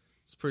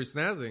 It's pretty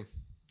snazzy.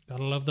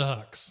 Gotta love the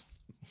Hux.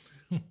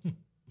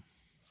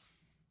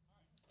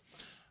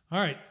 All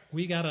right.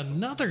 We got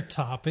another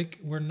topic.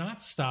 We're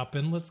not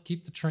stopping. Let's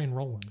keep the train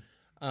rolling.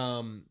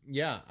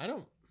 Yeah,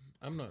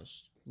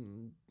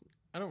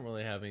 I don't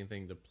really have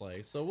anything to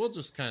play, so we'll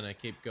just kind of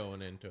keep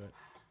going into it.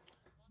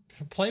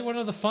 Play one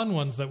of the fun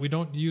ones that we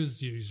don't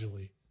use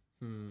usually.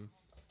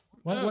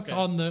 What's Okay.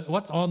 on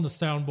the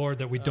soundboard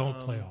that we don't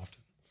play often?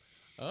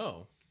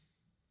 Oh.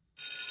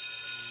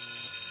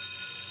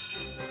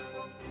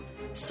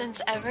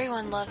 Since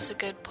everyone loves a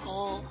good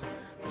poll,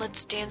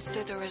 let's dance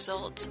through the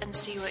results and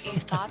see what you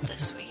thought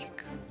this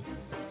week.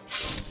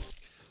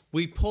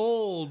 We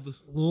pulled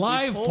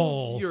Live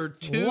poll. your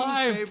 2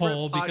 Live favorite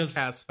poll because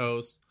podcast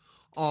hosts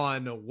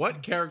on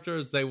what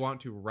characters they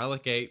want to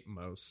relegate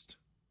most.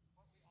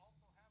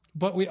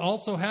 But we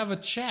also have a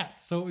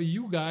chat, so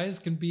you guys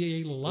can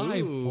be a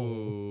live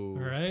poll.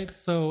 All right.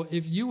 So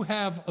if you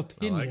have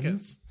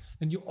opinions,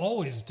 and you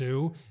always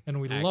do,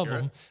 and we love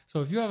them. So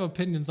if you have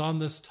opinions on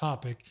this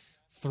topic,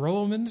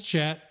 throw them in the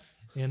chat,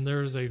 and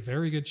there's a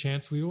very good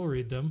chance we will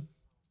read them.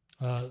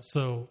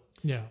 So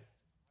yeah,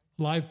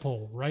 live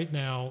poll right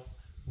now.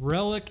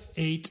 Relic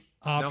 8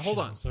 options. hold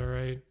on. All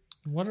right.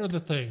 What are the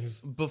things?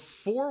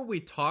 Before we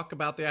talk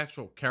about the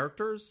actual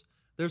characters,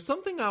 there's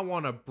something I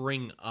want to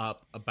bring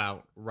up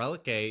about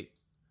Relic 8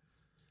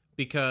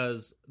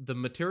 because the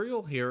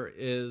material here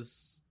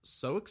is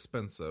so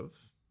expensive.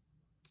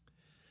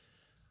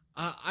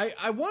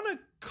 I want to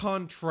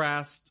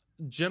contrast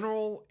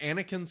General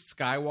Anakin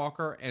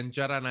Skywalker and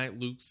Jedi Knight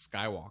Luke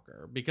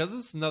Skywalker because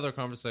it's another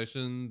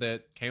conversation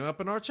that came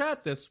up in our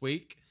chat this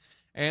week.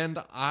 And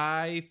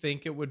I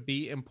think it would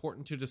be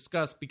important to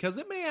discuss because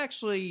it may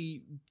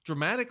actually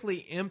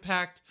dramatically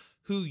impact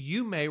who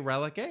you may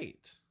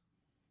relegate.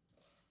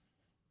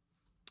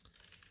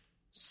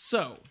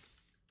 So,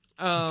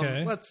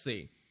 let's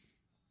see.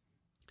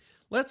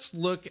 Let's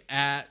look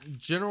at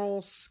General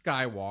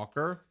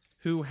Skywalker,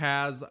 who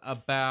has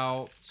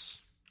about,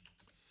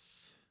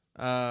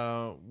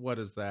 what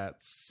is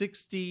that?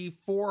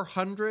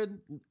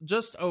 6,400,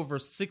 just over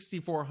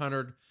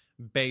 6,400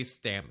 base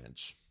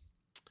damage.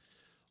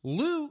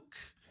 Luke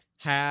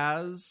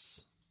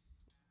has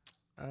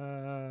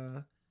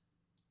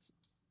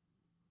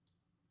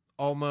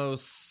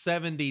almost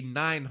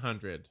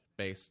 7,900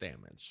 base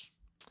damage.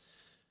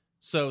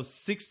 So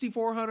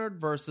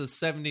 6,400 versus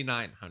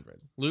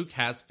 7,900. Luke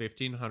has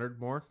 1,500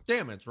 more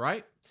damage,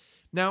 right?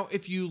 Now,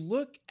 if you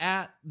look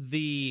at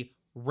the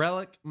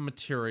relic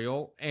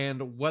material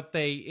and what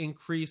they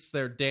increase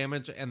their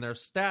damage and their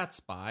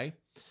stats by,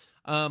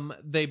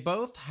 they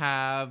both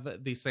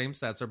have the same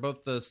stats. They're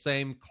both the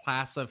same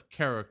class of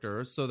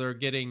characters, so they're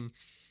getting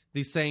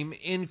the same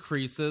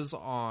increases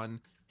on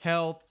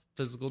health,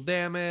 physical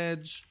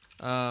damage,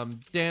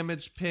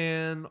 damage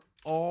pin,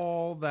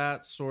 all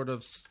that sort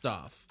of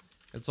stuff.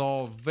 It's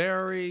all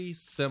very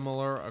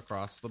similar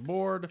across the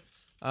board.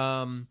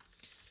 Actually,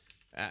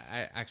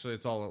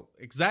 it's all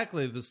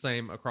exactly the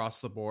same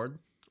across the board,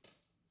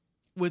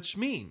 which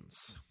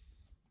means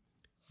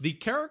the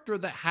character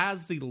that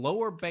has the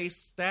lower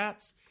base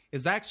stats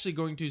is actually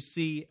going to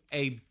see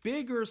a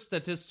bigger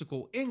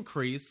statistical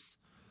increase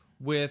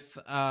with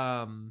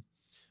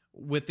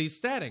these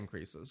stat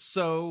increases.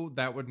 So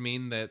that would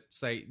mean that,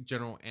 say,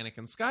 General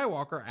Anakin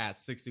Skywalker at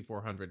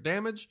 6,400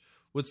 damage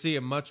would see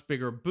a much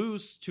bigger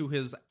boost to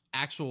his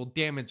actual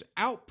damage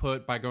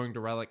output by going to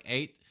Relic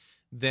 8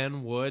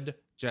 than would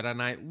Jedi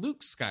Knight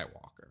Luke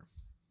Skywalker.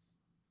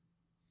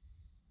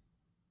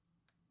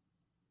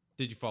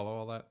 Did you follow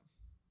all that?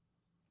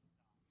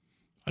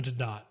 I did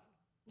not.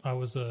 I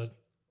was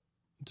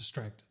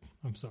distracted.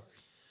 I'm sorry.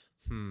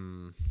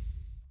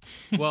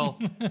 Well,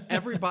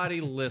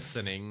 everybody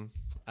listening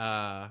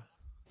heard.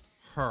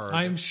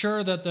 I'm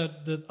sure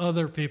that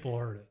other people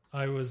heard it.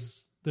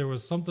 There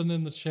was something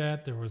in the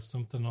chat. There was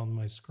something on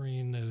my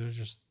screen. It was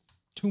just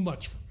too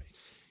much for me.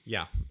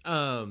 Yeah.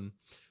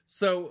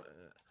 So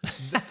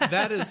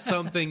that is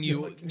something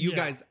you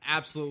guys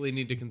absolutely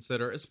need to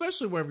consider,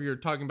 especially whenever you're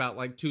talking about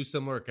like two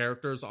similar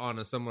characters on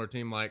a similar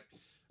team, like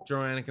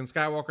General Anakin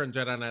Skywalker and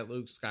Jedi Knight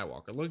Luke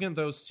Skywalker. Looking at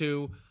those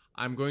two,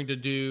 I'm going to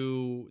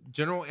do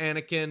General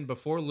Anakin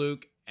before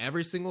Luke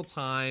every single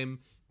time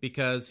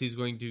because he's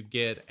going to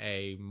get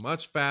a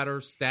much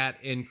fatter stat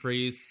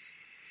increase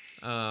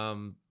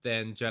than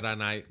Jedi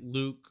Knight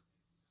Luke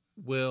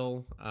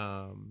will.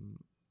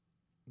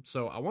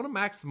 So I want to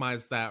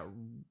maximize that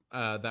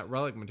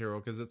relic material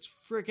because it's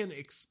freaking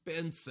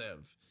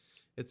expensive.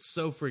 It's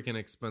so freaking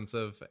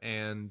expensive,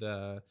 and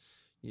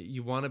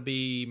you want to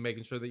be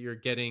making sure that you're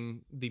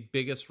getting the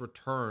biggest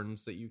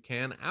returns that you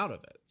can out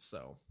of it.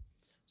 So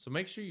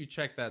make sure you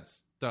check that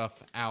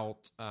stuff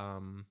out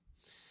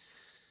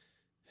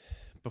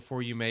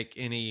before you make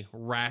any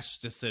rash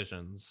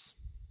decisions.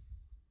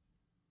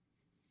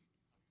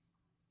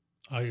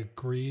 I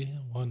agree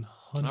 100%.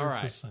 All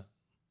right.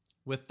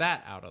 With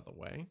that out of the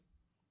way.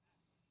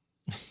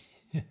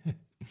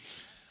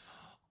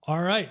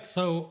 All right.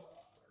 So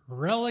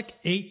Relic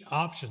 8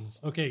 options.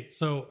 Okay.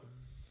 So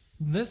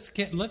let's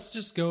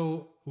just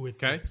go with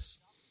this.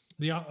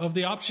 Of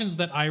the options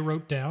that I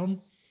wrote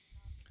down,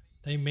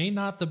 they may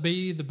not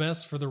be the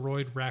best for the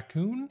Roid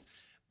Raccoon,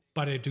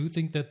 but I do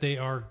think that they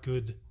are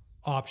good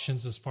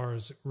options as far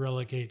as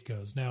Relic 8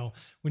 goes. Now,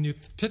 when you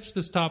pitched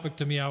this topic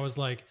to me, I was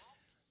like,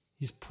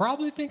 he's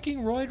probably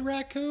thinking Roid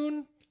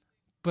Raccoon,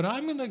 but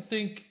I'm going to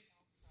think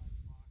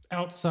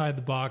outside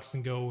the box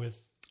and go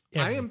with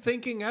everything. I am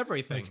thinking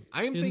everything.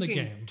 I am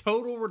thinking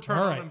total return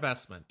on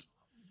investment.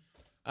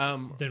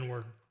 Then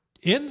we're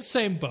in the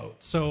same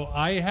boat. So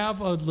I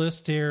have a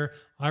list here.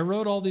 I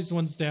wrote all these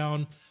ones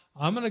down.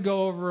 I'm going to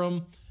go over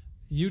them.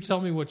 You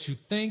tell me what you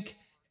think,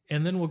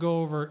 and then we'll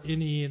go over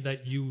any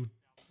that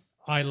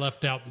I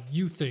left out that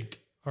you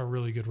think are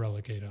really good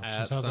Relic 8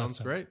 options. That sounds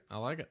great. I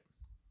like it.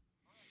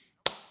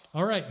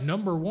 All right,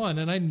 number 1,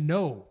 and I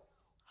know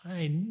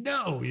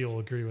you'll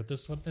agree with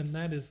this one, and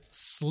that is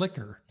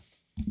Slicker.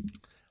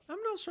 I'm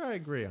not sure I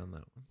agree on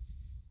that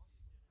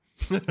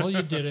one. Well,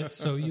 you did it,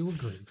 so you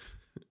agree.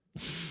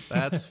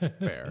 That's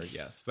fair.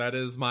 Yes, that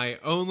is my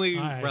only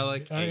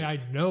Relic 8. I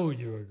know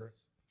you agree.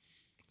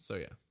 So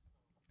yeah.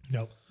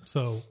 Nope.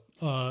 So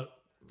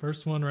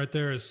first one right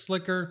there is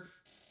Slicker.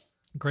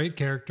 Great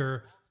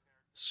character,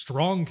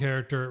 strong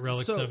character at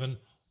Relic 7.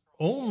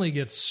 Only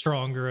gets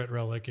stronger at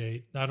Relic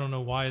 8. I don't know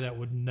why that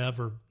would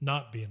never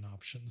not be an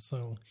option.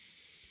 So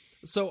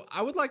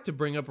I would like to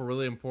bring up a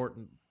really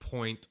important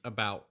point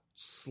about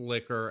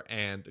Slicker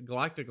and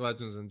Galactic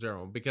Legends in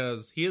general,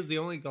 because he is the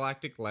only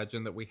Galactic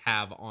Legend that we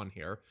have on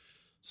here.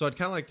 So I'd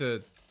kind of like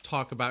to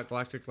talk about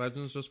Galactic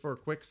Legends just for a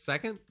quick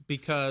second,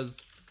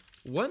 because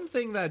one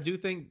thing that I do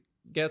think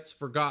gets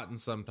forgotten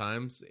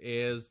sometimes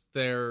is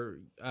their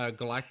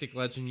Galactic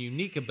Legend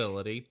unique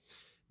ability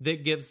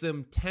that gives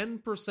them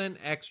 10%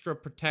 extra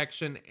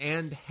protection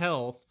and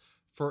health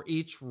for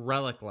each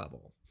relic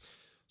level.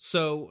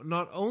 So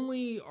not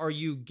only are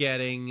you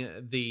getting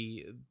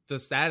the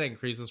stat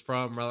increases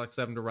from Relic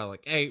 7 to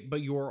Relic 8,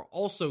 but you are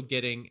also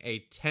getting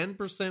a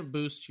 10%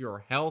 boost to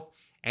your health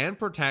and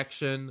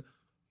protection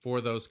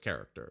for those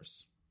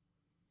characters.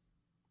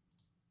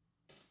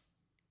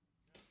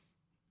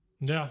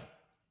 Yeah,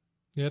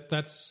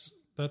 that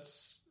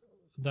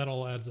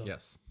all adds up.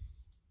 Yes.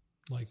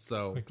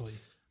 So quickly.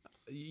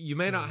 You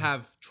may not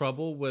have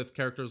trouble with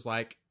characters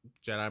like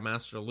Jedi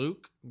Master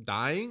Luke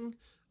dying.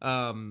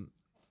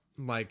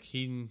 Like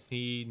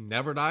he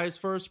never dies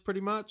first, pretty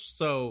much.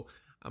 So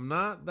I'm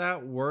not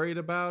that worried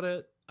about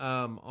it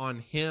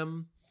on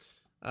him.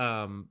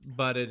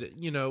 But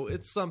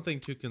it's something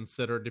to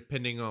consider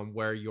depending on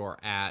where you're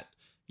at.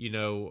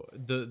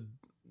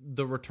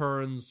 The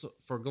returns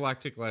for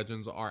Galactic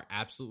Legends are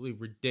absolutely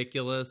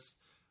ridiculous,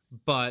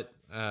 but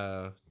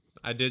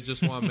I did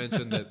just want to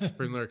mention that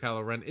Supreme Leader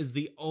Kylo Ren is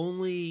the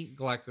only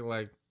Galactic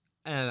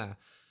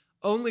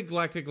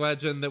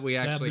Legend that we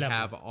actually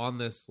have on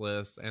this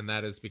list, and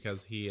that is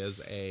because he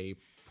is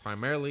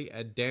primarily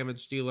a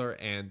damage dealer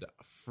and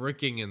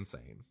freaking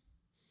insane.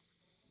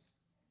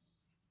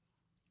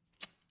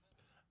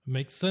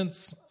 Makes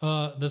sense.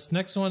 This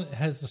next one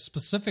has a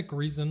specific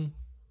reason,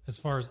 as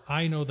far as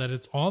I know, that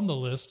it's on the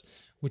list,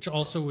 which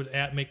also would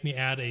make me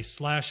add a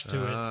slash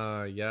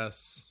to it.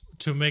 Yes.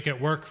 To make it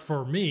work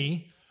for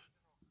me.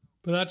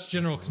 But that's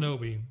General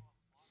Kenobi.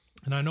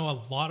 And I know a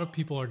lot of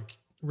people are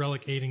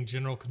Relic 8ing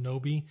General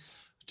Kenobi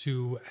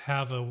to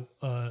have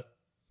to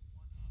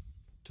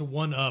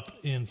one up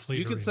in Fleet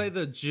You could Arena say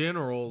the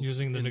generals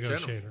using the in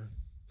negotiator. General.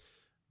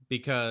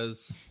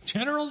 Because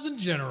generals in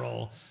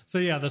general. So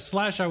yeah, the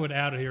slash I would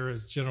add here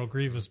is General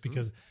Grievous,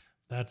 because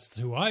that's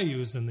who I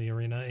use in the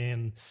arena,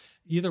 and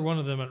either one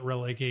of them at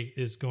Relic 8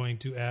 is going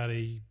to add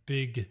a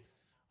big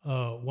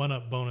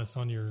 1-up bonus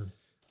on your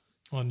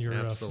fleet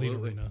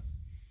Absolutely. arena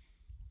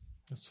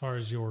as far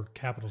as your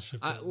capital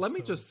ship goes. Let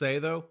me just say,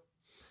 though,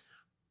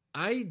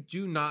 I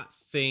do not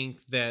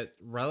think that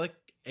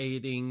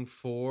relegating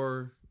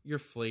for your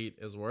fleet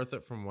is worth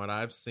it from what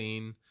I've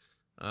seen.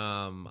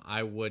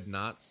 I would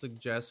not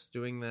suggest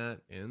doing that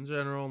in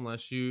general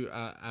unless you,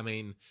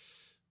 I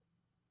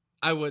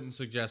wouldn't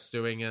suggest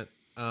doing it.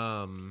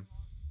 The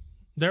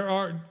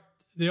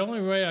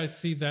only way I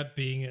see that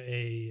being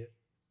a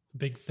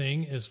big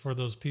thing is for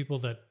those people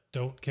that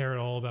don't care at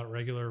all about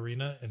regular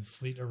arena and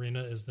fleet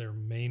arena is their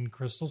main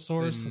crystal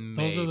source.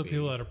 Those are the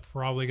people that are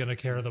probably going to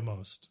care the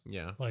most.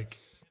 Yeah. Like,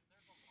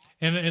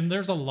 and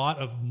there's a lot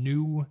of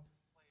new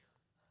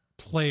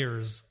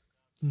players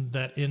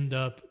that end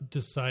up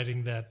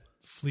deciding that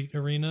fleet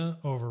arena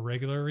over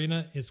regular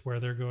arena is where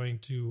they're going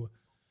to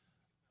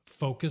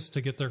focus to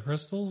get their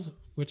crystals,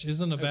 which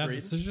isn't a bad Agreed.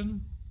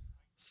 decision.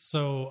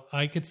 So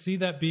I could see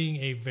that being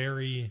a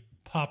very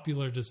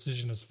popular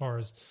decision as far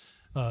as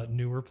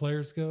newer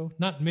players go.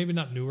 Maybe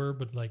not newer,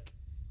 but like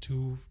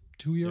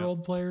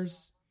two-year-old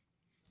players,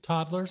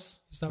 toddlers.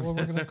 Is that what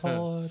we're going to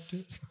call?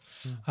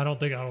 I don't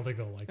think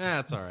they'll like that.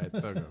 That's all right.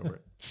 They'll go over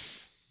it.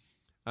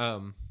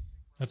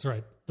 That's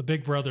right. The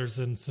big brothers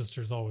and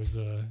sisters always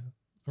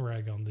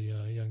rag on the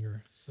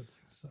younger siblings.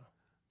 So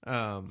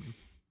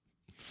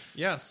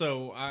yeah.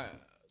 So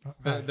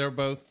right. they're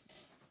both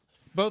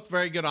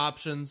very good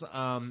options. If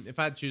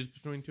I had to choose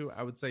between two,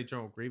 I would say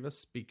General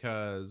Grievous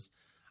because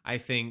I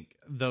think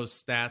those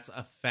stats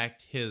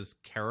affect his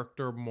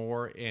character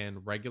more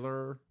in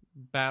regular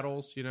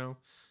battles.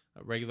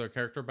 Regular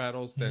character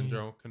battles than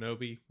General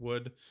Kenobi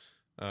would.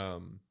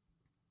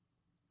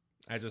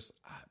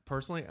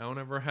 Personally, I don't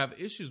ever have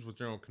issues with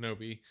General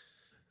Kenobi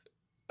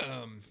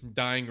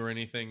dying or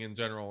anything in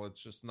general.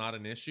 It's just not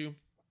an issue.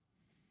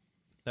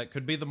 That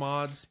could be the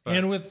mods, but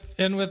and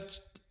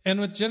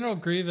with General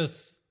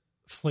Grievous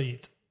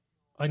fleet,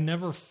 I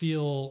never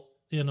feel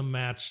in a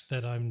match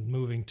that I'm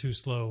moving too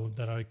slow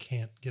that I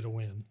can't get a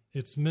win.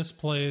 It's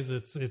misplays,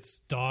 it's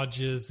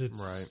dodges,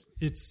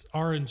 it's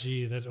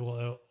RNG that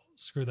will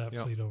screw that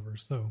fleet over.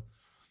 So,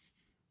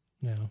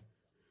 yeah.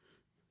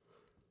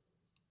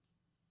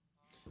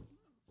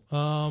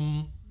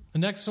 The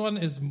next one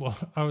is,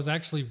 I was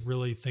actually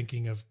really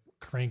thinking of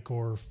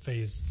Crankor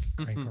Phase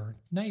Crankor.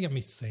 Now you got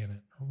me saying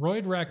it.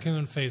 Roid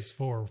Raccoon Phase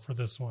 4 for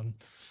this one.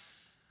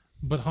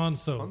 But Han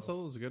Solo. Han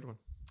Solo is a good one.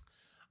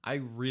 I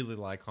really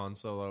like Han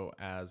Solo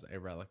as a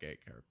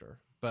Relegate character,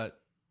 but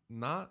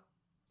not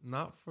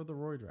for the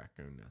Roid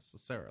Raccoon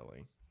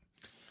necessarily.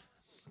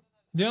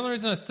 The only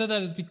reason I said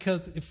that is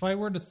because if I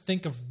were to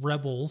think of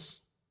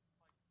Rebels,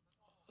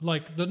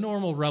 like the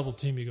normal Rebel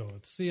team, you go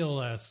with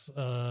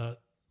CLS,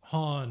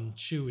 Han,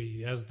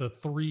 Chewie as the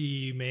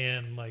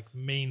 3-man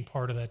main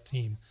part of that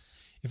team.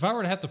 If I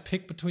were to have to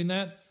pick between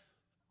that,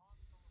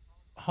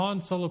 Han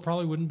Solo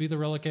probably wouldn't be the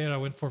Relegate I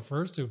went for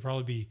first. It would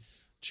probably be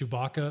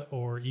Chewbacca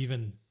or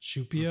even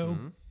Chewpio.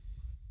 Mm-hmm.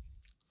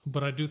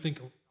 But I do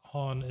think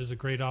Han is a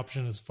great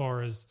option as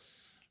far as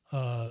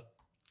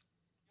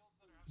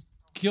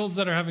guilds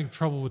that are having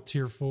trouble with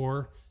tier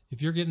 4.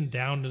 If you're getting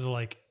down to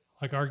like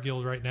our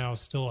guild right now is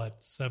still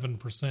at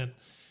 7%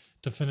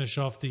 to finish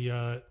off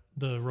the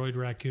Roid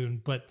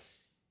Raccoon, but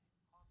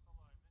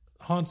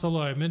Han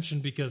Solo I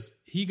mentioned because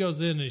he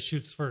goes in and he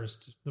shoots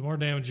first. The more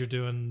damage you're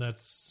doing,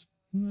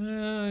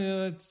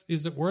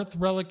 is it worth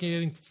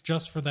relegating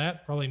just for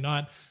that? Probably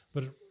not.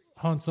 But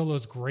Han Solo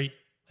is great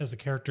as a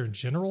character in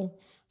general,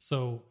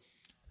 so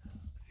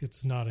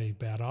it's not a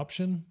bad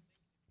option.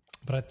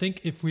 But I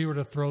think if we were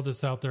to throw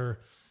this out there,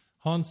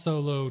 Han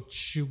Solo,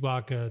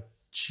 Chewbacca,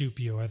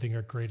 Chewpio, I think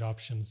are great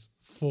options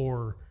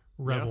for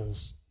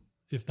Rebels.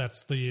 Yeah. If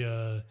that's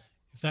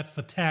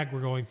the tag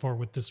we're going for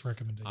with this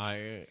recommendation.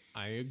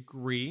 I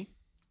agree.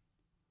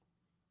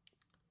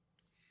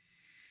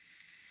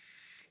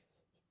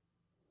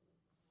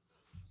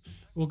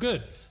 Well,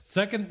 good.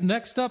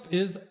 Next up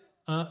is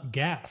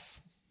gas.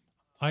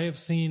 I have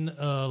seen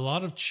a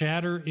lot of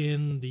chatter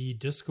in the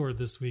Discord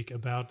this week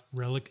about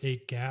Relic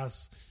 8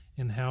 gas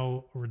and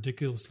how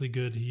ridiculously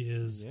good he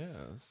is.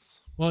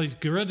 Yes. Well, he's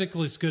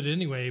ridiculously good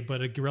anyway,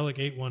 but a Relic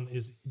 8 one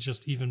is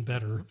just even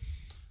better.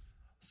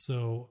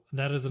 So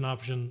that is an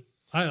option.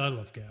 I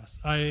love gas.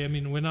 I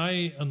mean, when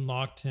I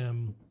unlocked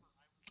him,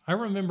 I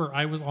remember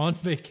I was on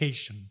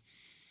vacation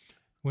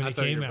when he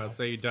came out. I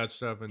say you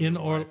Dutched up in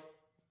Orlando.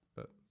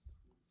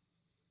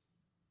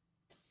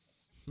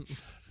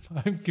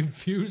 I'm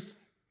confused.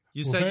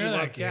 You said you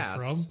love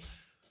gas.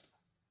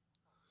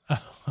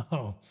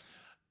 Oh.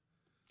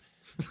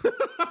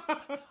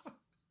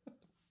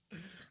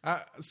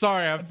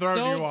 Sorry, I've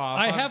thrown you off.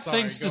 I have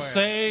things to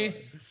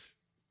say,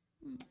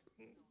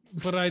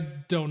 but I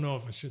don't know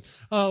if I should.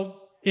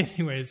 Oh,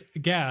 anyways,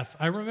 gas.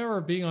 I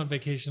remember being on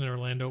vacation in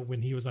Orlando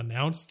when he was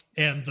announced,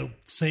 and the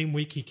same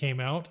week he came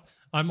out.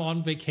 I'm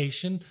on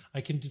vacation.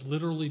 I can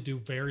literally do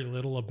very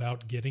little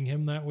about getting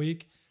him that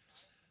week.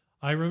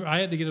 I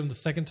had to get him the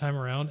second time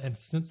around, and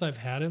since I've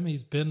had him,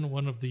 he's been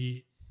one of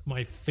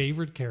my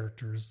favorite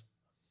characters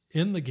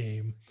in the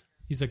game.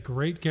 He's a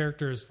great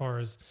character as far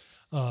as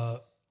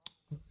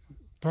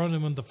throwing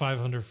him in the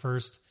 500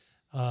 first.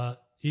 You're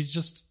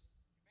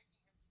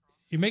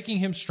making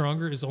him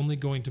stronger is only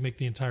going to make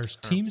the entire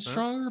team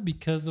stronger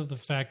because of the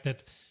fact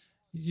that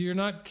you're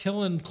not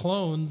killing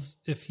clones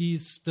if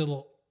he's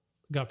still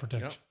got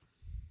protection. Yep.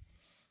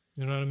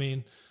 You know what I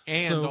mean?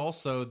 And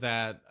also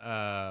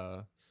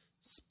that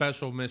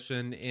special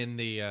mission in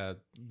the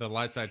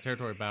light side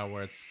territory battle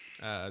where it's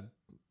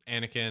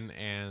Anakin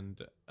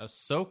and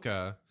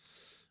Ahsoka.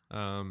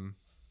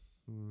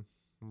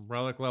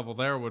 Relic level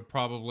there would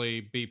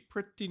probably be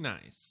pretty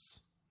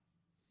nice.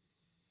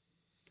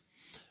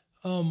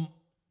 Who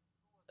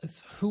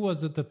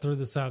was it that threw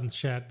this out in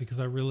chat?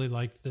 Because I really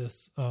liked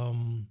this.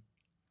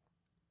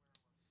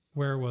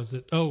 Where was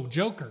it? Oh,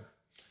 Joker.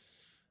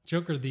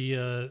 Joker,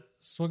 the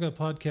Swugga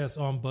Podcast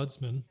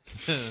Ombudsman,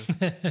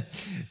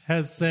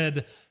 has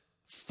said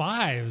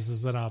 5s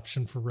is an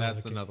option for Relic.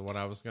 That's another one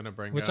I was going to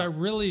bring which up. I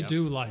really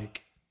do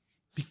like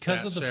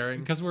because Stat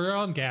because we're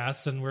on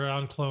gas and we're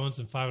on clones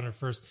and 500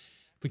 first.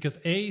 Because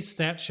A,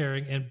 stat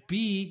sharing, and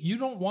B, you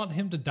don't want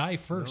him to die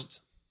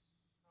first. Nope.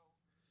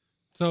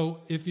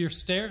 So if you're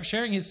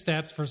sharing his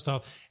stats first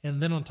off,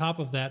 and then on top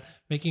of that,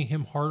 making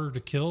him harder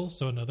to kill,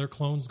 so another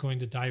clone's going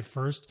to die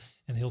first,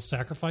 and he'll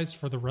sacrifice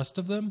for the rest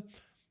of them,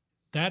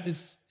 that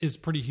is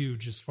pretty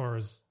huge as far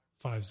as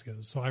 5s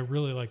goes. So I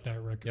really like that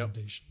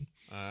recommendation.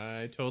 Yep.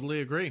 I totally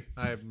agree.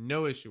 I have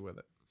no issue with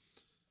it.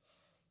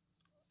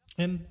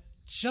 And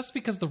just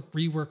because the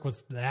rework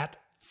was that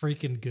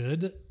freaking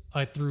good,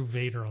 I threw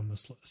Vader on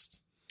this list.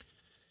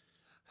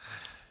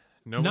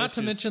 Not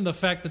to mention the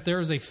fact that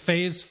there is a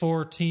Phase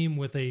 4 team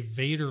with a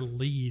Vader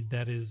lead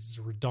that is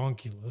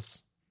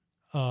redonkulous.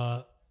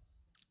 I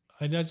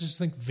just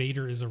think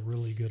Vader is a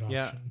really good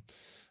option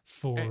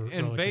for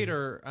and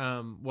Vader.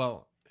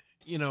 Well,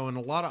 in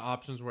a lot of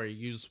options where you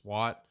use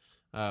SWAT,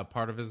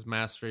 part of his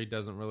mastery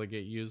doesn't really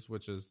get used,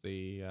 which is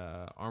the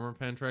armor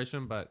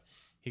penetration, but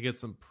he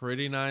gets some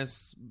pretty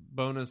nice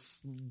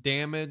bonus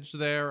damage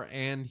there,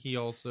 and he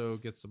also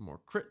gets some more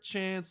crit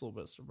chance, a little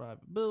bit of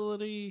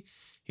survivability.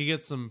 He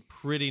gets some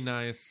pretty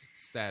nice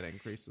stat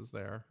increases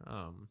there.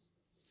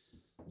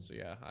 So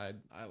yeah,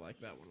 I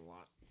like that one a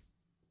lot.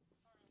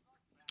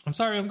 I'm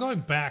sorry, I'm going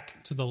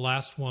back to the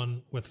last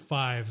one with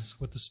 5s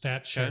with the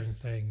stat sharing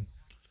thing,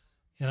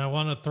 and I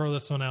want to throw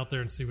this one out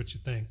there and see what you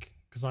think,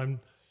 because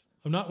I'm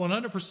not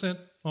 100%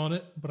 on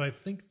it, but I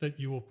think that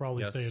you will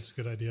probably say it's a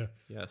good idea.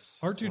 Yes.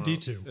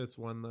 R2-D2. It's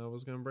one that I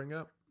was going to bring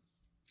up.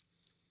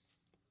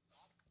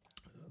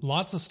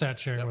 Lots of stat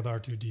sharing with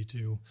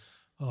R2-D2.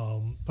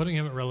 Putting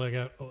him at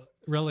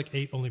Relic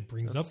 8 only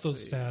brings up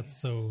those stats,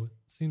 so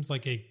it seems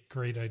like a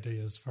great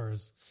idea as far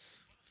as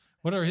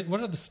what are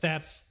the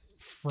stats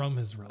from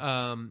his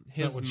relics?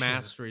 His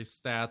mastery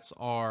stats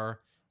are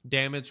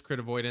damage, crit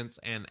avoidance,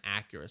 and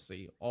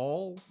accuracy.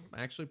 All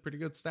actually pretty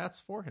good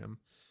stats for him.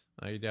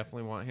 You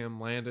definitely want him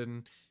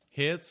landing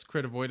hits.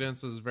 Crit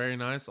avoidance is very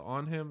nice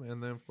on him.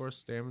 And then, of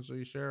course, damage that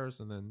he shares.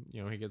 And then,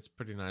 he gets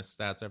pretty nice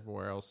stats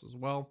everywhere else as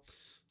well.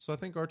 So I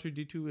think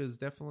R2-D2 is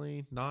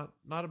definitely not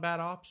a bad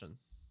option.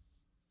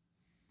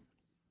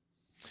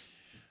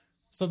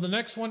 So the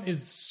next one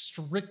is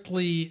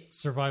strictly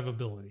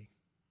survivability.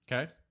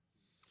 Okay.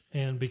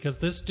 And because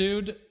this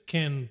dude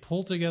can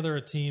pull together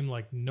a team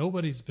like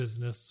nobody's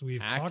business,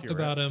 we've talked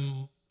about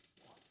him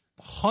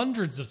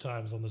hundreds of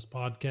times on this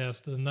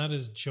podcast, and that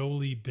is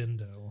Jolee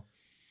Bindo.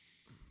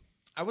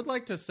 I would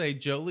like to say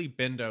Jolee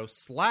Bindo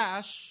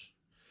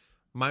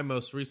 / my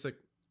most recent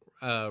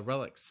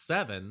Relic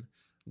 7,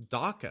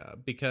 Daka,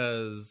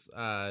 because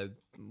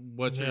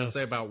what you're going to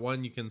say about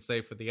one, you can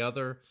say for the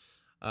other.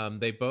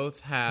 They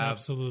both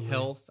have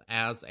health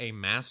as a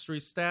mastery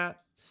stat.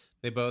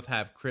 They both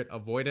have crit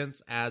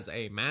avoidance as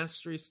a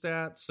mastery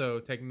stat. So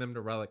taking them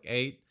to Relic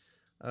 8,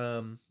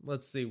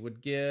 let's see,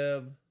 would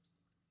give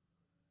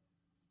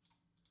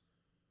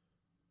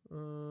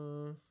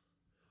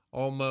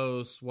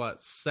almost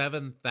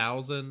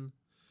 7,000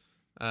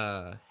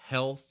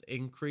 health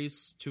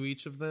increase to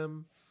each of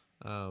them.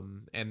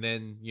 And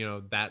then,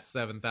 that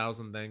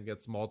 7,000 then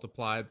gets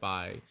multiplied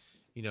by,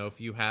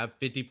 if you have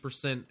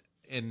 50%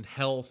 in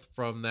health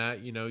from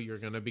that, you're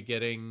going to be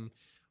getting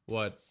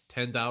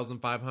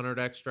 10,500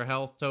 extra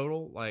health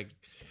total.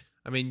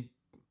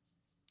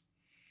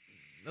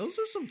 Those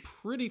are some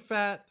pretty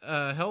fat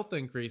health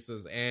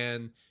increases.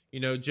 And,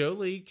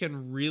 Jolee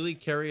can really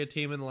carry a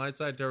team in the light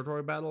side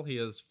territory battle. He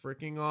is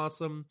freaking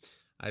awesome.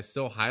 I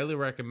still highly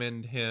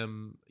recommend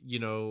him,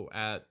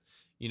 at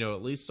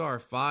least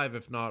R5,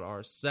 if not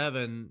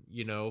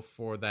R7,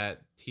 for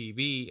that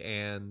TV.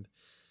 And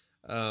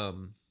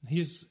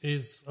he's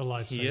a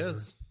lifesaver. He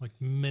is.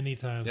 Many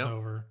times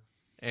over.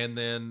 And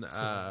then,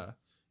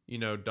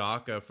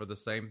 Daka for the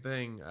same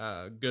thing.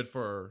 Good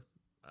for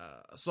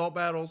assault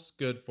battles,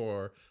 good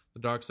for the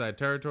dark side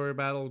territory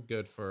battle,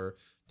 good for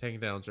taking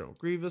down General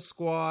Grievous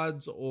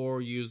squads,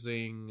 or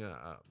using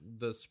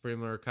the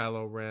Supreme Lord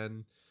Kylo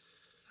Ren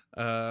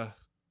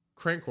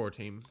Crankcore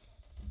team.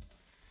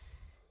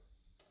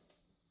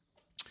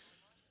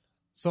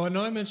 So I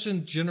know I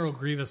mentioned General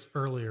Grievous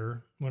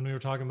earlier when we were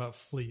talking about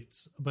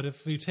fleets, but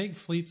if you take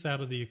fleets out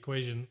of the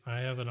equation, I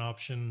have an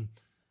option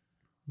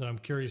that I'm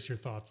curious your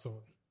thoughts on,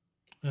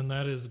 and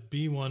that is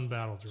B1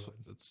 Battle Droid.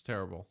 It's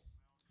terrible.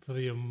 For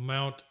the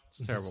amount,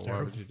 It's terrible.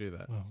 Why would you do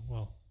that? Oh,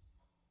 well,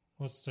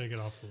 let's take it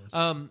off the list.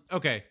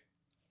 Okay.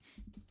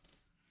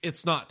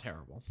 It's not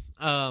terrible.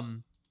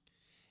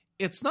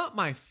 It's not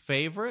my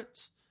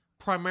favorite,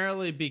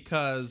 primarily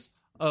because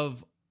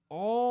of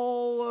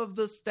all of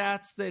the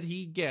stats that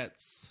he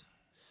gets.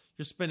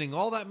 You're spending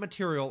all that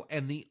material,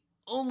 and the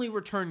only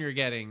return you're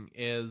getting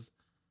is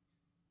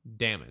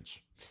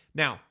damage.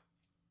 Now,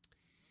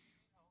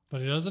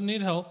 but he doesn't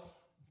need health,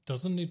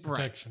 doesn't need right.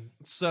 protection.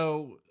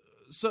 So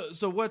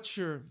what's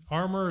your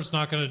Armor is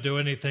not going to do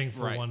anything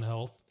for Right. 1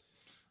 health.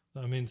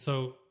 I mean,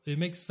 so it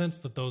makes sense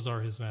that those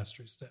are his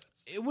mastery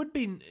stats. It would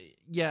be,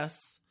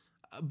 yes,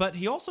 but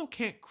he also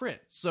can't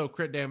crit. So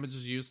crit damage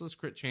is useless.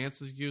 Crit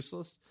chance is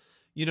useless.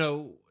 You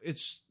know,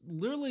 it's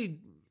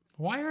literally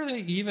Why are they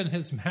even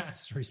his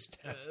mastery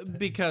stats? then?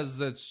 because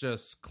it's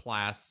just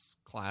class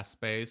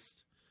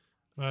based.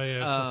 Oh yeah,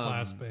 it's a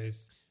class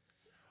based.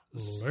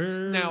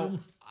 Now,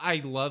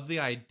 I love the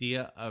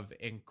idea of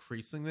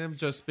increasing them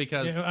just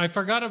because I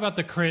forgot about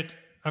the crit.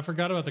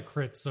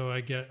 So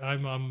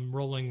I'm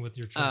rolling with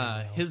your train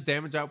now. his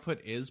damage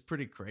output is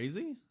pretty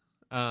crazy.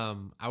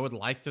 I would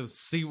like to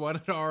see one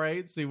at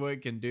R8, see what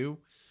it can do,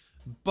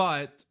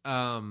 but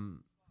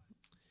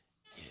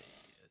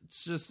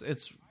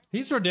it's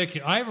He's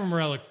ridiculous. I have him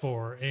Relic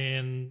 4,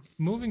 and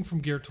moving from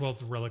Gear 12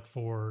 to Relic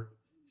 4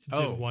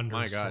 did wonders.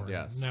 my God, for him.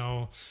 yes.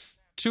 Now,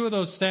 2 of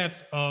those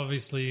stats,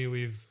 obviously,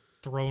 we've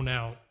thrown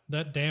out.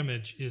 That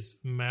damage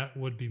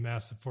would be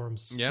massive for him.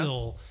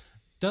 Still,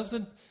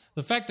 doesn't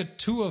the fact that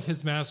 2 of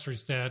his mastery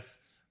stats,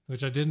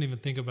 which I didn't even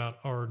think about,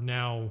 are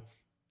now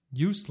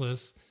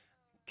useless,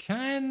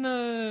 kind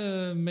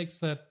of makes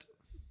that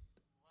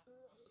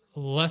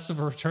less of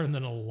a return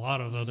than a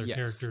lot of other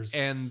characters,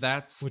 and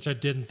that's which I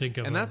didn't think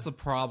of. and that's the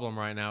problem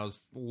right now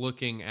is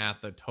looking at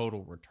the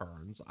total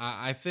returns.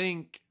 I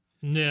think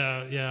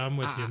yeah, I'm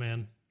with you,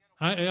 man.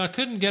 I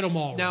couldn't get them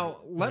all. now right,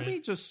 let right? me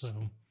just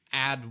So,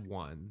 add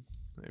one.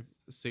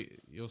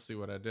 You'll see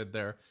what I did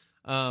there.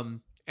 And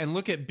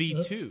look at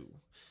B2.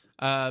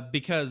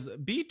 Because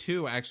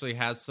B2 actually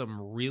has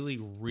some really,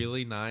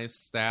 really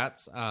nice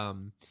stats.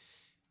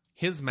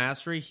 His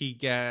mastery, he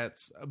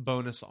gets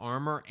bonus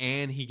armor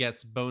and he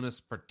gets bonus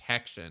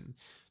protection.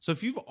 So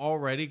if you've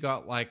already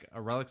got like a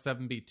Relic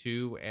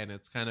 7B2 and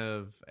it's kind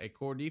of a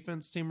core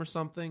defense team or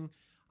something,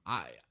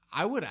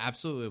 I would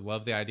absolutely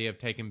love the idea of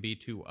taking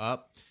B2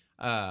 up.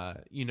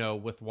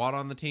 With Watt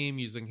on the team,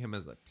 using him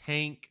as a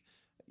tank.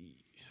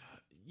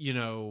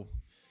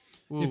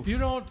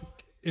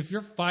 if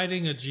you're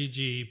fighting a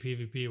GG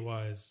PvP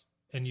wise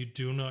and you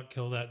do not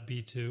kill that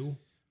B2,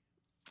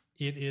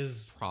 it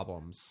is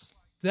problems.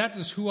 That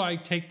is who I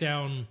take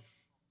down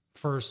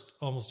first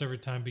almost every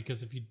time,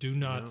 because if you do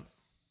not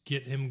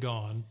get him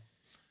gone,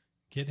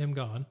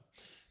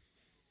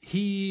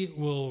 he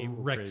will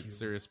wreck create you.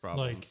 serious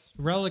problems.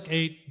 Like Relic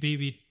 8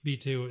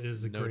 B2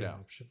 is a No great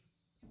doubt. option.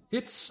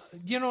 It's,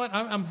 you know what,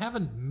 I'm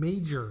having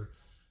major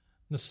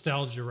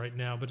nostalgia right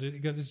now, but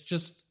it's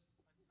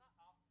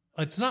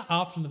not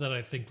often that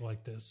I think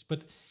like this,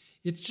 but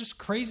it's just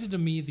crazy to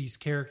me these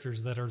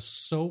characters that are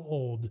so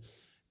old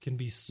can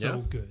be so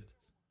good.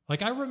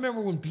 Like I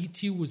remember when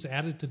B2 was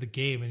added to the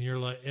game, and you're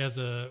like,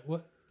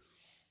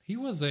 he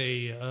was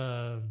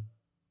a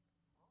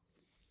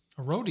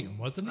Rhodium,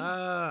 wasn't he?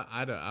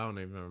 I don't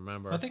even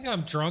remember. I think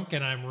I'm drunk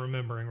and I'm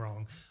remembering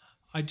wrong.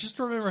 I just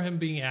remember him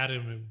being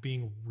added and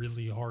being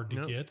really hard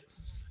to get,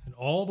 and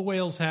all the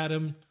whales had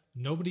him.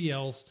 Nobody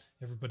else.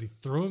 Everybody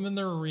threw him in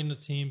their arena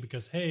team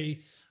because,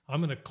 hey, I'm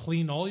going to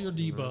clean all your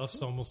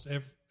debuffs almost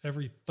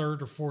every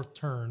third or fourth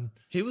turn.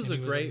 He was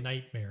And a great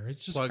nightmare.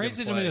 It's just plug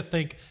crazy and to me play. to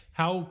think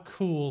how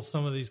cool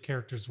some of these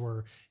characters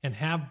were and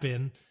have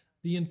been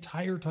the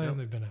entire time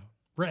they've been out.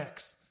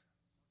 Rex,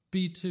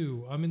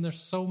 B2. I mean, there's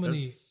so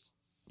many.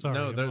 Sorry,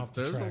 I'm off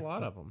the there's track, a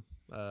lot but- of them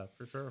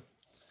for sure.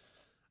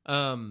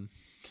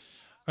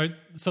 All right,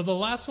 so the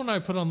last one I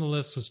put on the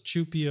list was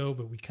Chupio,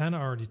 but we kind of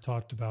already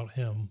talked about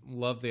him.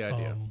 Love the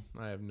idea.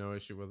 I have no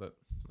issue with it.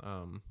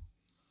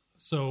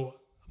 So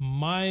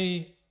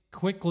my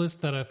quick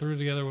list that I threw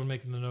together when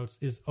making the notes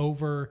is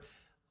over.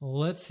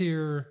 Let's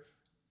hear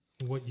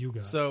what you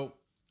got. So,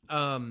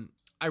 and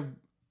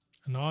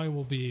I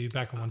will be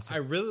back in 1 I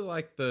second. really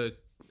like the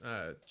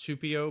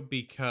Chupio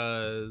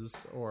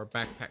or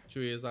Backpack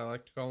Chewie as I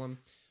like to call him,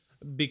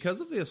 because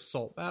of the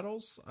assault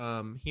battles.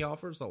 He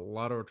offers a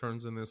lot of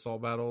returns in the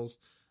assault battles.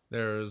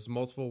 There's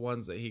multiple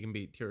ones that he can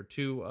beat tier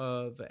 2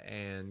 of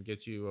and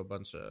get you a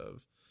bunch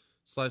of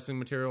slicing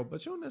material,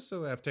 but you don't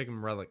necessarily have to take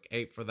him Relic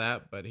 8 for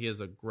that. But he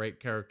is a great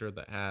character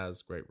that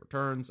has great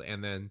returns,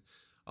 and then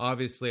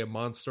obviously a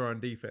monster on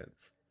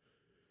defense.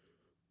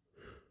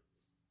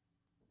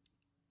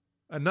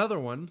 Another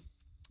one,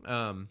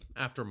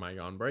 after my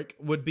yawn break,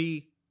 would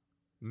be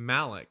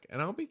Malik,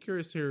 and I'll be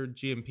curious to hear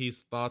GMP's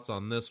thoughts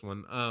on this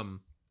one.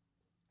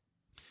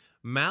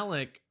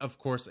 Malik, of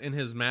course, in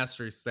his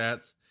mastery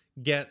stats,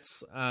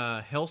 gets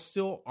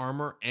Hellsteel,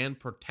 armor, and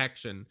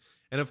protection.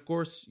 And of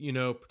course, you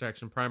know,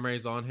 protection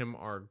primaries on him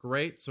are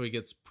great, so he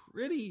gets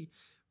pretty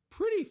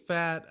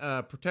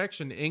fat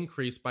protection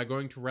increase by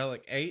going to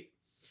Relic 8.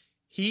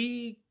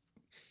 He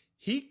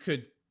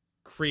could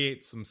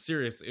create some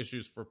serious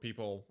issues for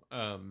people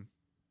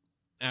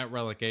at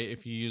Relic 8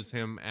 if you use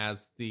him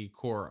as the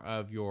core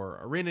of your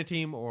arena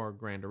team or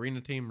grand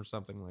arena team or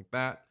something like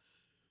that.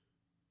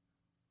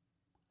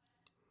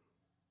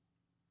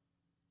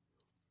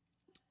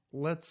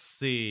 Let's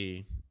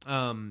see.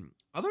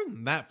 Other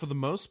than that, for the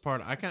most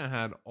part, I kind of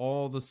had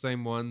all the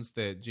same ones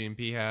that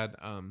GMP had.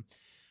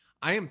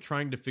 I am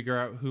trying to figure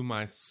out who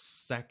my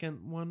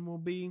second one will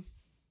be.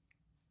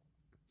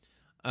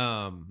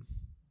 I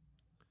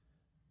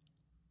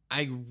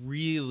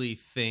really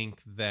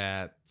think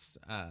that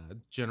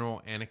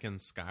General Anakin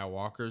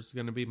Skywalker is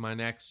going to be my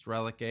next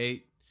Relic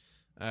 8.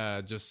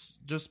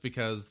 Just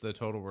because the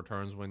total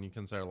returns when you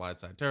consider light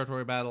side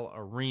territory battle,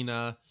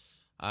 arena,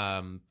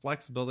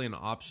 flexibility and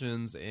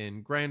options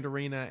in Grand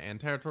Arena and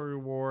Territory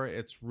War,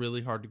 it's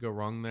really hard to go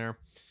wrong there.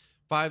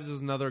 Fives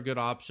is another good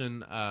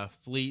option.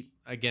 Fleet,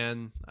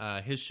 again,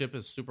 his ship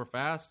is super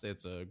fast.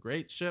 It's a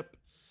great ship.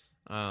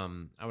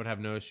 I would have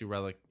no issue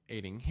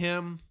Relic-ating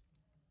him.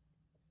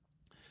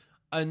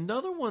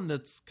 Another one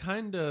that's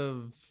kind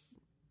of...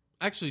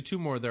 Actually, two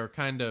more that are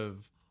kind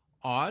of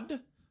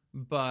odd,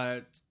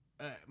 but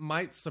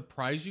might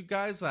surprise you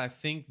guys. I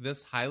think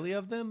this highly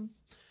of them.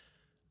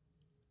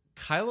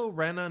 Kylo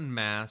Ren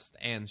Unmasked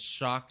and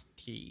Shaak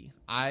Ti.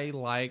 I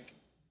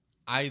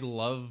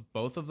love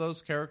both of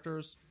those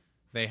characters.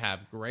 They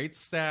have great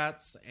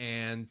stats,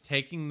 and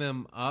taking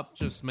them up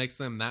just makes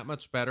them that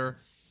much better.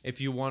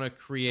 If you want to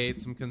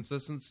create some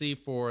consistency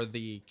for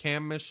the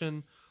cam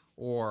mission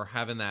or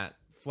having that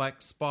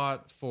flex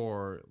spot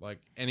for like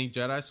any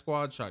Jedi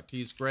squad, Shaak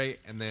Ti's great.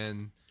 And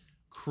then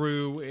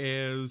crew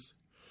is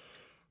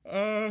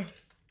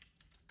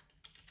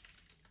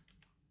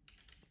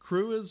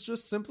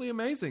just simply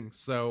amazing.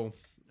 So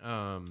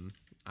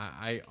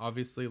I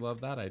obviously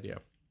love that idea.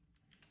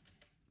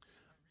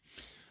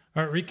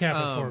 All right, recap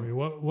it for me.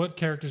 What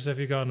characters have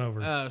you gone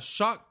over?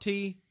 Shaak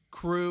Ti,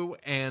 crew,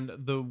 and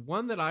the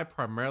one that I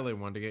primarily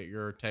wanted to get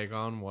your take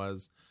on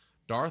was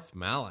Darth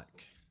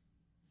Malak.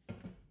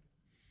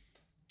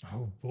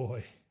 Oh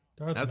boy,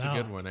 That's a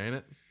good one, ain't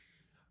it?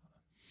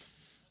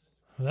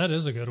 That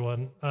is a good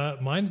one.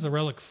 Mine's the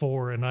Relic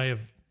 4, and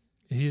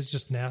he's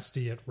just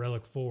nasty at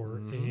Relic 4,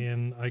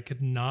 and I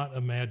could not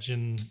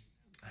imagine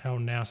how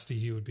nasty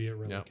he would be at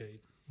Relic 8.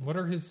 What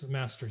are his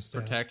master stats?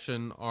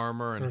 Protection,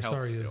 armor, and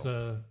health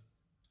steal.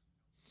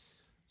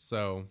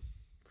 So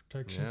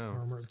protection,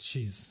 armor.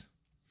 Jeez.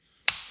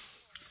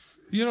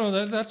 You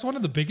know, that's one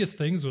of the biggest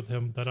things with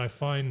him that I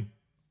find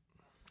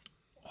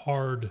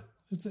hard.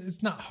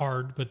 It's not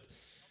hard, but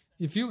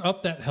if you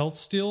up that health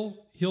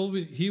steal,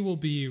 he will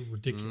be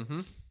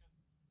ridiculous.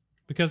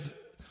 Because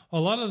a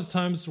lot of the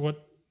times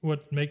what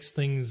makes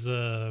things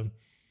edge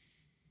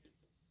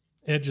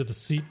of the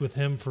seat with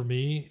him for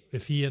me,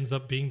 if he ends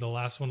up being the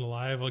last one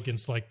alive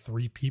against like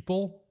 3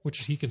 people, which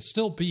he can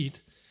still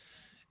beat,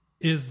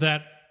 is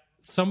that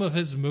some of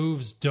his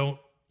moves don't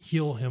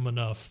heal him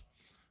enough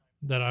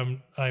that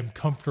I'm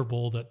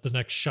comfortable that the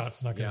next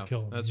shot's not going to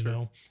kill him. That's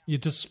true.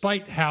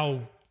 Despite how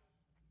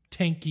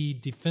tanky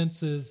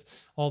defenses,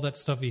 all that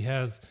stuff he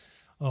has,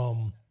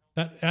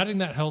 that adding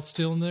that health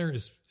steal in there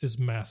is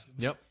massive.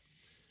 Yep.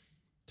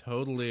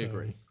 Totally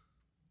agree.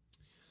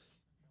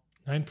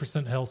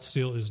 9% health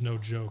steal is no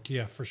joke.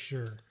 Yeah, for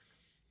sure.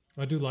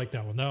 I do like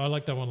that one. No, I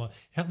like that one a lot.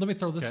 Let me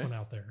throw this one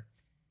out there.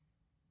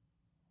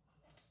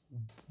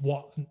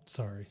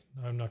 Sorry,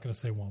 I'm not going to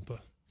say Wampa.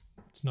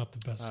 It's not the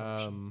best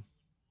option.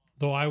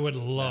 Though I would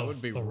love. That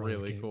would be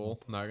really cool.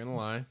 Wampa. Not going to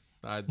lie.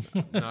 I'm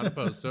not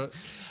opposed to it.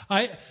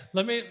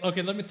 Let me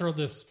throw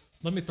this.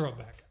 Let me throw it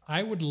back.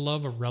 I would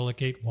love a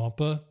Relic 8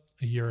 Wampa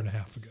a year and a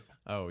half ago.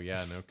 Oh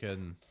yeah, no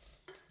kidding.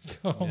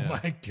 Oh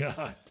my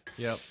god.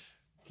 Yep.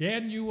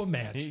 Can you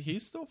imagine?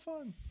 He's still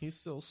fun. He's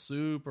still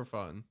super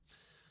fun.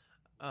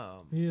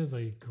 He is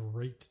a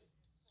great.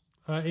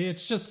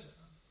 It's just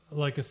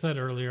like I said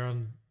earlier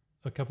on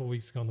a couple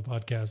weeks ago on the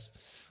podcast.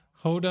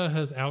 Hoda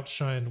has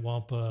outshined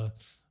Wampa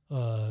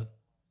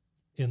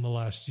in the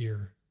last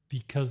year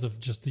because of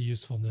just the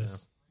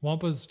usefulness.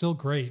 Wampa is still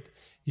great.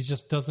 He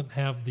just doesn't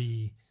have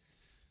the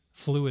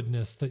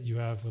fluidness that you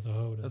have with a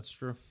Hoda. That's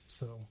true.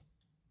 So,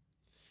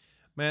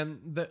 man,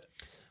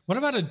 what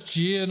about a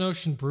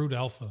Geonosian Brood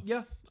Alpha?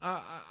 Yeah,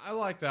 I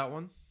like that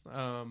one.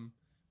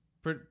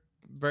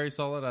 Very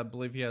solid. I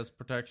believe he has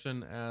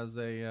protection as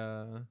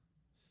a...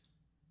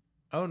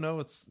 Oh,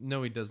 no,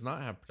 he does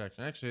not have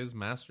protection. Actually, his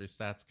mastery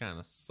stats kind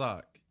of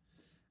suck.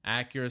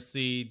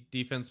 Accuracy,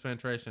 defense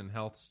penetration,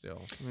 health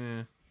steal.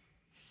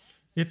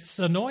 It's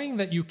annoying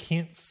that you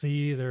can't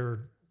see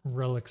their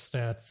relic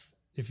stats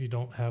if you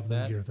don't have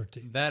them Gear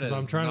 13. That is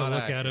I'm trying to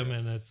look accurate. at them,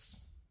 and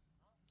it's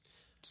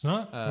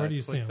not. Where do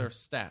you see them? Their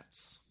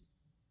stats.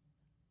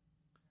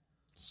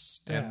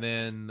 Stats. And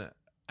then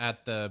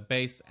at the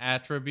base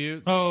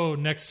attributes. Oh,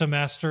 next to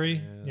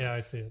mastery. Yeah, I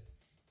see it.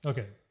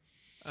 Okay.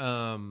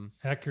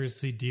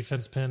 Accuracy,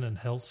 defense pin, and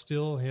health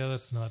steal. Yeah,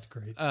 that's not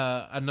great.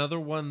 Another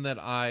one that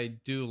I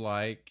do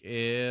like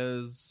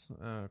is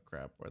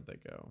crap. Where'd they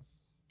go?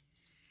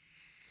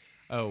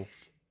 Oh,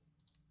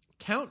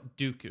 Count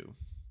Dooku.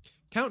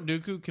 Count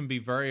Dooku can be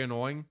very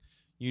annoying.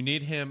 You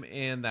need him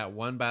in that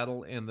one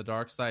battle in the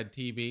Dark Side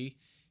TB.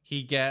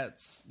 He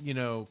gets,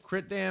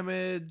 crit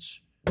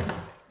damage,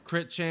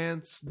 crit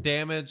chance,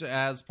 damage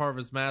as part of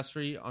his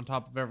mastery on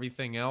top of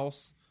everything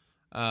else.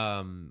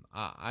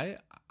 I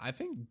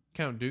think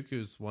Count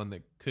Dooku's one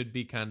that could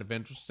be kind of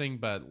interesting,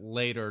 but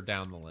later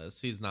down the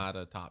list. He's not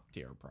a top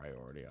tier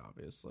priority,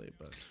 obviously,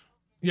 but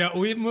yeah,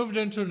 we've moved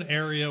into an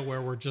area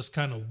where we're just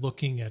kind of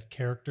looking at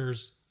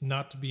characters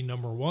not to be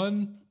number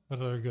one, but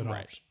they're good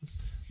options.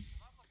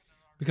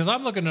 Because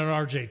I'm looking at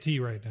RJT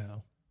right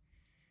now.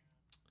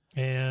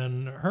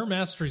 And her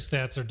mastery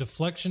stats are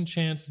deflection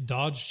chance,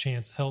 dodge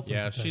chance, health, and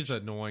protection. She's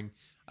annoying.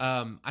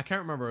 I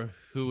can't remember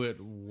who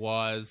it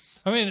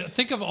was. I mean,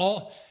 think of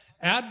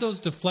add those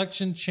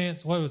deflection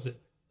chance. What was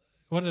it?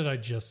 What did I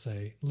just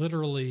say?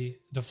 Literally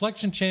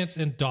deflection chance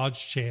and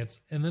dodge chance.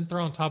 And then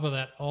throw on top of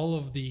that all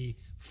of the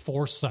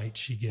foresight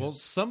she gets. Well,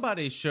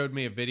 somebody showed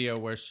me a video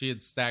where she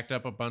had stacked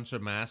up a bunch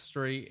of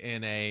mastery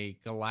in a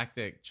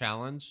galactic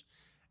challenge.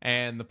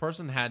 And the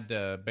person had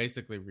to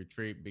basically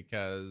retreat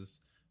because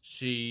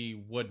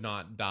she would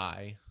not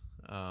die.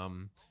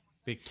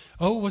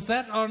 Was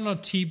that on a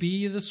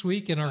TB this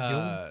week in our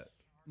guild?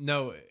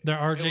 No, the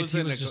RJT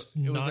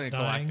it was in a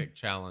galactic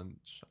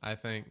challenge, I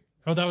think.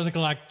 Oh, that was a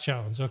galactic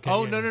challenge. Okay.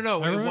 Oh, yeah.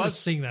 no. I It remember was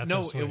seeing that.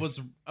 No, it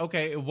was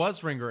okay. It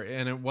was Ringer,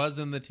 and it was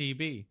in the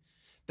TB.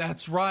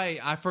 That's right.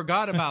 I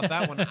forgot about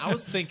that one. The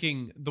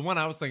one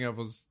I was thinking of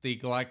was the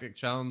Galactic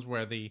Challenge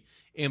where the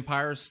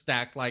Empire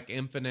stacked like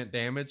infinite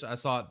damage. I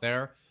saw it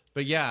there.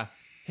 But yeah,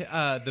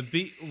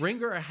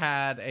 Ringer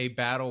had a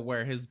battle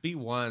where his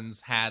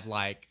B1s had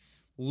like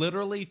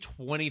literally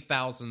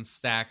 20,000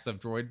 stacks of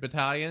droid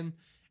battalion,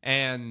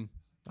 and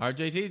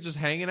RJT just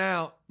hanging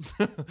out.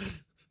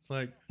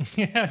 Like,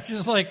 yeah, it's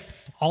just like,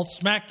 I'll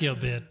smack you a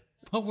bit,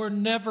 but we're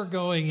never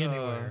going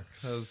anywhere.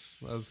 That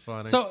was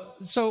funny.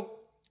 So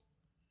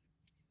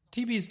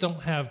TBs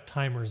don't have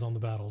timers on the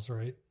battles,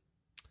 right?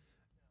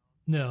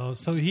 No.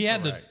 So he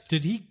had Correct.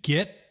 Did he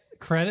get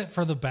credit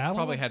for the battle?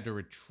 Probably had to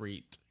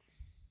retreat.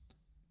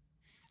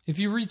 If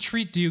you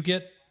retreat, do you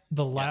get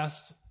the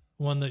last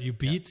one that you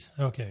beat? Yes.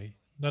 Okay.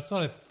 That's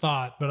what I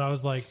thought, but I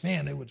was like,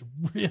 man, it would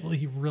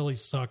really, really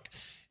suck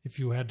if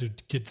you had to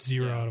get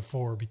 0 out of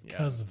 4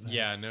 because of that.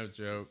 Yeah, no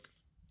joke.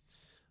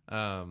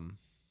 Yeah.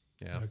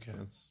 Okay.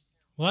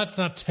 Well, that's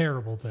not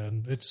terrible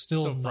then. It's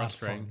still so not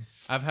frustrating. fun.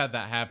 I've had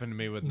that happen to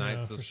me with Night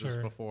Yeah, for Sisters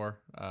sure. before.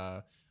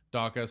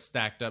 Daka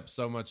stacked up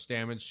so much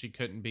damage she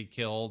couldn't be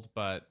killed,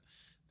 but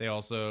they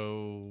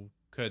also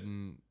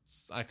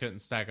I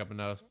couldn't stack up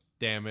enough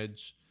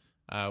damage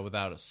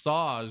without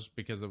Asajj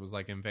because it was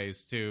like in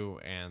phase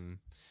 2, and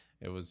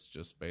it was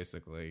just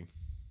basically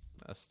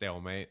a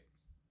stalemate.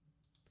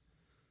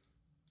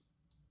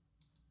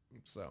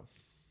 So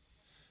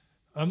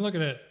I'm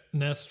looking at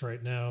Nest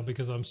right now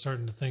because I'm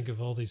starting to think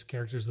of all these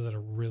characters that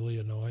are really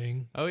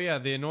annoying. oh yeah,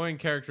 the annoying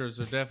characters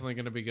are definitely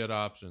going to be good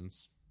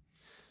options.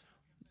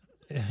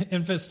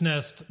 Infest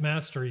Nest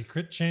Mastery,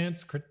 crit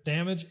chance, crit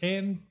damage,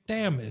 and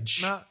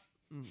damage.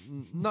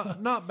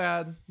 Not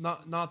bad.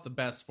 Not the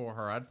best for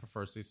her. I'd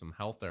prefer to see some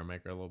health there,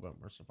 make her a little bit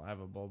more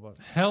survivable.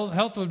 But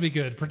Health would be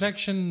good.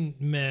 Protection,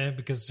 meh,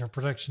 because her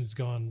protection's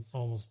gone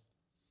almost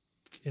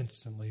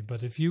instantly.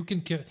 But if you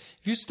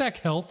stack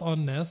health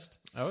on Nest,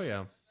 oh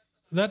yeah,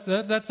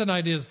 that's an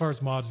idea as far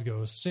as mods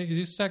go.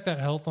 You stack that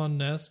health on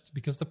Nest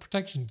because the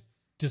protection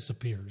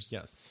disappears.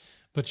 yes.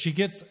 But she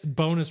gets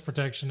bonus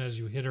protection as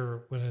you hit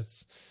her when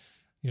it's,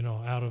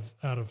 out of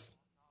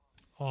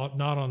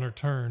not on her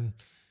turn.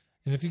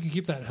 And if you can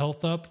keep that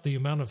health up, the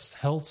amount of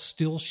health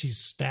still she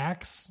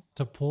stacks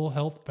to pull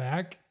health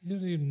back,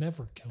 you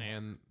never kill her.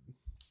 And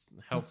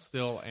health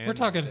still, and We're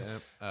talking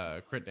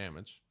crit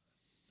damage.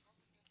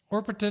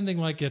 We're pretending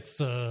like it's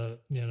 2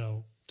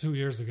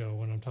 years ago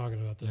when I'm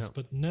talking about this, Yeah.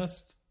 but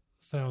Nest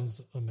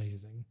sounds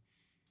amazing.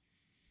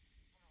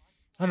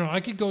 I don't know. I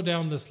could go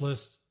down this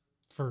list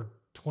for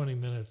 20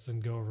 minutes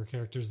and go over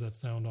characters that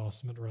sound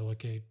awesome at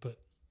Relicate, but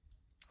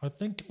I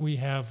think we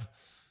have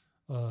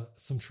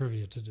some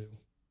trivia to do.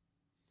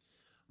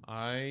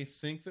 I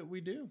think that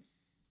we do.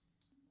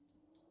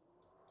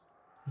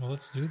 Well,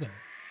 let's do that.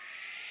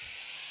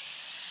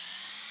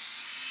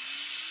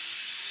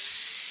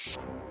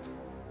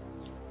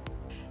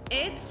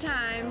 It's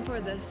time for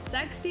the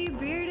sexy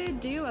bearded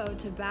duo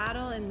to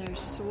battle in their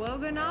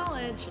SWOGA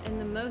knowledge in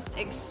the most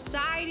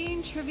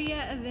exciting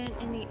trivia event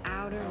in the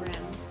Outer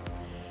Rim.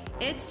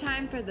 It's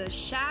time for the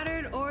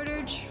Shattered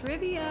Order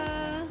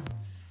trivia.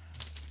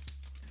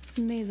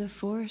 May the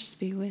Force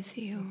be with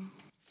you.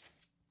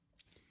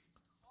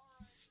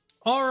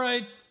 All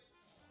right.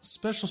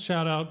 Special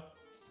shout out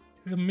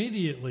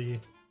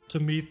immediately to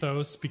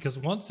Mythos because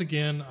once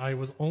again, I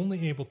was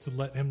only able to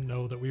let him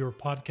know that we were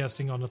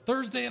podcasting on a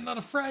Thursday and not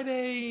a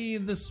Friday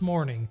this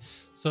morning.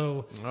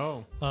 So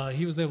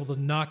he was able to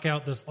knock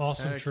out this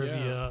awesome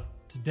trivia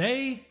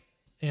today,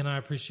 and I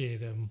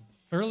appreciate him.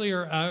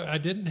 Earlier, I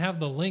didn't have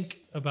the link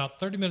about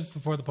 30 minutes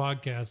before the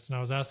podcast, and I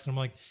was asking him,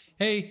 like,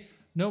 hey,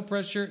 no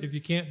pressure. If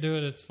you can't do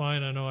it, it's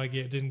fine. I know I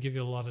didn't give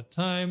you a lot of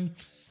time.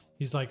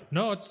 He's like,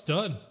 no, it's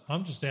done.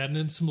 I'm just adding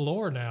in some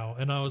lore now.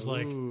 And I was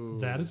like,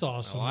 that is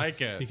awesome. I like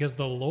it. Because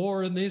the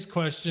lore in these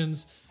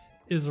questions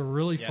is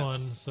really fun.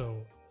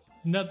 So,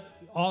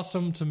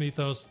 awesome to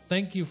Mythos.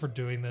 Thank you for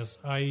doing this.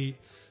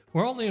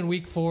 We're only in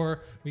week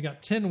 4. We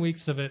got 10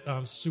 weeks of it.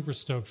 I'm super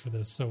stoked for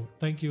this. So,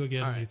 thank you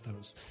again,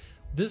 Mythos.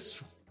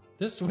 This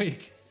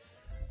week,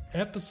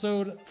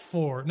 episode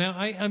 4.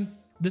 Now,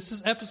 this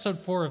is episode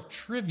 4 of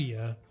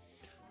trivia,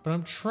 but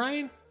I'm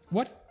trying.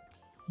 What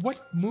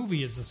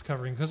movie is this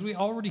covering? Because we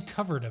already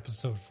covered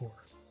episode 4.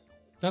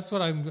 That's what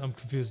I'm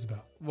confused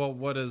about. Well,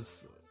 what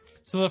is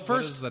the first?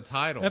 What is the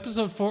title?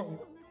 Episode 4.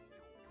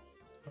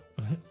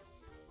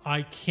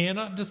 I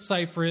cannot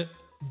decipher it,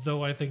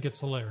 though I think it's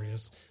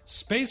hilarious.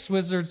 Space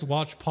Wizards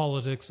watch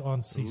politics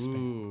on C-SPAN.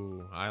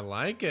 Ooh, I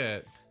like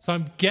it. So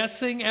I'm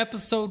guessing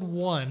episode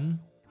 1,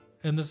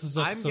 and this is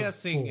episode I'm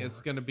guessing 4.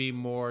 it's going to be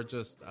more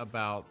just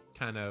about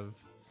kind of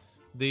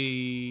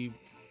the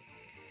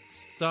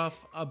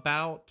stuff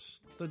about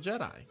the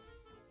Jedi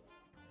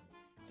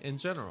in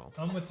general.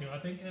 I'm with you. I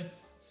think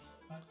it's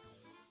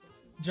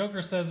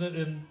Joker says it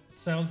and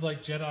sounds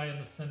like Jedi in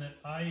the Senate.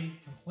 I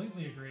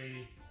completely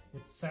agree.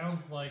 It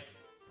sounds like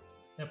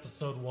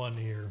episode 1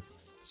 here.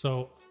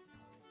 So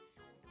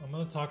I'm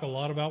going to talk a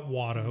lot about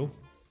Watto.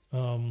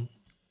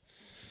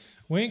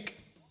 Wink,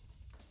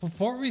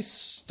 before we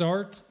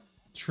start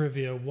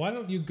trivia, why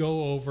don't you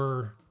go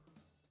over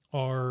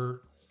our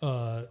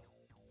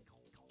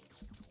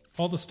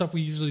all the stuff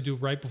we usually do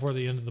right before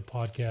the end of the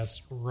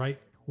podcast, right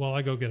while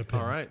I go get a pen.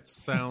 All right,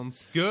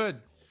 sounds good.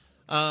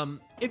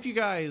 If you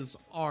guys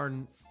are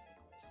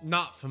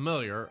not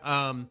familiar,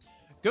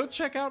 go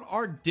check out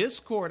our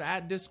Discord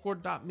at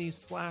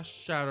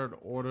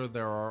discord.me/shatteredorder.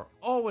 There are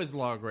always a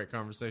lot of great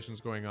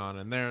conversations going on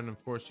in there, and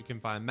of course you can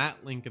find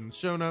that link in the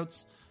show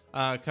notes.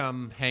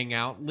 Come hang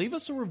out. Leave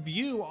us a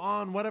review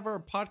on whatever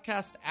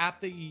podcast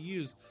app that you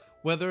use.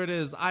 Whether it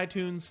is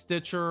iTunes,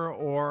 Stitcher,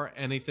 or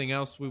anything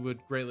else, we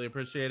would greatly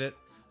appreciate it.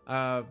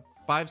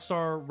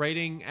 5-star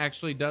rating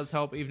actually does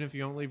help. Even if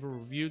you don't leave a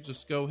review,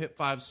 just go hit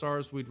 5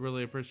 stars. We'd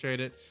really appreciate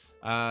it.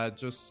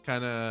 Just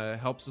kind of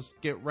helps us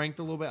get ranked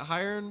a little bit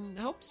higher and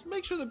helps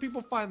make sure that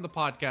people find the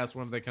podcast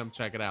when they come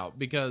check it out.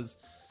 Because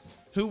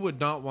who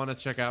would not want to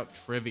check out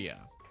trivia?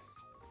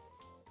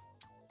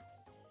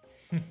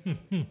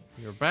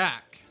 You're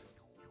back.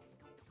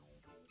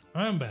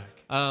 I'm back.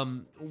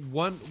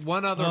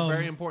 One other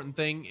very important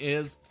thing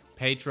is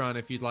Patreon.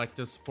 If you'd like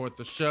to support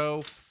the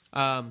show,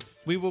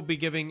 we will be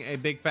giving a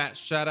big fat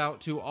shout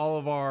out to all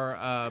of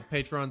our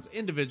patrons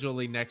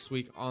individually next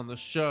week on the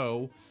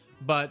show.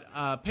 But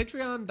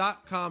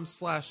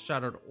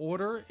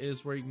patreon.com/shatteredorder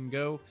is where you can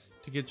go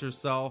to get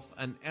yourself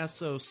an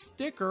SO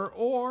sticker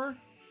or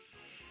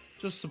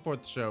just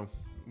support the show,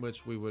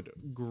 which we would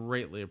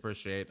greatly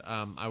appreciate.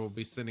 I will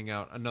be sending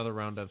out another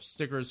round of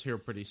stickers here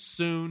pretty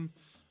soon.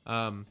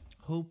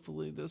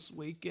 Hopefully this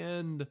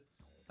weekend.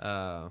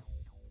 Yeah.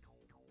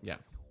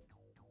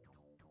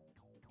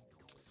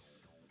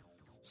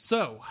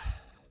 So, I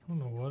don't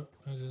know what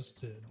I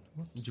just did.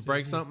 did you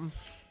break something?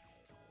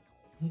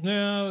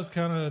 No, I was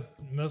kind of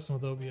messing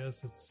with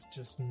OBS. It's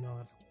just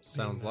not.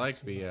 Sounds like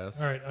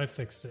BS. All right, I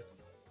fixed it.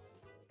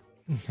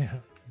 Yeah,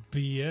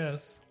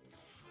 BS.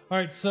 All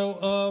right,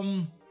 so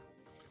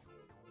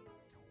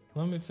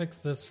let me fix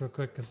this real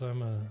quick because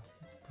I'm a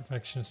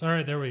perfectionist. All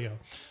right, there we go.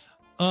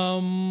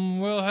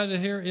 We'll head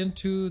here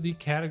into the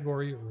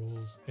category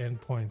rules and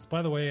points.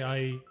 By the way,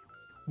 I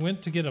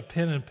went to get a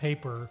pen and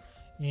paper,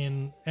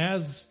 and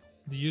as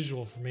the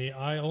usual for me,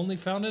 I only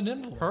found an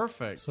envelope.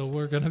 Perfect. So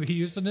we're going to be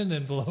using an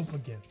envelope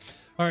again.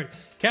 All right,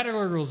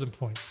 category rules and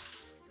points.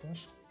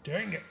 Gosh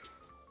dang it.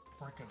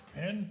 Freaking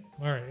pen.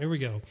 All right, here we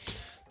go.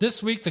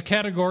 This week, the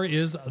category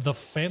is The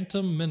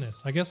Phantom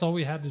Menace. I guess all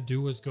we had to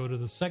do was go to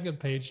the second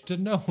page to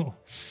know.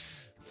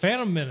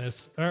 Phantom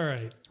Menace. All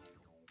right.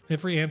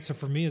 Every answer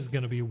for me is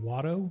going to be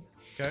Watto.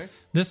 Okay.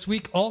 This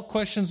week, all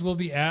questions will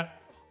be asked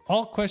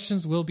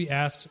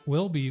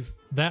will be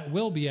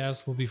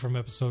from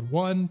episode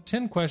 1.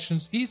 10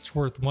 questions, each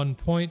worth 1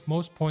 point.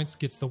 Most points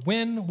gets the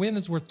win. Win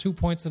is worth 2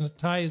 points, and a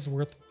tie is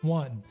worth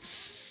 1.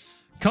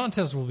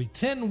 Contest will be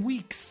 10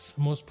 weeks.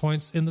 Most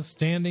points in the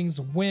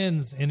standings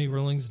wins. Any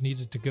rulings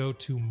needed to go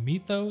to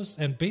Mythos,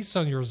 and based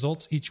on your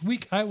results each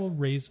week, I will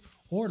raise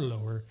or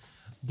lower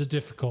the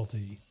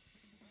difficulty.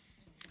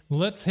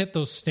 Let's hit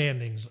those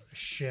standings,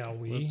 shall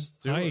we? Let's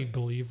do I it.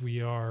 believe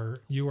you are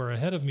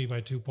ahead of me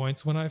by 2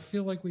 points when I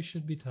feel like we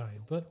should be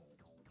tied, but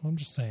I'm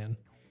just saying.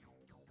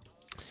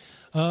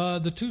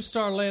 The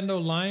 2-star Lando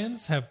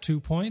Lions have 2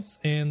 points,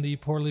 and the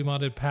poorly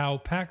modded POW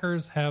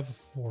Packers have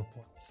 4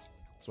 points.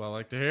 That's what I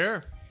like to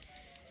hear.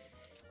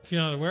 If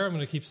you're not aware, I'm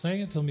going to keep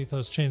saying it until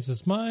Mythos changes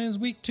his mind.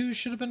 Week 2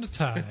 should have been a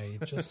tie.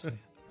 Just saying.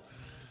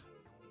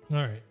 All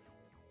right.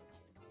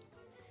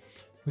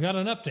 We got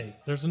an update.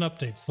 There's an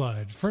update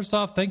slide. First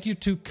off, thank you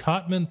to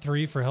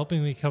Cotman3 for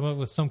helping me come up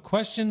with some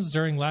questions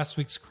during last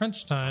week's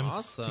crunch time to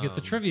get the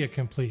Awesome. trivia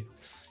complete.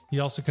 He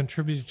also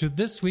contributed to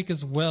this week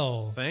as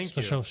well. Thank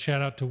you. Special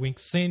shout out to Wink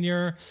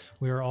Senior.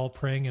 We are all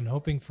praying and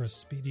hoping for a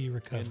speedy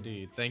recovery.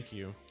 Indeed. Thank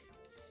you.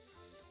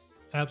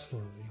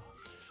 Absolutely.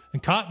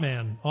 And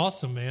Cotman,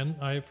 awesome, man.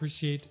 I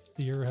appreciate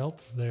your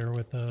help there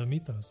with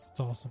Mythos.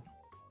 It's awesome.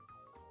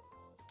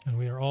 And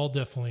we are all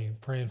definitely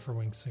praying for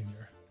Wink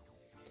Senior.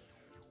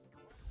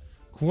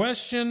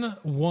 Question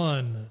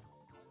 1.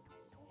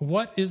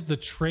 What is the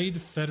Trade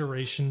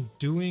Federation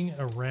doing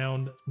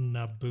around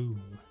Naboo?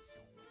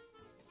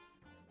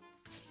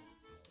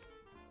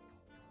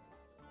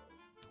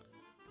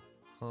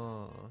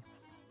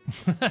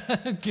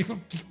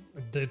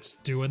 It's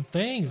doing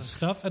things,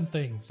 stuff and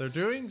things. They're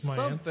doing my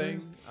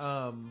something.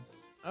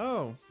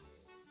 Oh.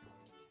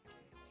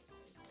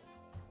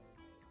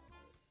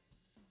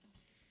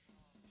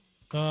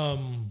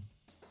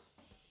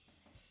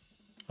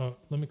 Oh,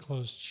 let me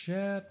close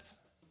chat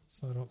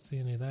so I don't see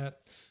any of that.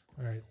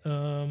 All right.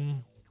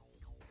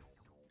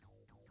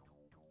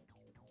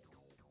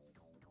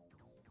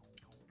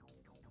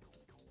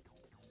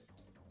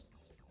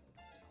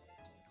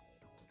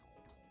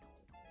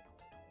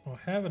 I'll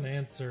have an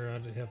answer. I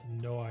have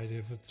no idea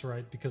if it's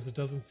right because it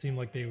doesn't seem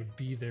like they would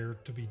be there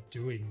to be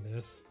doing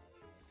this.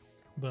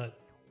 But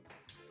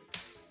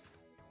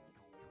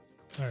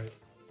all right.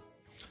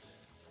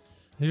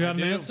 You got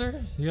an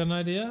answer? You got an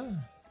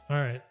idea? All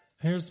right.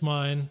 Here's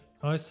mine.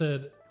 I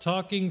said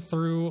talking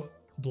through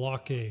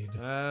blockade.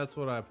 That's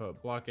what I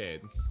put.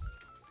 Blockade.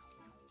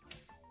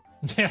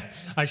 Yeah,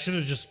 I should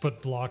have just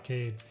put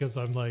blockade because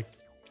I'm like,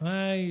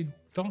 I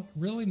don't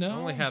really know. I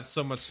only have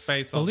so much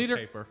space The on leader-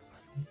 the paper.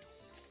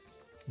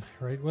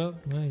 Right, well,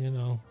 you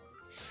know.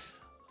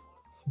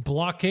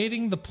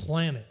 Blockading the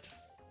planet.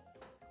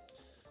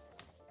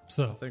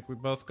 So, I think we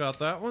both got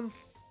that one.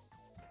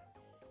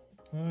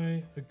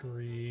 I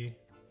agree.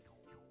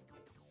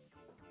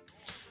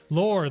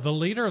 Lore, the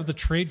leader of the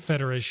Trade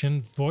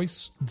Federation,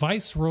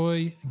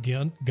 Viceroy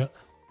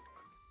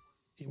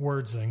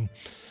Wordsing.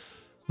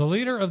 The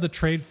leader of the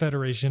Trade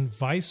Federation,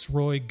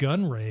 Viceroy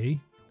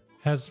Gunray,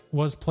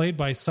 was played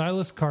by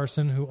Silas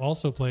Carson, who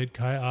also played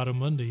Kai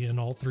Adamundi in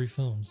all 3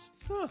 films.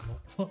 Huh.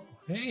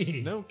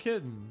 Hey, No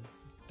kidding.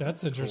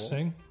 that's cool.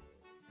 interesting.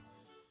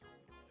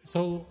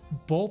 So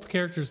both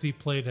characters he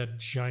played had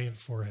giant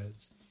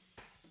foreheads.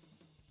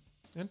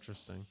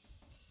 Interesting.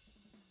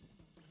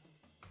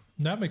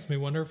 That makes me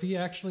wonder if he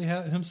actually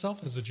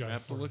himself has a I giant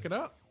have to look it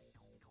up.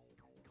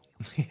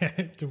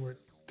 Yeah,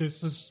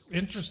 this is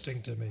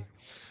interesting to me.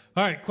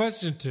 All right,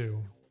 question 2.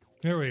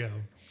 Here we go.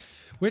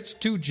 Which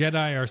 2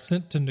 Jedi are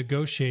sent to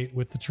negotiate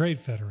with the Trade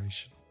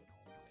Federation?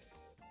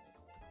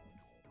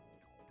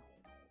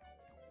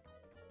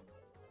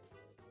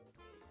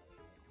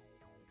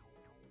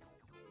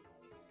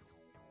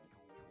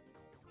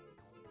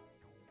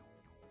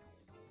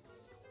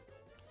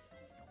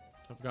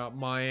 I've got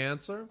my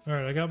answer. All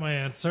right, I got my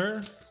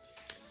answer.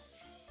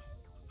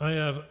 I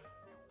have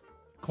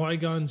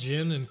Qui-Gon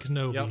Jinn and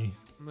Kenobi. Yep.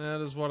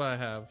 That is what I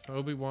have.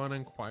 Obi-Wan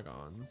and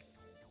Qui-Gon.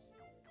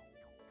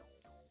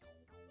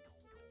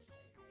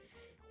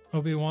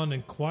 Obi-Wan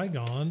and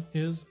Qui-Gon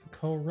is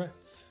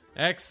correct.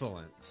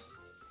 Excellent.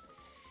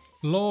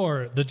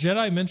 Lore, the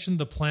Jedi mentioned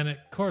the planet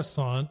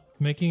Coruscant,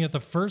 making it the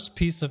first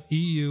piece of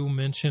EU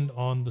mentioned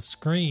on the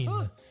screen.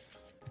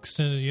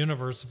 Extended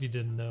Universe, if you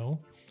didn't know.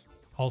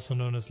 Also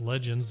known as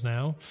Legends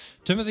now.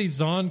 Timothy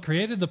Zahn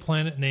created the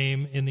planet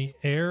name in the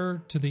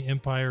Heir to the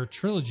Empire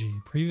trilogy,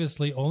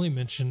 previously only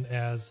mentioned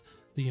as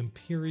the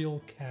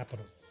Imperial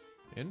Capital.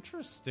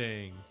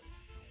 Interesting.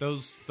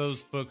 Those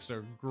books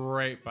are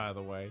great, by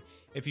the way.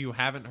 If you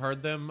haven't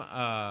heard them,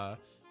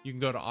 you can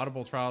go to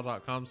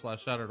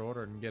audibletrial.com/shattered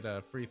and get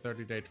a free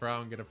 30-day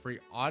trial and get a free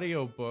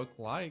audiobook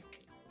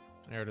like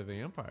Heir to the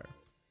Empire.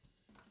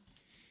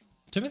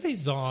 Timothy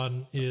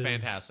Zahn is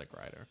Fantastic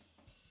writer.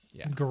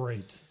 Yeah.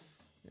 great.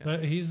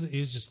 But he's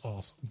just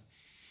awesome.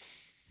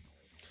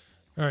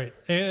 All right,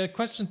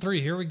 question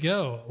 3. Here we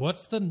go. What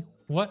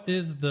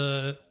is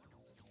the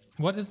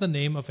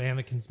name of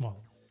Anakin's mom?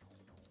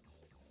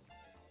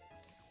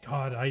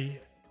 God,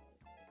 I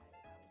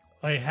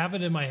have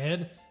it in my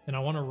head, and I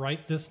want to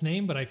write this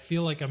name, but I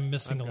feel like I'm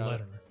missing I've a got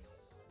letter.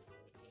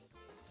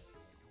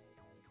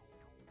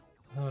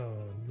 Oh,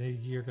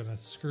 you're gonna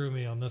screw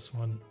me on this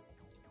one.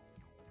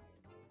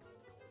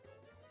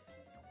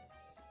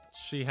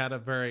 She had a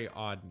very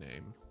odd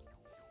name.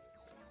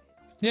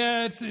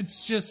 Yeah,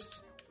 it's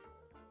just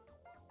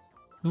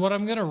what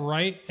I'm gonna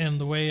write,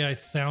 and the way I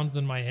sounds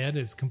in my head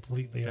is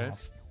completely Okay.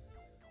 off.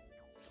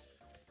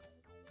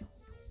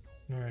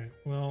 All right.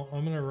 Well,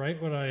 I'm gonna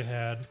write what I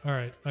had. All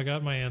right, I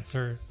got my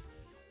answer.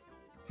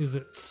 Is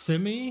it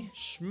Simi?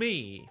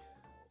 Shmi.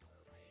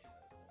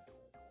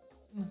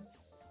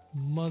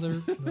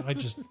 Mother, I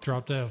just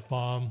dropped a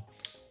F-bomb.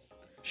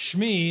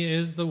 Shmi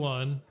is the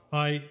one.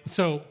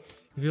 So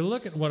If you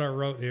look at what I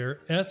wrote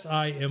here,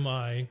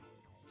 Simi,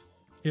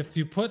 if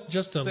you put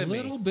just a Simi.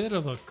 little bit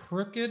of a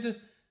crooked,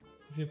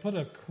 if you put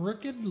a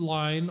crooked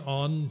line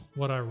on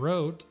what I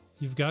wrote,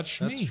 you've got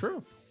Shmi. That's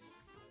true.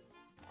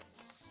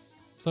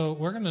 So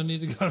we're going to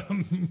need to go to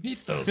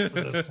Mythos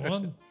for this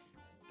one.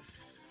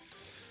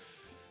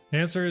 The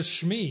answer is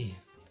Shmi.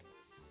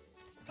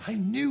 I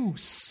knew.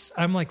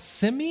 I'm like,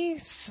 Simi?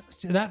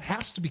 That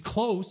has to be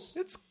close.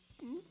 It's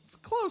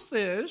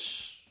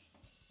close-ish.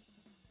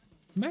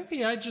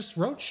 Maybe I just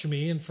wrote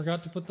Shmi and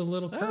forgot to put the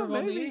little curve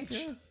on the maybe. H.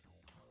 Yeah.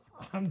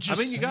 I'm just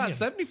I mean, you got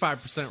saying.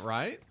 75%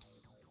 right.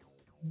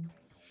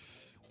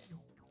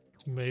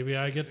 Maybe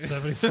I get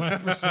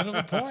 75% of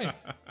the point.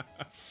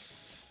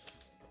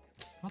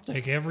 I'll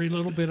take every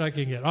little bit I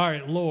can get. All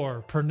right,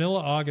 lore.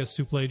 Pernilla August,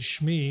 who played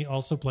Shmi,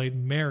 also played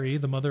Mary,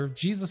 the mother of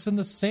Jesus, in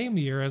the same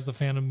year as the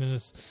Phantom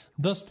Menace,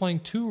 thus playing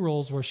two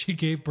roles where she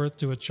gave birth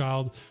to a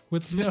child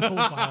with no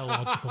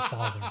biological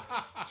father.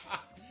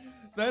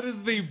 That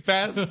is the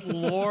best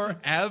lore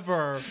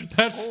ever.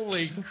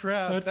 Holy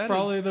crap. That's that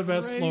probably is the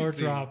best lore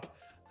crazy. drop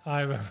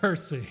I've ever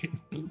seen.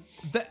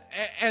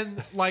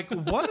 And like,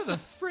 what are the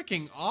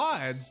freaking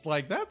odds?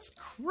 Like, that's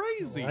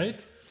crazy.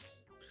 Right?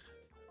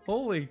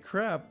 Holy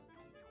crap.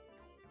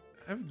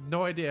 I have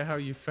no idea how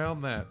you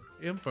found that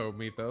info,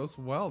 Mythos.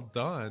 Well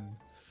done.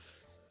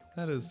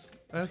 That's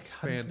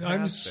fantastic.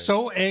 I'm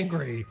so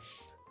angry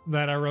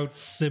that I wrote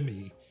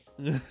Simi.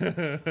 All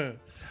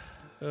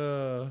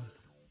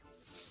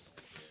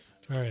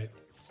right.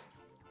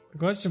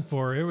 Question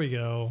 4. Here we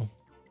go.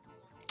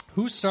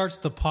 Who starts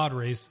the pod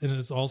race and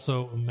is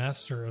also a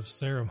master of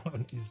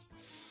ceremonies?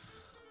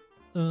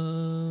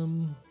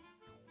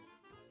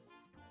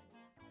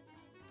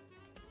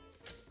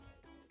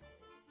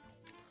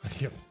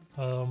 Yep.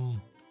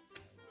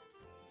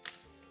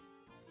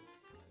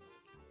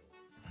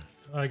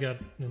 I got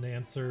an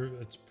answer.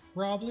 It's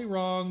probably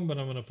wrong, but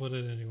I'm going to put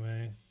it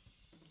anyway.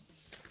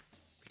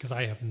 Because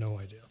I have no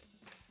idea.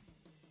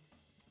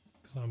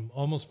 Because I'm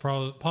almost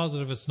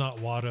positive it's not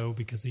Watto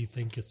because he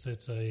thinks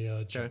it's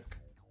a joke.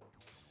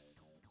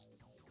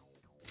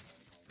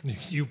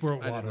 You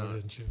wrote I did Watto, not.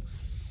 didn't you?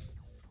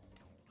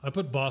 I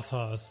put Boss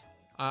Haas.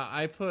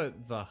 I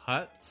put the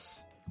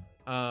Huts.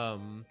 I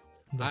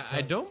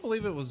Huts. don't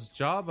believe it was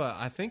Jabba.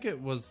 I think it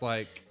was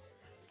like,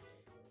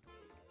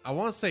 I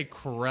want to say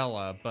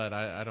Corella, but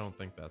I don't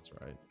think that's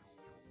right.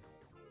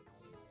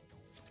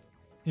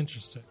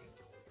 Interesting.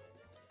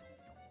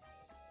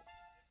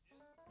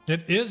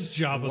 It is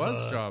Jabba. It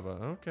was the-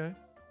 Jabba. Okay.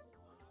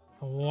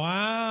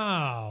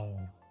 Wow.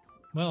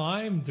 Well,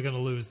 I'm gonna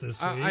lose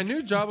this week. I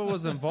knew Jabba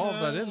was involved.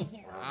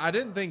 I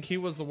didn't think he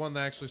was the one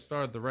that actually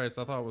started the race.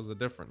 I thought it was a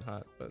different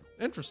Hut, but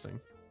interesting.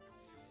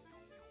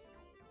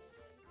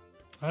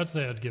 I'd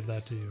say I'd give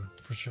that to you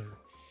for sure.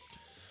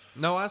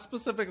 No, I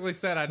specifically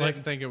said I Like-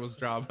 didn't think it was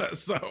Jabba.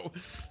 So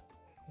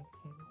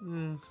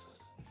All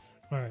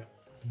right.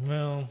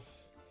 Well,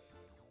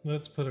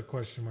 let's put a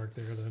question mark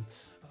there then.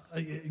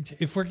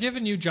 If we're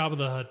giving you Jabba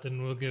the Hutt,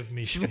 then we'll give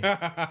me Shmi.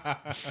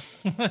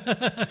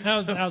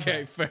 how's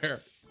okay, that? fair.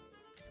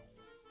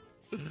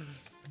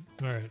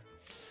 All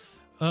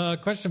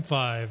right. Question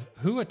 5.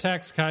 Who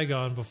attacks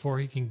Qui-Gon before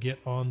he can get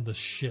on the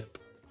ship?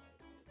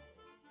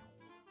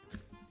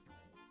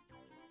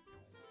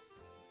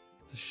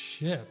 The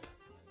ship?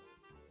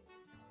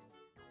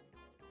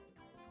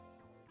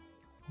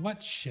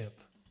 What ship?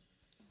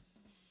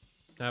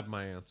 I have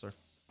my answer.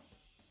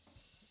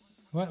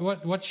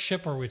 What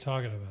ship are we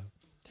talking about?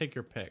 Take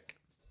your pick.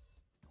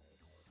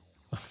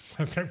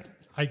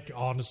 I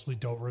honestly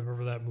don't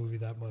remember that movie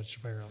that much,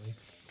 apparently.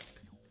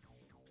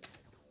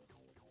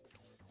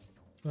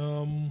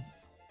 I'll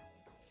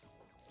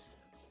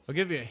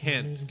give you a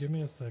hint. Give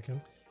me a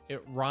second.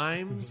 It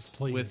rhymes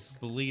Please. with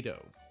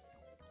Belito.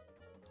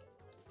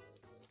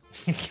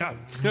 God,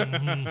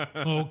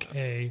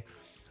 okay.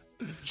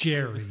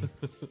 Jerry.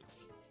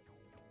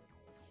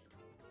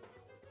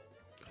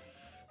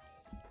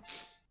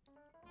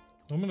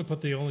 I'm going to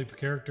put the only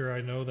character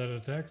I know that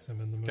attacks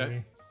him in the movie.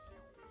 Okay.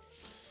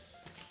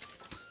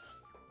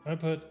 I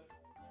put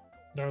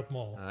Darth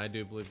Maul. I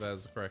do believe that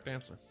is the correct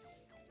answer.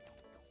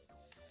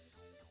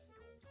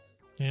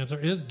 The answer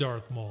is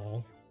Darth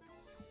Maul.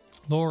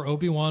 Lore,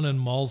 Obi-Wan and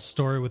Maul's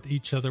story with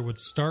each other would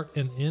start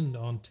and end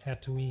on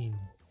Tatooine.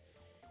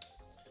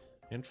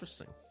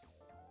 Interesting.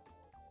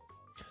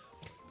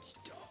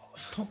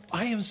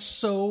 I am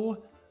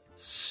so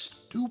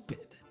stupid.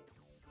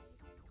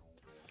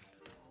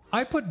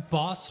 I put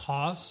Boss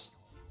Haas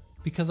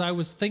because I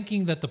was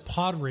thinking that the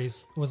pod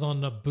race was on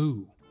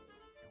Naboo.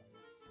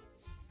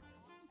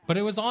 But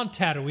it was on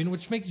Tatooine,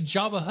 which makes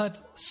Jabba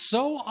Hutt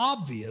so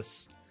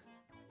obvious.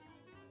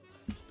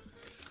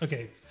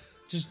 Okay,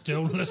 just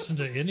don't listen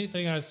to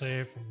anything I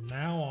say from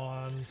now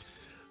on.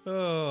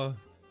 Oh.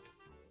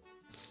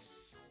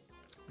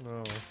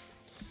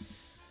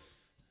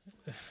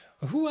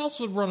 Who else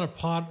would run a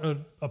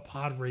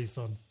pod race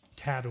on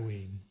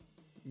Tatooine?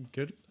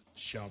 Good.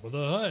 Jabba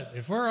the Hutt.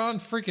 If we're on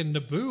freaking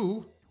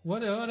Naboo,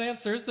 what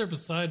answer is there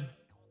beside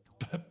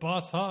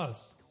Boss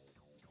Haas?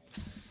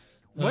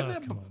 Wasn't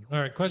it? Come on. All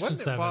right, question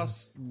Wasn't it 7.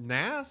 Boss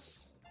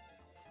Nass?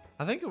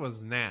 I think it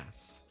was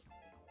Nass.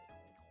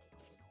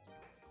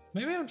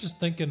 Maybe I'm just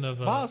thinking of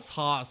Boss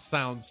Haas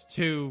sounds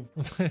too.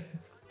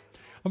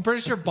 I'm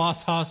pretty sure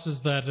Boss Haas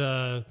is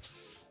that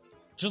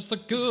just the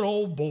good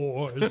old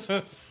boys,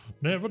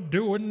 never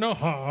doing no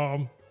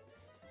harm.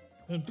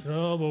 In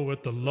trouble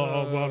with the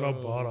law, blah, blah,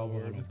 blah,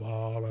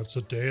 blah. That's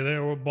the day they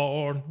were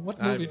born.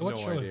 What I movie? have What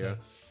no show is idea. that?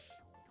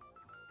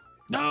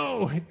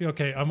 No.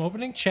 Okay, I'm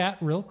opening chat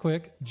real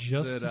quick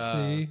just Is it, to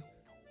see.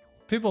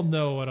 People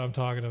know what I'm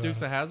talking about.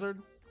 Dukes of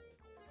Hazzard?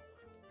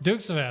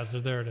 Dukes of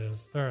Hazzard. There it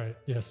is. All right.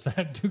 Yes,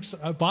 that Dukes.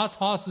 Boss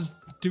Haas is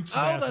Dukes of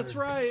Oh, Hazzard. that's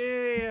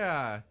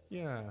right.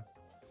 Yeah.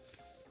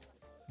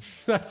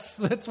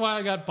 That's why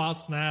I got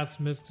Boss Nass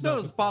mixed No, up. it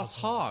was with Boss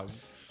Haas. Hog.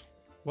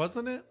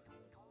 Wasn't it?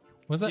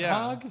 Was that Yeah.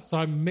 Hog? So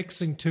I'm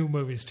mixing two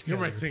movies together.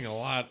 You're mixing a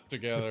lot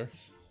together.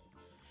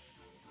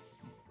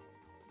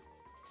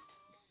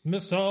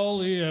 Miss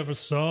all he ever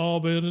saw,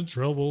 been in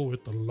trouble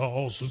with the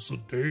law since the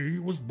day he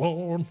was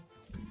born.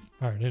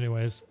 All right,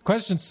 anyways.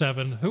 Question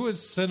 7. Who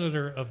is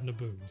Senator of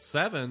Naboo?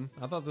 7?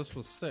 I thought this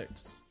was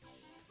 6.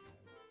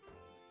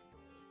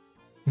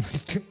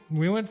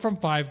 We went from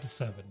 5 to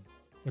 7,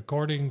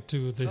 according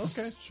to this.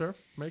 Okay, sure.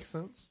 Makes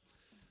sense.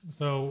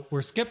 So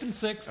we're skipping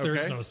 6.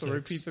 There's okay, no so 6.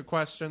 repeat the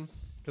question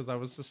because I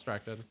was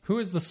distracted. Who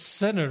is the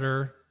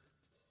Senator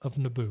of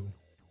Naboo?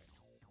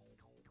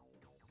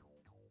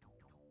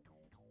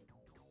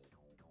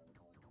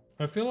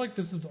 I feel like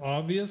this is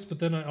obvious, but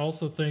then I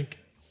also think,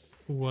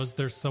 was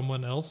there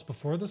someone else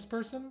before this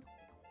person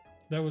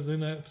that was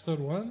in episode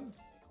 1?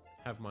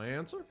 Have my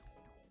answer?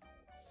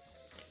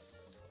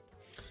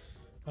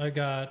 I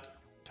got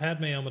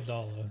Padme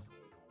Amidala.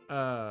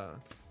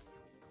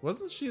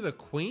 Wasn't she the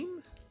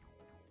queen?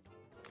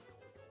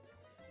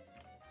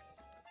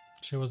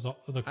 She was the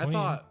queen. I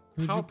thought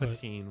Who'd you put?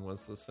 Palpatine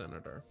was the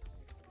senator.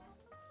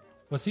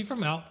 Was he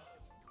from out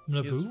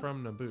Naboo? He is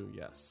from Naboo,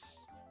 yes.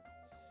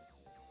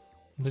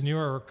 Then you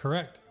are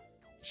correct.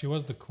 She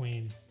was the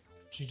queen.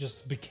 She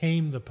just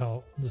became the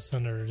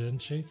senator,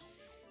 didn't she?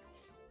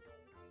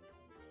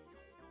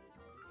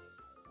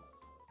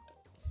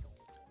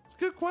 It's a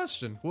good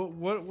question.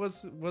 What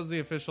was the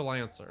official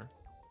answer?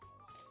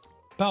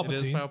 Palpatine.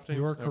 It is Palpatine?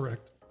 You are Okay.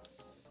 correct.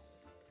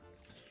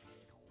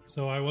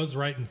 So I was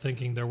right in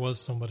thinking there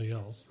was somebody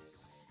else.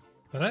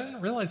 But I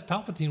didn't realize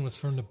Palpatine was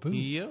from Naboo.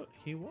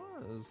 He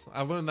was.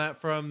 I learned that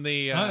from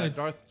the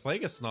Darth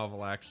Plagueis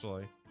novel,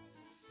 actually.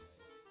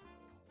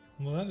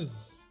 Well, that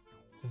is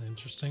an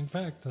interesting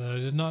fact that I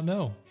did not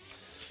know.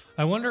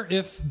 I wonder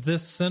if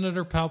this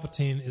Senator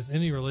Palpatine is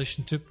any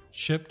relationship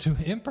to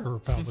Emperor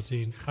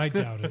Palpatine. I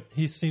doubt it.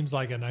 He seems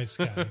like a nice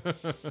guy.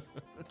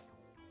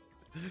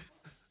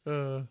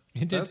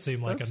 He did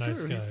seem like a nice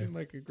true. guy, He seemed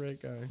like a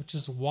great guy. which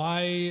is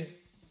why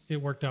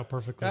it worked out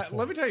perfectly. For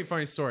Let me him. tell you a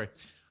funny story.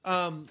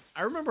 I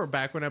remember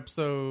back when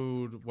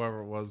episode,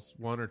 whatever it was,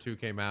 1 or 2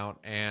 came out,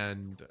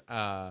 and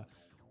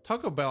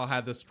Taco Bell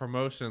had this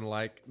promotion,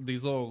 like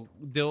these little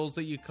deals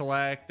that you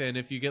collect, and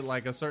if you get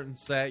like a certain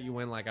set, you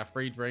win like a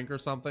free drink or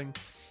something.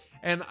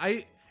 And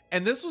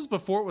this was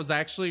before it was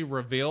actually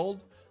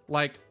revealed.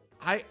 Like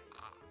I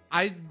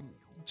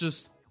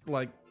just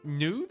like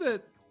knew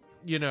that,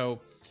 you know,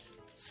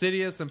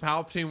 Sidious and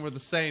Palpatine were the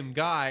same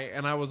guy,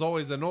 and I was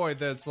always annoyed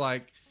that it's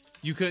like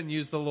you couldn't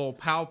use the little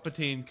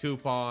Palpatine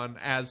coupon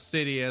as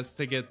Sidious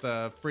to get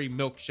the free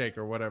milkshake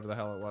or whatever the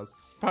hell it was.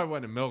 Probably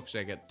wasn't a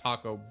milkshake at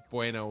Taco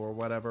Bueno or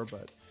whatever,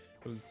 but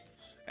it was.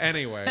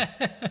 Anyway,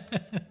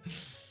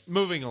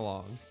 moving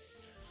along.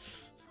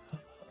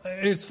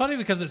 It's funny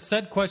because it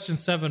said question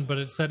 7, but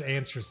it said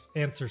answer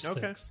 6.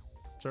 Okay,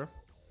 sure,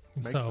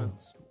 makes So-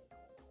 sense.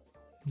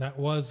 That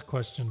was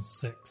question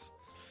 6.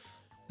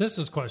 This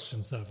is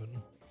question 7.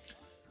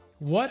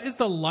 What is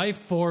the life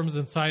forms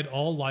inside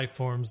all life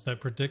forms that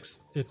predicts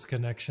its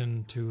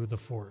connection to the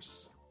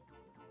Force?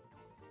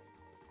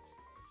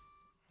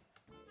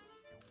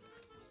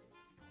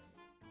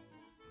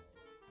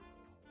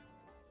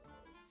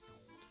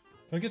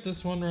 If I get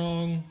this one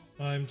wrong,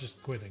 I'm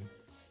just quitting.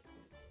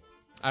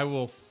 I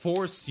will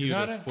force you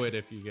got to it? quit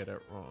if you get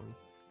it wrong.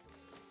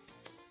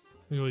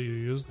 Will you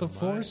use the I might.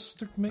 Force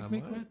to make I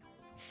me might. quit?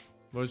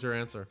 What was your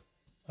answer?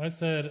 I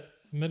said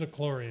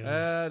midichlorians.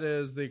 That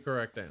is the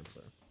correct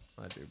answer,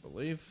 I do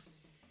believe.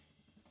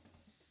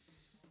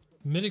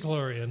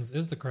 Midichlorians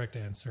is the correct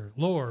answer.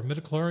 Lore,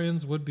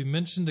 midichlorians would be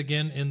mentioned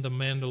again in The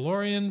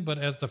Mandalorian, but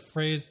as the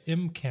phrase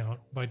M-count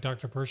by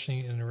Dr.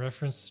 Pershing in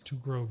reference to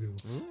Grogu.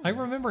 I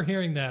remember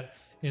hearing that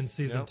in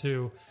season Yep.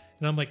 2,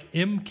 and I'm like,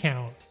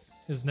 M-count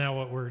is now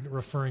what we're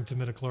referring to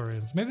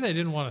midichlorians. Maybe they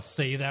didn't want to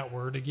say that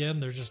word again.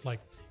 They're just like,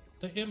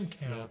 the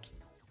M-count.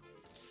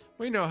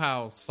 We know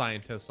how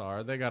scientists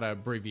are. They gotta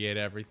abbreviate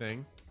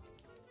everything.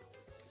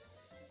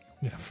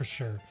 Yeah, for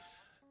sure.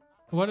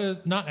 What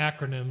is, not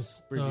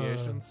acronyms.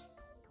 Abbreviations.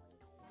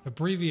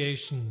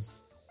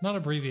 Abbreviations. Not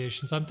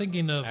abbreviations. I'm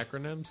thinking of...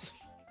 Acronyms.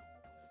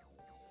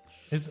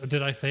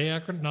 Did I say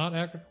acronym? Not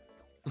acronym?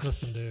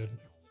 Listen, dude.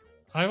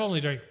 I've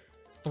only drank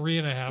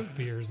 3.5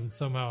 beers, and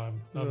somehow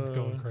I'm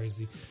going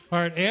crazy. All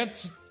right,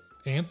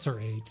 Answer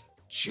 8.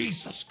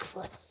 Jesus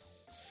Christ.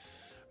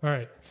 All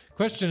right.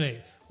 Question 8.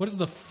 What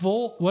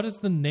is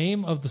the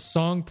name of the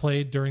song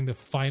played during the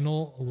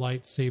final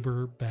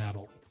lightsaber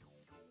battle?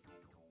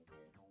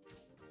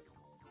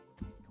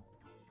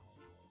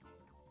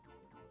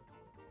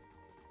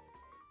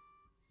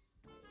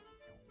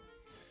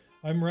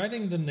 I'm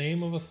writing the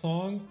name of a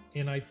song,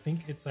 and I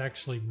think it's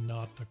actually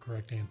not the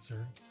correct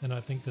answer. And I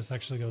think this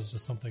actually goes to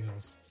something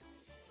else.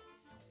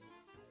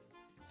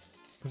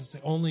 But it's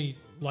the only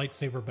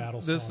lightsaber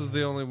battle song. This is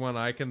the only one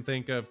I can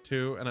think of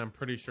too, and I'm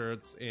pretty sure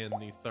it's in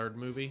the third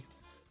movie.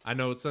 I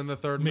know it's in the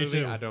third Me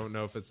movie. too. I don't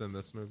know if it's in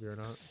this movie or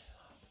not.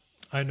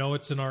 I know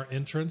it's in our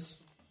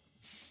entrance.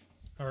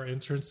 Our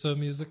entrance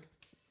music.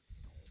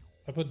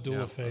 I put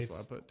Duel of Fates.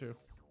 That's what I put too.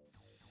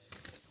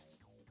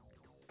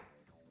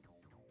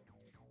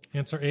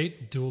 Answer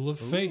 8, Duel of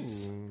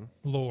Fates. Ooh.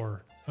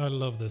 Lore. I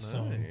love this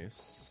song.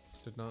 Nice.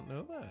 Did not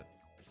know that.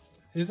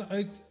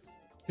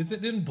 Is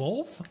it in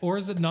both, or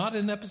is it not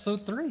in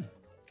episode 3?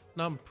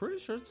 No, I'm pretty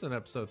sure it's in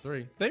episode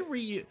 3.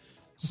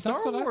 Star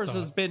That's what I Wars thought.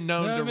 has been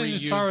known Yeah, to I mean,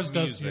 reuse Star Wars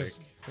does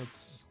music. use-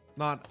 It's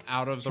not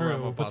out of the realm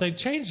True, of but they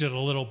possibility. changed it a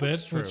little bit,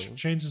 That's true. which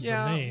changes the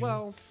name.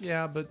 Well,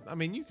 yeah, but I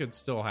mean, you could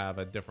still have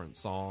a different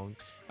song.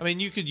 I mean,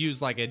 you could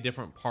use like a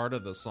different part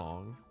of the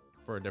song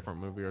for a different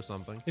movie or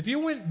something. If you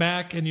went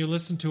back and you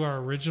listened to our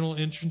original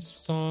entrance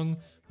song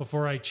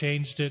before I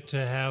changed it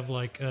to have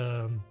like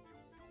the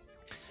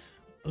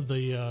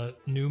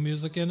new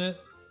music in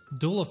it,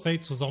 Duel of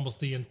Fates was almost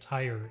the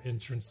entire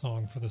entrance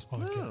song for this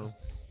podcast.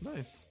 Oh,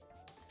 nice.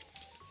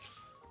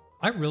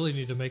 I really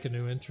need to make a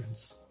new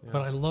entrance,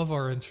 but I love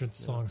our entrance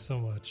song so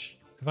much.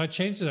 If I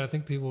changed it, I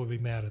think people would be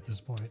mad at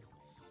this point.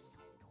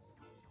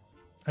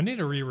 I need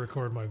to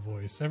re-record my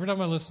voice. Every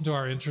time I listen to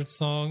our entrance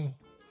song,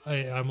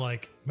 I'm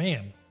like,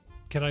 man,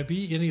 can I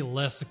be any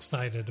less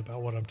excited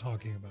about what I'm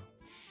talking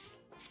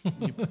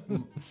about?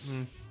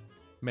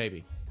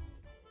 Maybe.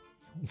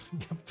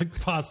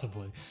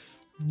 Possibly.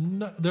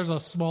 No, there's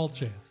a small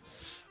chance.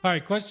 All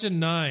right, question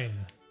 9.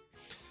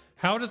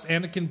 How does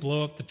Anakin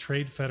blow up the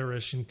Trade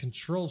Federation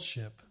control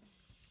ship?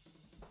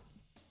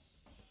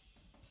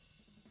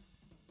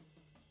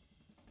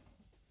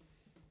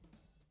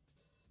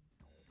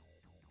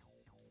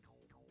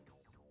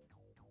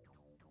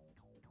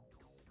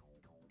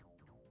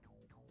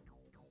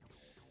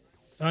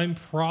 I'm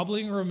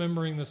probably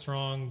remembering this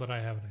wrong, but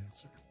I have an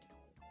answer.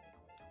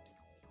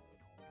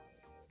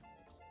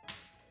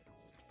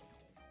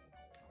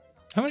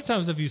 How many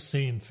times have you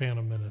seen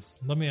Phantom Menace?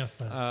 Let me ask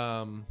that.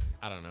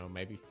 I don't know,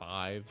 maybe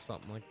 5,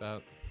 something like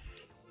that.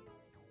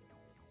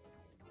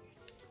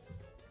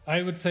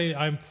 I would say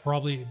I'm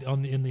probably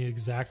in the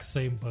exact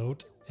same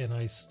boat, and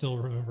I still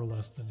remember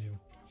less than you.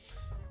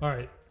 All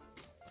right.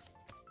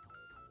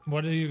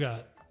 What do you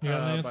got? You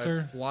got an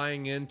answer? By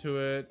flying into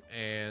it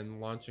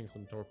and launching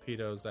some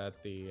torpedoes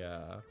at the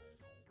I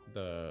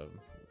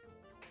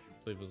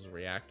believe it was a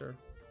reactor.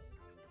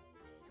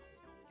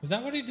 Is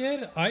that what he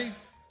did?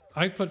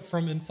 I put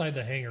from inside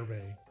the hangar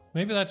bay.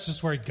 Maybe that's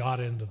just where he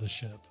got into the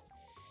ship.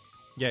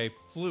 Yeah, he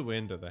flew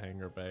into the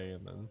hangar bay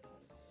and then...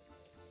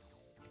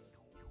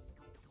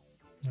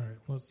 All right,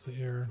 let's see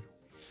here.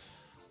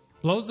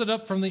 Blows it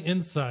up from the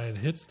inside,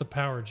 hits the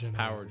power generator.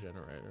 Power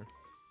generator.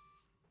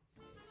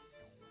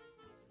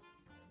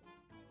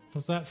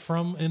 Was that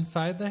from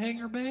inside the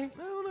hangar bay? I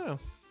don't know.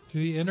 Did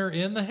he enter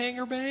in the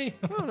hangar bay?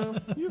 I don't know.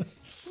 I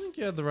think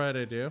you had the right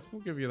idea.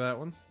 We'll give you that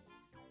one.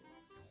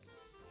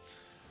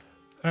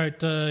 All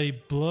right,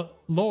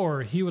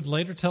 lore. He would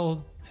later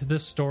tell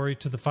this story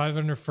to the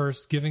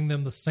 501st, giving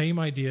them the same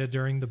idea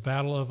during the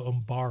Battle of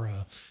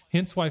Umbara.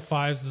 Hence why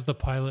Fives is the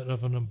pilot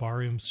of an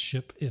Umbarium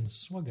ship in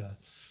Swugga.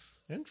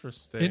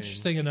 Interesting.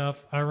 Interesting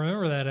enough, I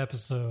remember that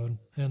episode,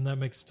 and that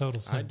makes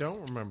total sense. I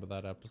don't remember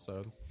that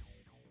episode.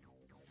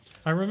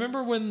 I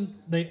remember when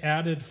they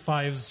added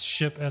Fives'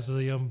 ship as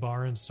the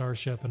Umbaran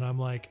starship, and I'm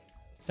like,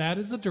 that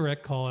is a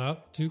direct call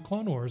out to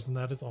Clone Wars, and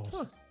that is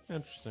awesome. Huh,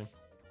 interesting.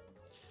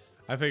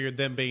 I figured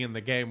them being in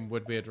the game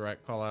would be a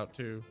direct call out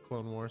to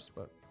Clone Wars,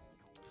 but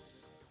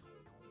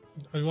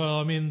Well,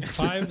 I mean,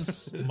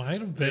 Fives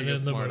might have been Being a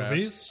in the smart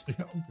movies.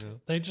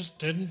 They just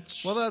didn't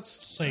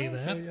say okay,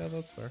 that. Yeah,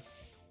 that's fair.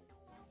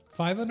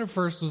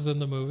 501st was in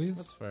the movies.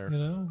 That's fair. You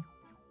know?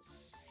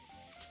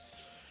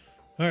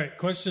 All right,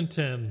 question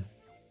 10.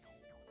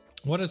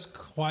 What is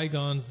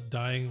Qui-Gon's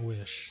dying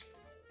wish?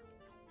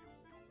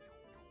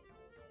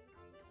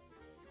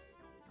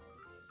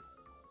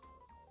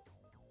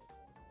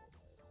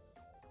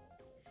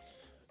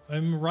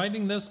 I'm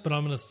writing this, but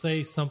I'm going to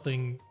say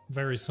something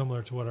very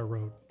similar to what I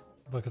wrote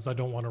because I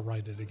don't want to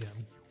write it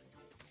again.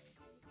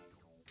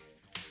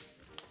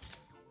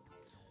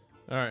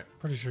 All right.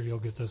 Pretty sure you'll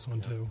get this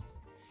one too.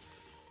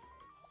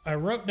 I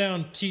wrote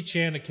down teach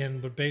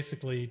Anakin, but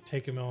basically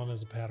take him on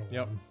as a Padawan.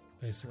 Yep.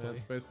 Basically.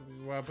 That's basically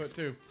what I put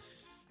too.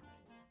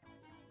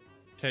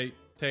 Take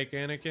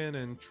Anakin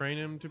and train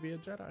him to be a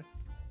Jedi.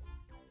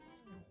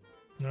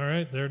 All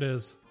right, there it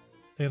is.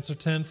 Answer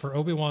 10 for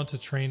Obi-Wan to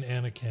train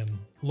Anakin.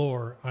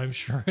 Lore, I'm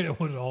sure it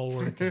would all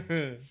work.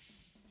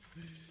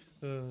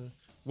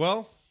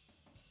 Well,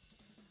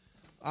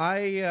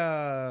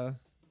 The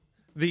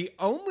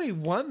only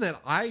one that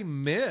I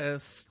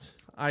missed,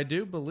 I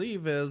do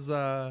believe, is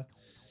the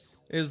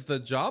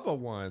Jabba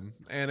one.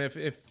 And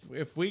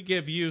if we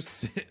give you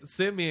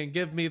Simi and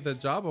give me the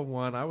Jabba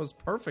one, I was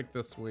perfect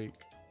this week.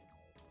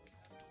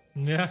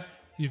 Yeah.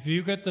 If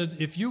you get the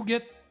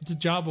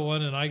Jabba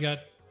one and I got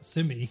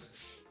Simi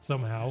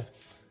somehow,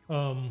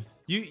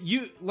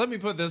 You let me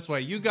put it this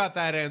way, you got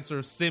that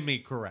answer semi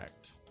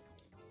correct.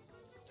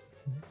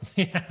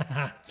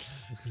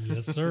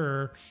 yes,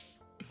 sir.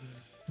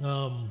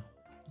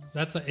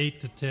 That's an 8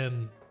 to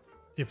 10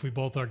 if we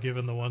both are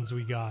given the ones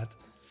we got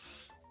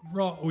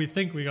wrong. We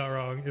think we got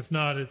wrong. If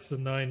not, it's a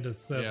 9 to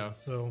 7. Yeah.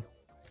 So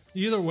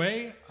either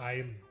way,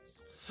 I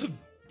lose.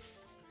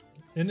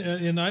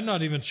 And I'm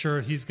not even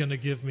sure he's going to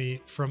give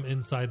me from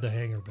inside the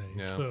hangar bay.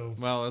 Yeah. So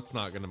Well, it's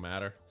not going to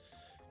matter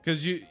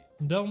because you.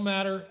 don't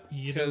matter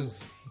either.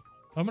 Because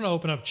I'm going to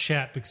open up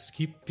chat because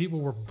people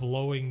were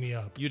blowing me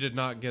up. you did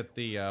not get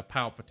the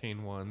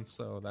Palpatine one,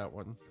 so that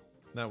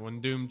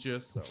one doomed you.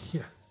 So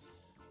Yeah.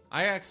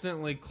 I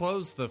accidentally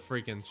closed the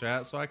freaking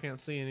chat, so I can't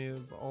see any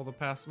of all the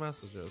past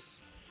messages.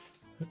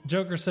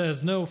 Joker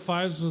says, no,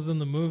 Fives was in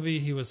the movie.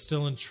 He was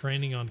still in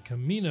training on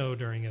Camino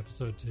during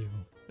episode 2.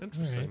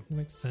 Interesting. All right,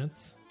 makes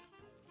sense.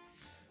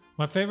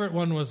 My favorite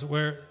one was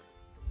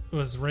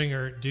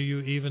Ringer, do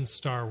you even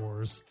Star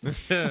Wars?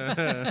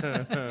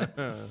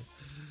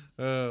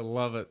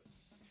 Love it.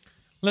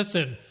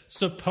 Listen,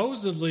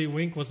 supposedly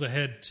Wink was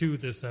ahead to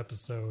this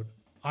episode.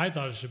 I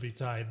thought it should be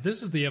tied.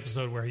 This is the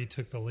episode where he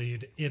took the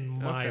lead in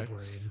my Okay.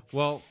 brain.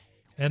 Well,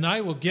 And I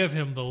will give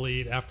him the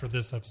lead after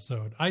this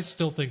episode. I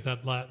still think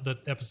that that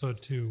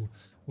episode 2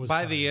 was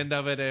by tied. the end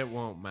of it, it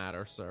won't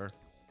matter, sir.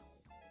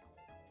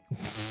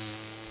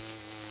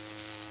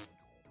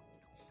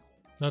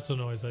 That's a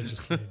noise I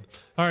just made.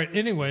 All right,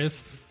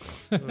 anyways.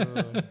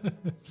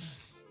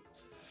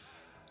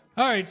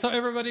 All right, so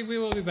everybody, we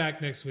will be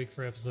back next week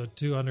for episode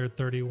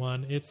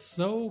 231. It's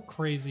so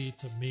crazy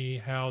to me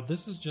how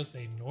this is just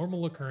a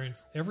normal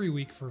occurrence every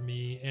week for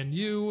me and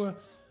you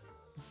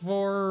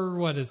for,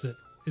 what is it?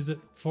 Is it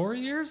 4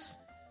 years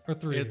or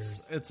 3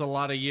 years? It's a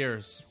lot of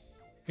years.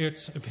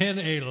 It's been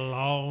a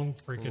long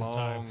freaking Long,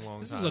 time. long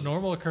This is a time.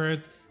 normal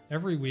occurrence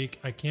every week.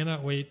 I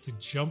cannot wait to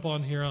jump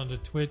on here onto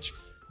Twitch,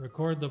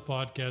 record the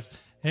podcast,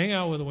 hang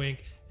out with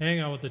Wink, hang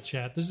out with the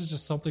chat. This is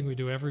just something we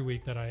do every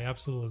week that I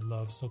absolutely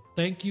love. So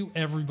thank you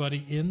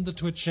everybody in the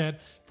Twitch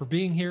chat for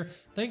being here.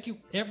 Thank you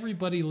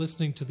everybody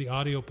listening to the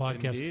audio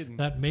podcast Indeed.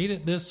 that made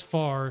it this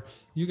far.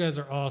 You guys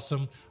are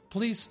awesome.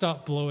 Please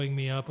stop blowing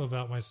me up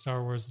about my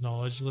Star Wars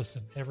knowledge.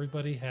 Listen,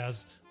 everybody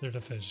has their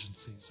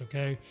deficiencies,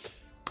 okay?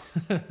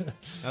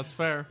 That's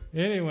fair.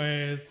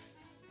 Anyways,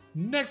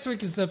 next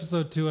week is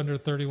episode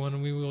 231,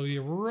 and we will be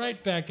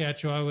right back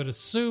at you. I would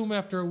assume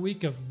after a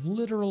week of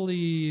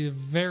literally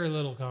very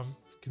little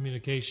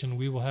communication,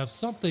 we will have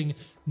something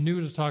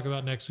new to talk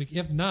about next week.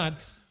 If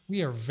not,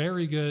 we are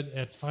very good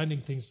at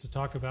finding things to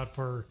talk about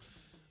for,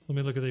 let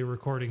me look at the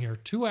recording here,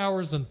 2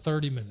 hours and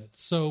 30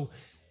 minutes. So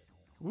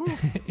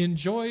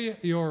enjoy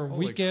your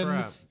Holy weekend,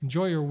 crap.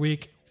 enjoy your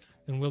week,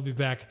 and we'll be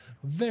back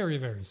very,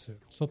 very soon.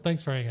 So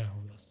thanks for hanging out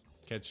with us.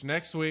 Catch you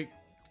next week.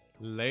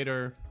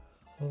 Later.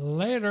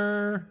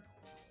 Later.